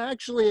nothing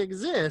actually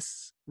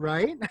exists,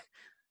 right?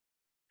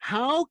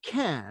 How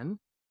can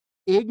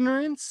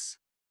ignorance,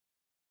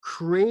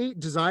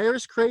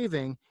 desires,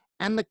 craving,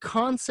 and the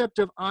concept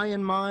of I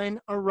and mine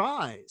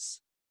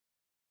arise,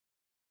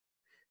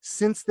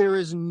 since there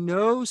is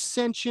no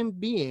sentient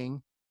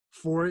being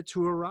for it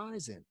to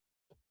arise in?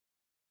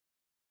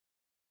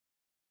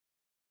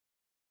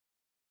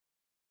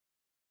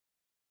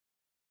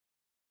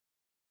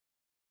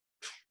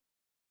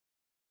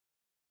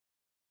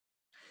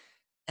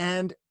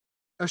 And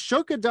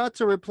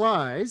Asokadatta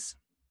replies,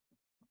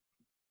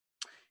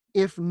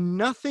 if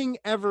nothing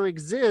ever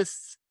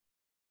exists,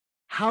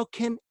 how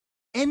can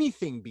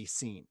anything be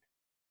seen?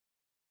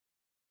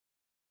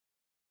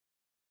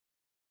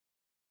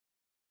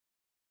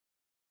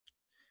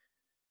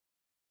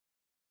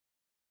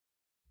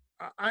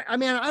 I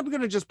mean, I'm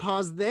going to just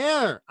pause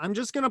there. I'm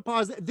just going to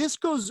pause. This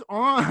goes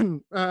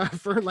on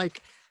for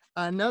like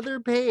another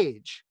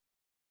page,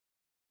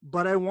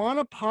 but I want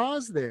to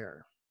pause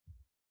there.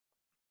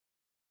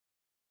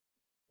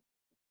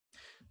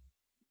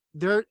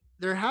 They're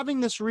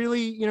having this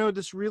really, you know,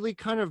 this really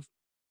kind of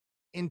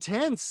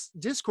intense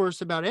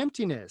discourse about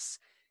emptiness.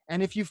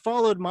 And if you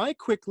followed my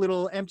quick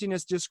little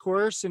emptiness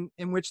discourse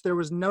in which there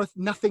was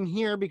nothing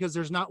here because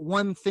there's not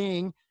one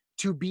thing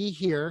to be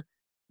here,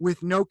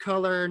 with no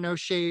color, no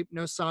shape,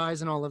 no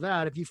size, and all of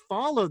that, if you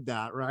followed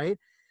that, right,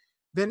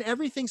 then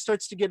everything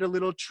starts to get a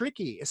little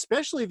tricky,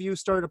 especially if you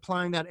start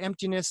applying that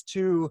emptiness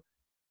to,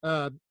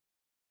 you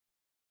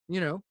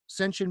know,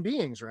 sentient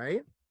beings,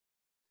 right?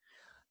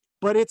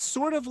 But it's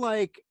sort of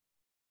like,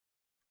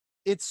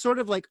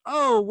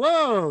 oh,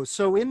 whoa.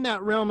 So in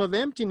that realm of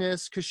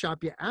emptiness,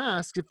 Kashyapya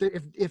asks,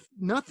 if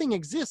nothing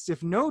exists,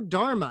 if no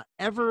Dharma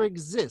ever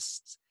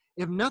exists,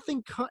 if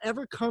nothing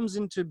ever comes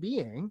into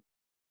being,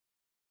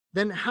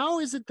 then how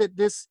is it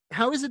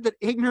that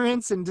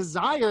ignorance and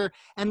desire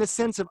and the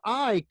sense of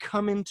I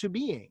come into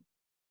being?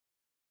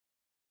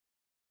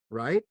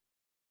 Right?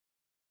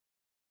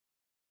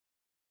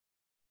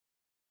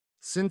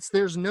 Since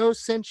there's no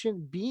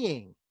sentient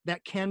being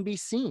that can be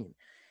seen.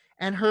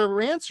 And her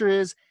answer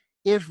is,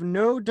 if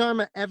no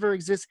Dharma ever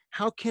exists,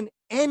 how can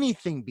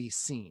anything be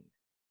seen?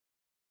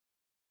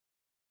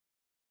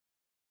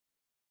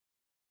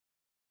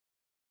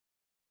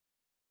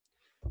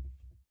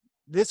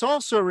 This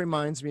also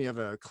reminds me of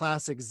a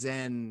classic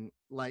Zen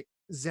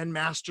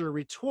master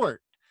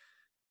retort.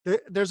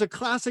 There's a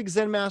classic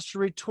Zen master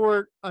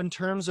retort in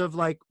terms of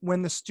like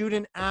when the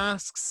student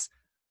asks,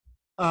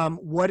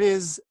 what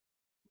is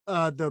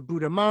the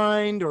Buddha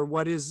mind, or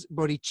what is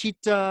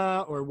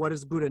bodhicitta, or what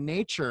is Buddha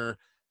nature?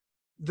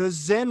 The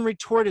Zen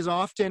retort is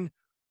often,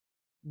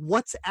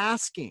 what's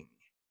asking?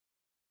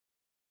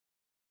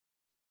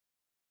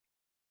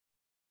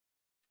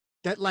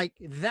 That like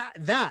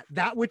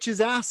that which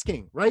is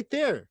asking right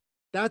there,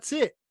 that's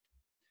it.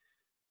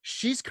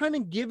 She's kind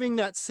of giving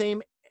that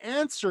same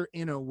answer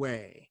in a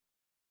way,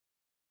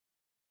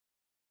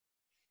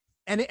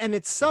 and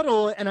it's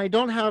subtle, and I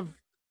don't have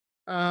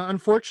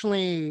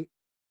unfortunately,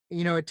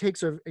 you know, it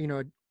takes a, you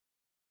know,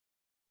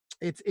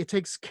 it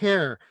takes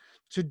care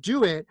to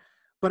do it,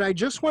 but I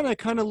just want to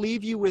kind of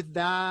leave you with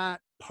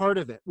that part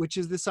of it, which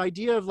is this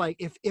idea of like,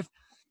 if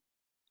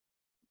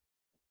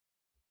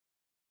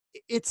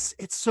it's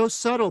so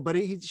subtle, but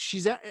he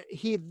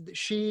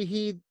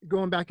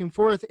going back and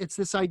forth, it's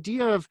this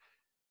idea of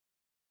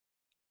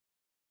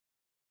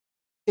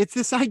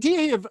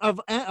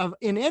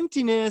in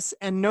emptiness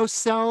and no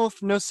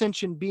self, no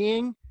sentient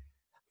being.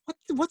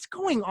 What's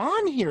going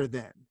on here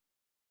then?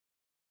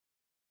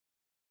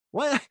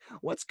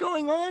 What's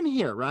going on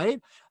here, right?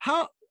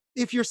 How,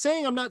 if you're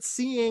saying I'm not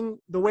seeing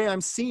the way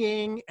I'm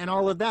seeing and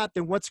all of that,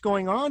 then what's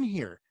going on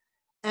here?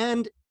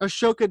 And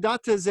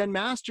Asokadatta Zen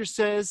master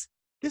says,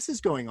 this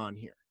is going on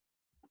here.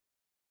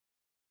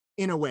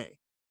 In a way,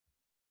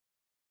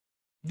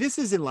 this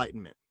is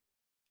enlightenment.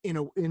 In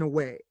a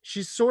way,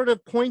 she's sort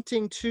of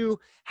pointing to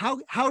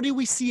how do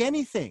we see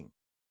anything?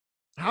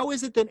 How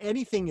is it that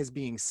anything is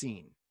being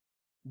seen?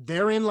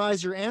 Therein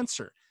lies your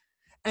answer.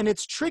 And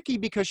it's tricky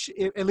because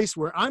at least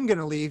where I'm going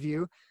to leave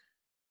you,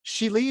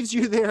 she leaves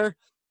you there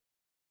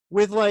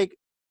with like,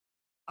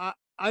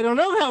 I don't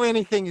know how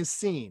anything is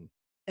seen.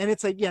 And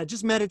it's like, yeah,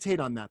 just meditate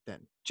on that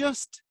then.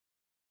 Just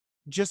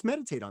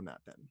meditate on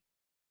that then.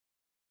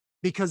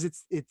 Because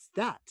it's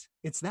that.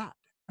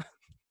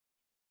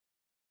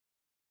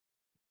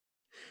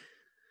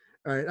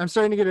 All right, I'm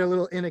starting to get a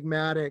little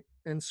enigmatic,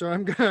 and so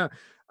I'm gonna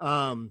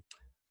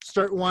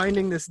start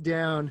winding this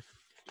down.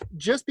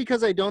 Just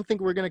because I don't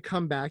think we're gonna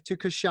come back to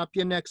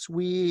Kashyapya next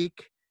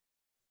week,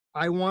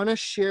 I want to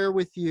share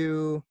with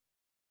you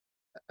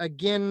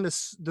again,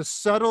 the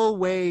subtle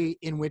way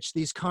in which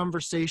these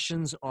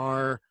conversations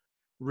are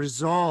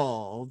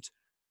resolved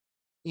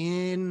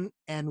in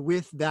and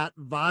with that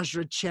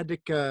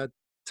Vajrachedika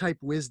type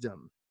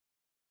wisdom,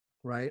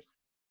 right?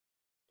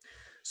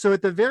 So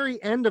at the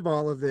very end of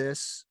all of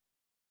this,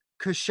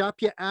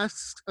 Kashyapya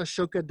asks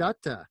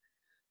Asokadatta,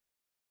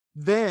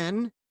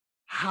 then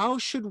how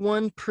should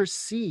one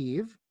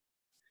perceive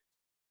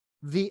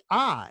the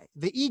I,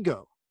 the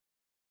ego?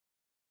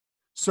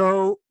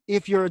 So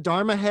if you're a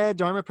Dharma head,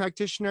 Dharma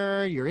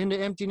practitioner, you're into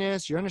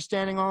emptiness, you're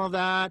understanding all of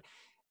that,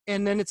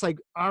 and then it's like,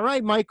 all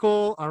right,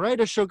 Michael, all right,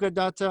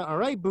 Asokadatta, all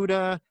right,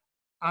 Buddha,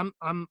 I'm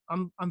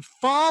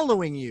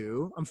following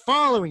you. I'm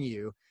following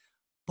you.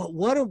 But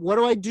what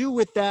do I do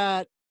with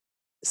that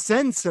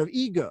sense of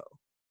ego?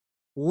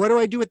 What do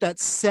I do with that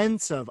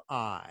sense of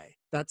I,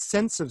 that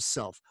sense of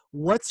self?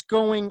 What's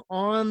going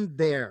on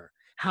there?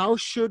 How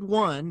should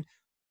one,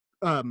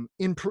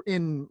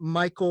 in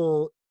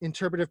Michael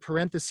interpretive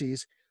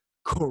parentheses,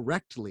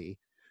 correctly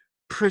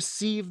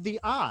perceive the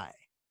I?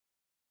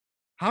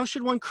 How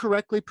should one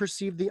correctly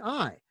perceive the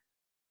I?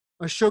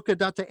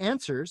 Asokadatta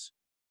answers,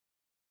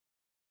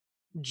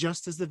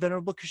 just as the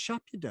Venerable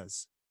Kashyapya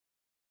does.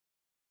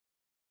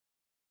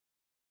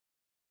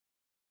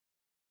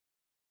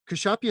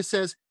 Kashyapya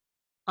says,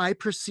 I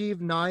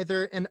perceive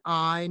neither an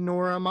I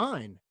nor a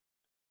mine.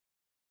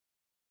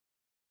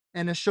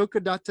 And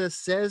Asokadatta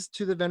says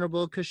to the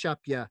Venerable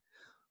Kashyapya,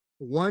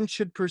 one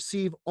should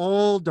perceive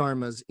all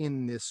dharmas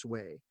in this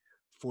way,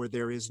 for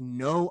there is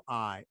no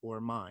I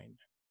or mine.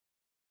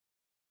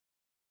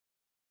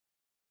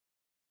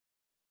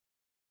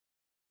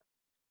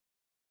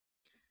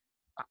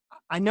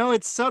 I know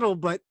it's subtle,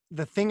 but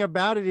the thing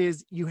about it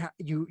is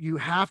you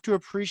have to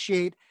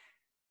appreciate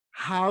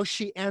how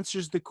she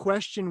answers the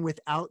question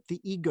without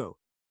the ego,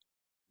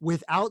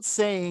 without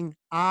saying,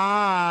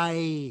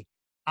 I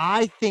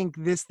think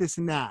this,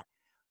 and that.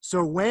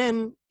 So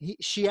when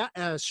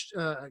Kashyapya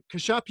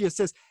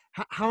says,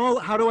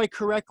 how do I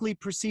correctly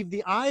perceive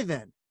the I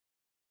then?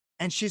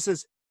 And she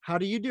says, how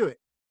do you do it?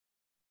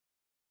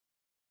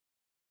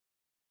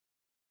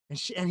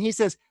 And he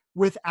says,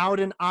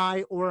 without an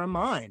I or a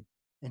mine.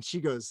 And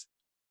she goes,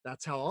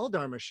 that's how all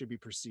dharma should be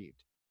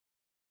perceived.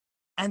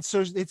 And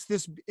so it's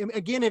this,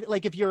 again,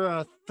 if you're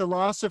a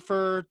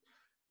philosopher,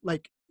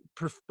 like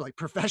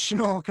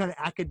professional kind of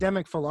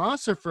academic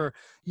philosopher,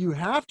 you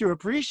have to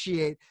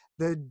appreciate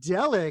the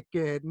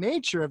delicate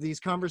nature of these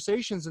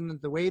conversations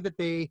and the way that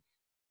they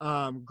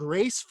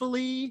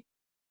gracefully,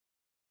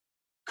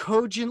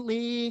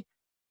 cogently,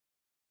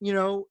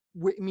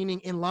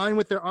 meaning in line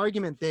with their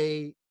argument,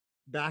 they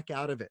back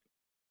out of it.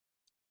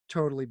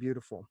 Totally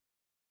beautiful.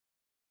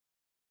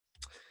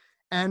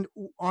 And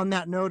on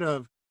that note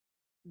of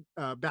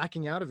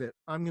backing out of it,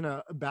 I'm going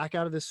to back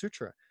out of this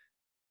sutra.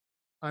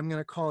 I'm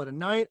going to call it a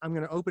night. I'm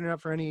going to open it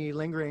up for any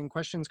lingering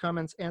questions,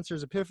 comments,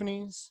 answers,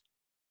 epiphanies.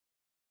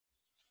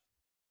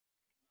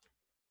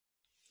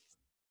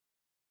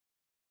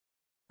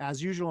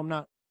 As usual,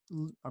 I'm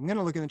going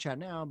to look in the chat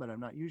now, but I'm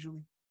not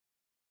usually.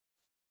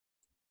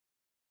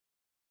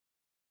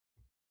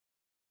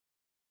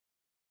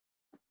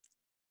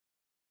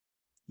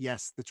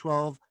 Yes, the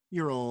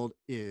 12-year-old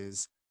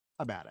is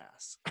a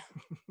badass.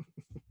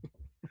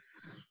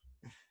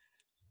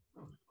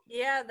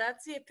 Yeah,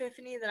 that's the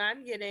epiphany that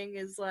I'm getting,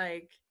 is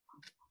like,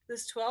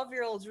 this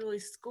 12-year-old's really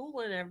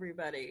schooling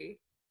everybody.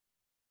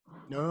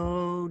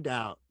 No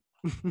doubt.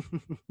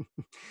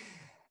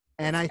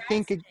 And I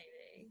think,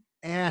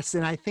 yes,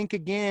 and I think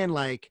again,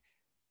 like,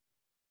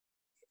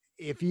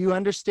 if you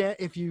understand,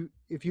 if you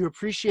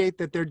appreciate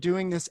that they're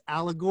doing this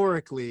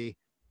allegorically,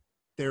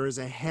 there is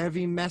a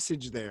heavy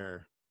message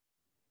there.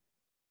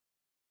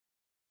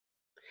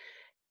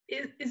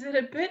 Is it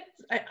a bit,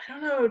 I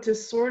don't know, to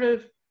sort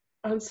of,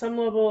 on some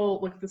level,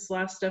 like this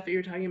last stuff that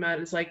you're talking about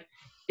is like,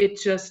 it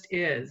just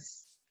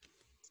is.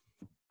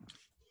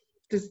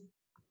 Just,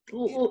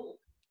 when,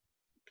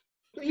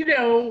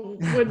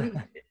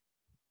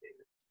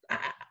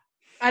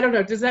 I don't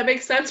know, does that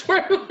make sense?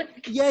 Where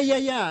like,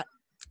 Yeah.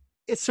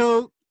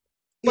 So,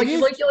 like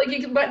you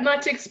can, but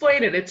not to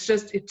explain it. It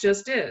just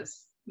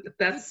is.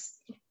 That's.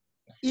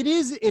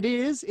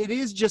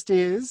 It just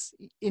is,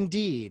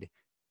 indeed.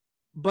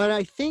 But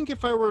I think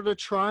if I were to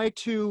try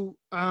to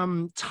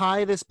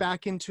tie this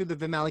back into the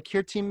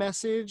Vimalakirti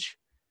message,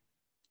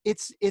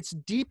 it's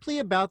deeply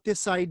about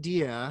this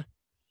idea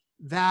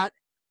that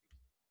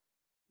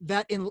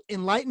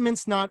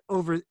enlightenment's not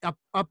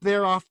up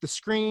there off the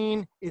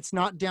screen. It's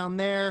not down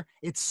there.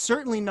 It's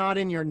certainly not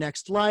in your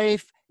next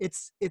life.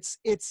 It's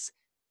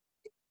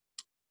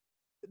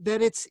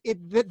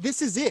that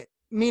this is it.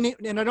 Meaning,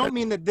 and I don't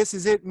mean that this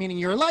is it, meaning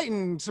you're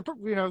enlightened,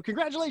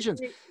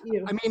 congratulations.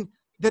 Yeah. I mean,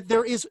 that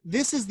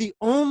this is the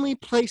only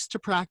place to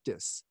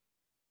practice.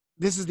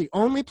 This is the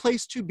only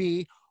place to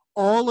be.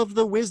 All of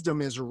the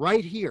wisdom is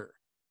right here.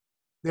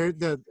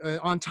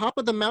 On top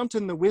of the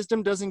mountain, the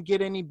wisdom doesn't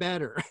get any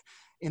better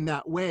in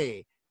that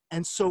way.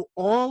 And so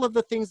all of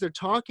the things they're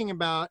talking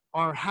about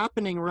are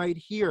happening right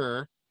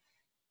here.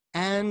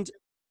 And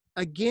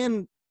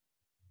again,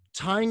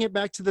 tying it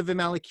back to the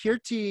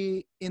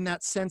Vimalakirti in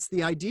that sense,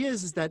 the idea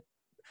is that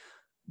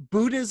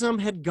Buddhism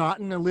had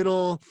gotten a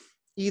little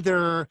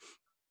either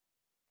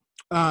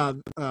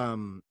well,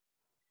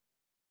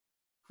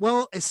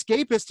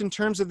 escapist in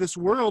terms of this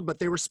world, but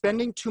they were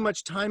spending too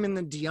much time in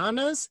the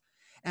dhyanas,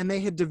 and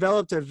they had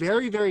developed a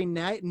very, very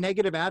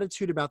negative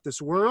attitude about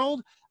this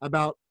world,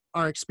 about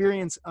our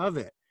experience of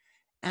it.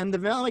 And the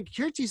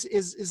Vimalakirti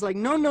is like,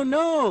 no, no,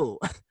 no,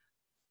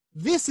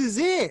 this is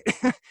it.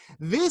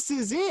 This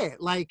is it.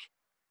 Like,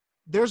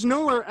 there's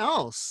nowhere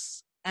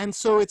else. And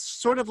so it's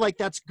sort of like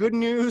that's good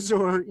news,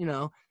 or, you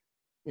know,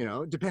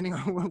 depending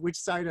on which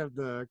side of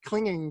the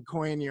clinging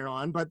coin you're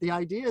on. But the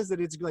idea is that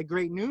it's like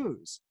great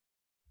news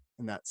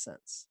in that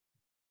sense.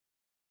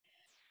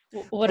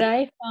 What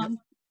I found.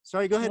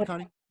 Sorry, go ahead,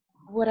 Connie.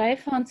 What I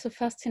found so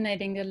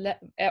fascinating,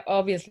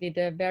 obviously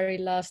the very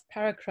last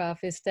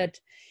paragraph, is that,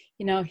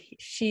 you know,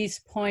 she's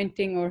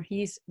pointing, or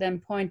he's then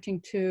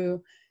pointing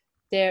to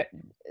there.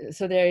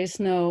 So there's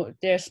no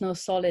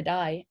solid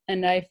I,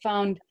 and I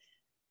found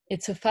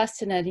it's so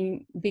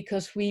fascinating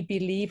because we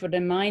believe, or the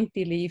mind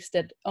believes,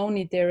 that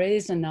only there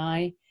is an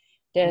I,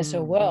 there's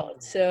a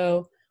world.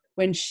 So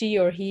when she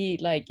or he,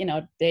 like, you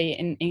know, they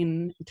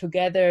in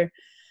together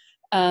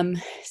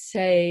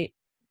say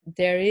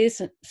there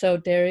is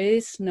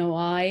no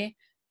I,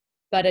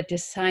 but at the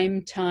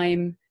same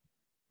time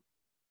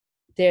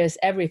there's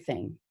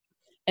everything.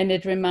 And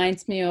it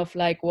reminds me of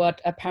like what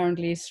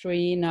apparently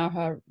Sri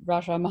Narasimha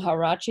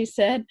Maharaji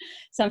said,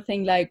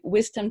 something like,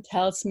 wisdom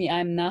tells me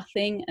I'm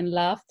nothing and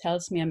love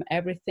tells me I'm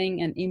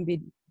everything, and in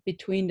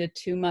between the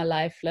two my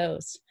life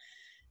flows.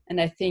 And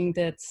I think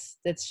that's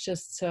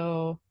just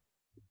so,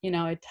 you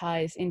know, it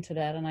ties into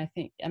that. And I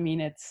think, I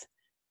mean, it's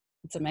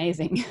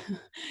amazing.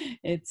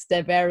 It's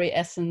the very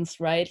essence,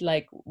 right?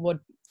 Like what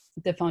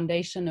the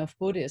foundation of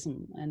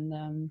Buddhism.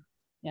 And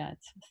yeah,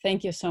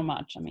 thank you so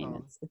much. I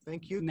mean, it's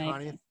thank you, amazing.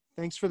 Connie.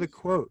 Thanks for the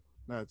quote.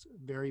 That's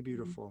very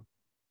beautiful.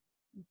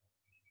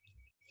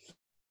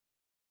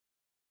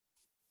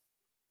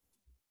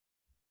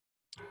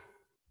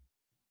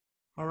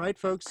 All right,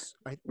 folks.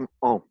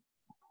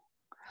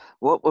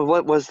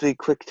 What was the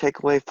quick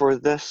takeaway for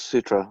this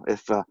sutra?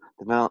 If the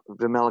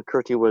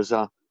Vimalakirti was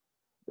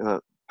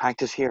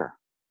practiced here.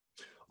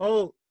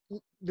 Oh,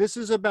 this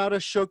is about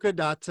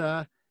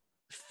Asokadatta,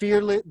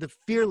 the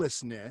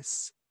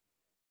fearlessness,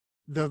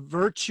 the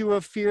virtue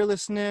of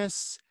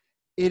fearlessness.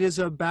 It is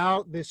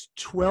about this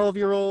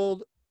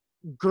 12-year-old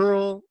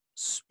girl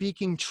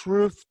speaking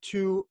truth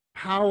to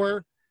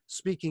power,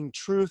 speaking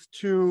truth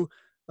to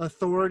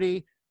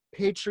authority,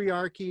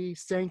 patriarchy,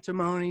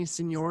 sanctimony,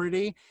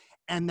 seniority,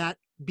 and that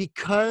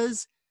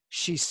because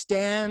she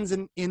stands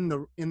on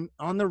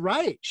the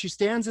right, she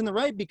stands in the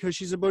right because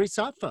she's a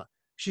bodhisattva.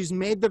 She's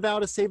made the vow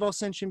to save all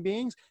sentient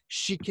beings.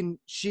 She can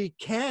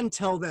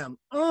tell them,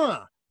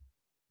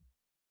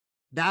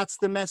 that's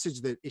the message,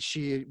 that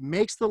she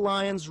makes the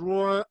lions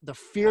roar, the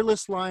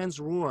fearless lions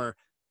roar,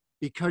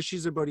 because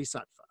she's a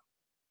bodhisattva.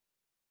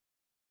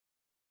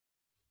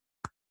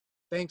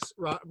 Thanks,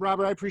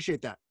 Robert. I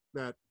appreciate that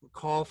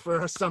call for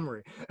a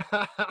summary.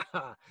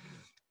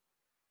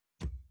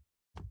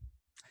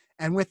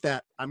 And with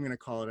that, I'm going to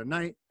call it a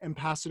night and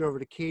pass it over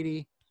to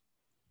Katie.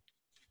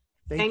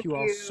 Thank you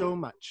all so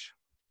much.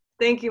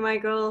 Thank you,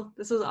 Michael.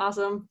 This was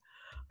awesome.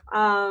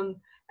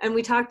 And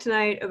we talked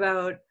tonight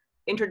about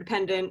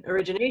interdependent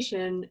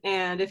origination.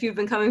 And if you've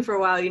been coming for a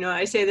while, you know,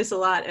 I say this a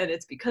lot, and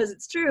it's because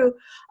it's true,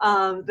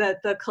 that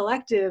the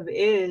collective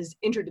is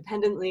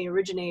interdependently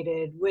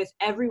originated with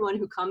everyone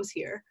who comes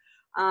here.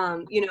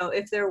 You know,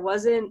 if there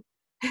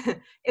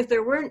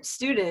weren't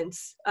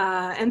students,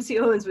 MC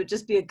Owens would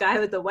just be a guy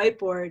with a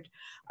whiteboard.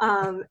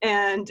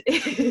 And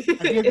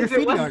if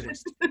it wasn't,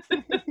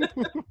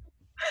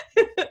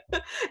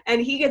 and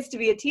he gets to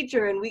be a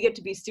teacher and we get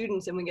to be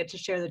students and we get to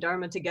share the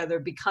Dharma together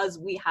because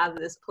we have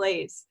this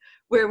place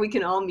where we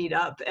can all meet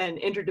up and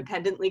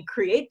interdependently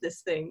create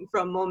this thing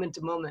from moment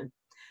to moment.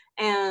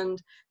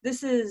 And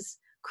this is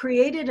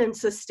created and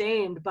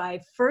sustained by,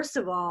 first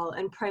of all,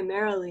 and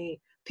primarily,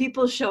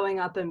 people showing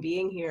up and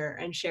being here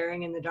and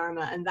sharing in the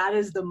Dharma. And that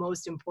is the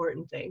most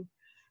important thing.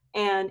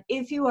 And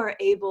if you are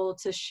able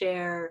to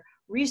share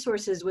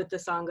resources with the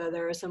Sangha,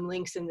 there are some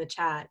links in the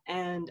chat.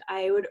 And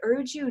I would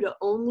urge you to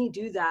only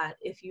do that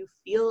if you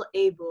feel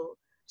able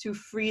to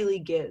freely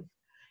give.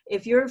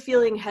 If you're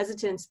feeling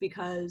hesitance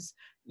because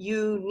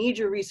you need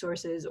your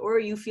resources, or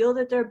you feel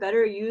that they're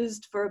better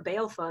used for a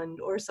bail fund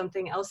or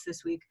something else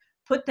this week,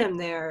 put them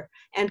there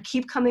and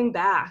keep coming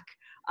back.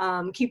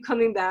 Keep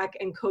coming back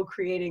and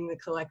co-creating the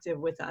collective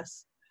with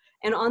us.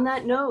 And on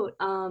that note,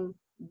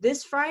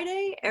 this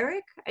Friday,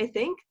 Eric, I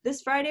think,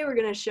 this Friday we're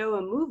going to show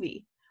a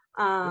movie.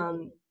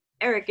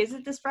 Eric, is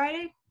it this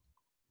Friday?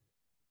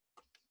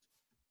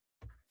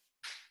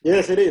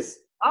 Yes, it is.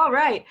 All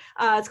right.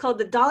 It's called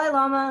The Dalai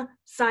Lama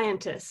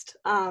Scientist.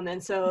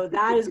 And so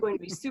that is going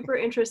to be super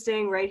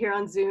interesting right here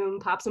on Zoom.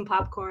 Pop some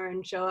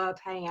popcorn, show up,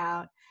 hang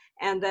out,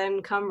 and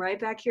then come right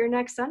back here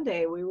next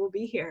Sunday. We will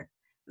be here.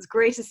 It's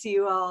great to see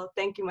you all.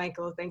 Thank you,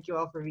 Michael. Thank you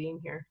all for being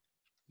here.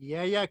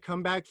 Yeah,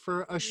 come back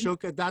for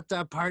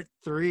Asokadatta part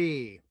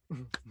 3.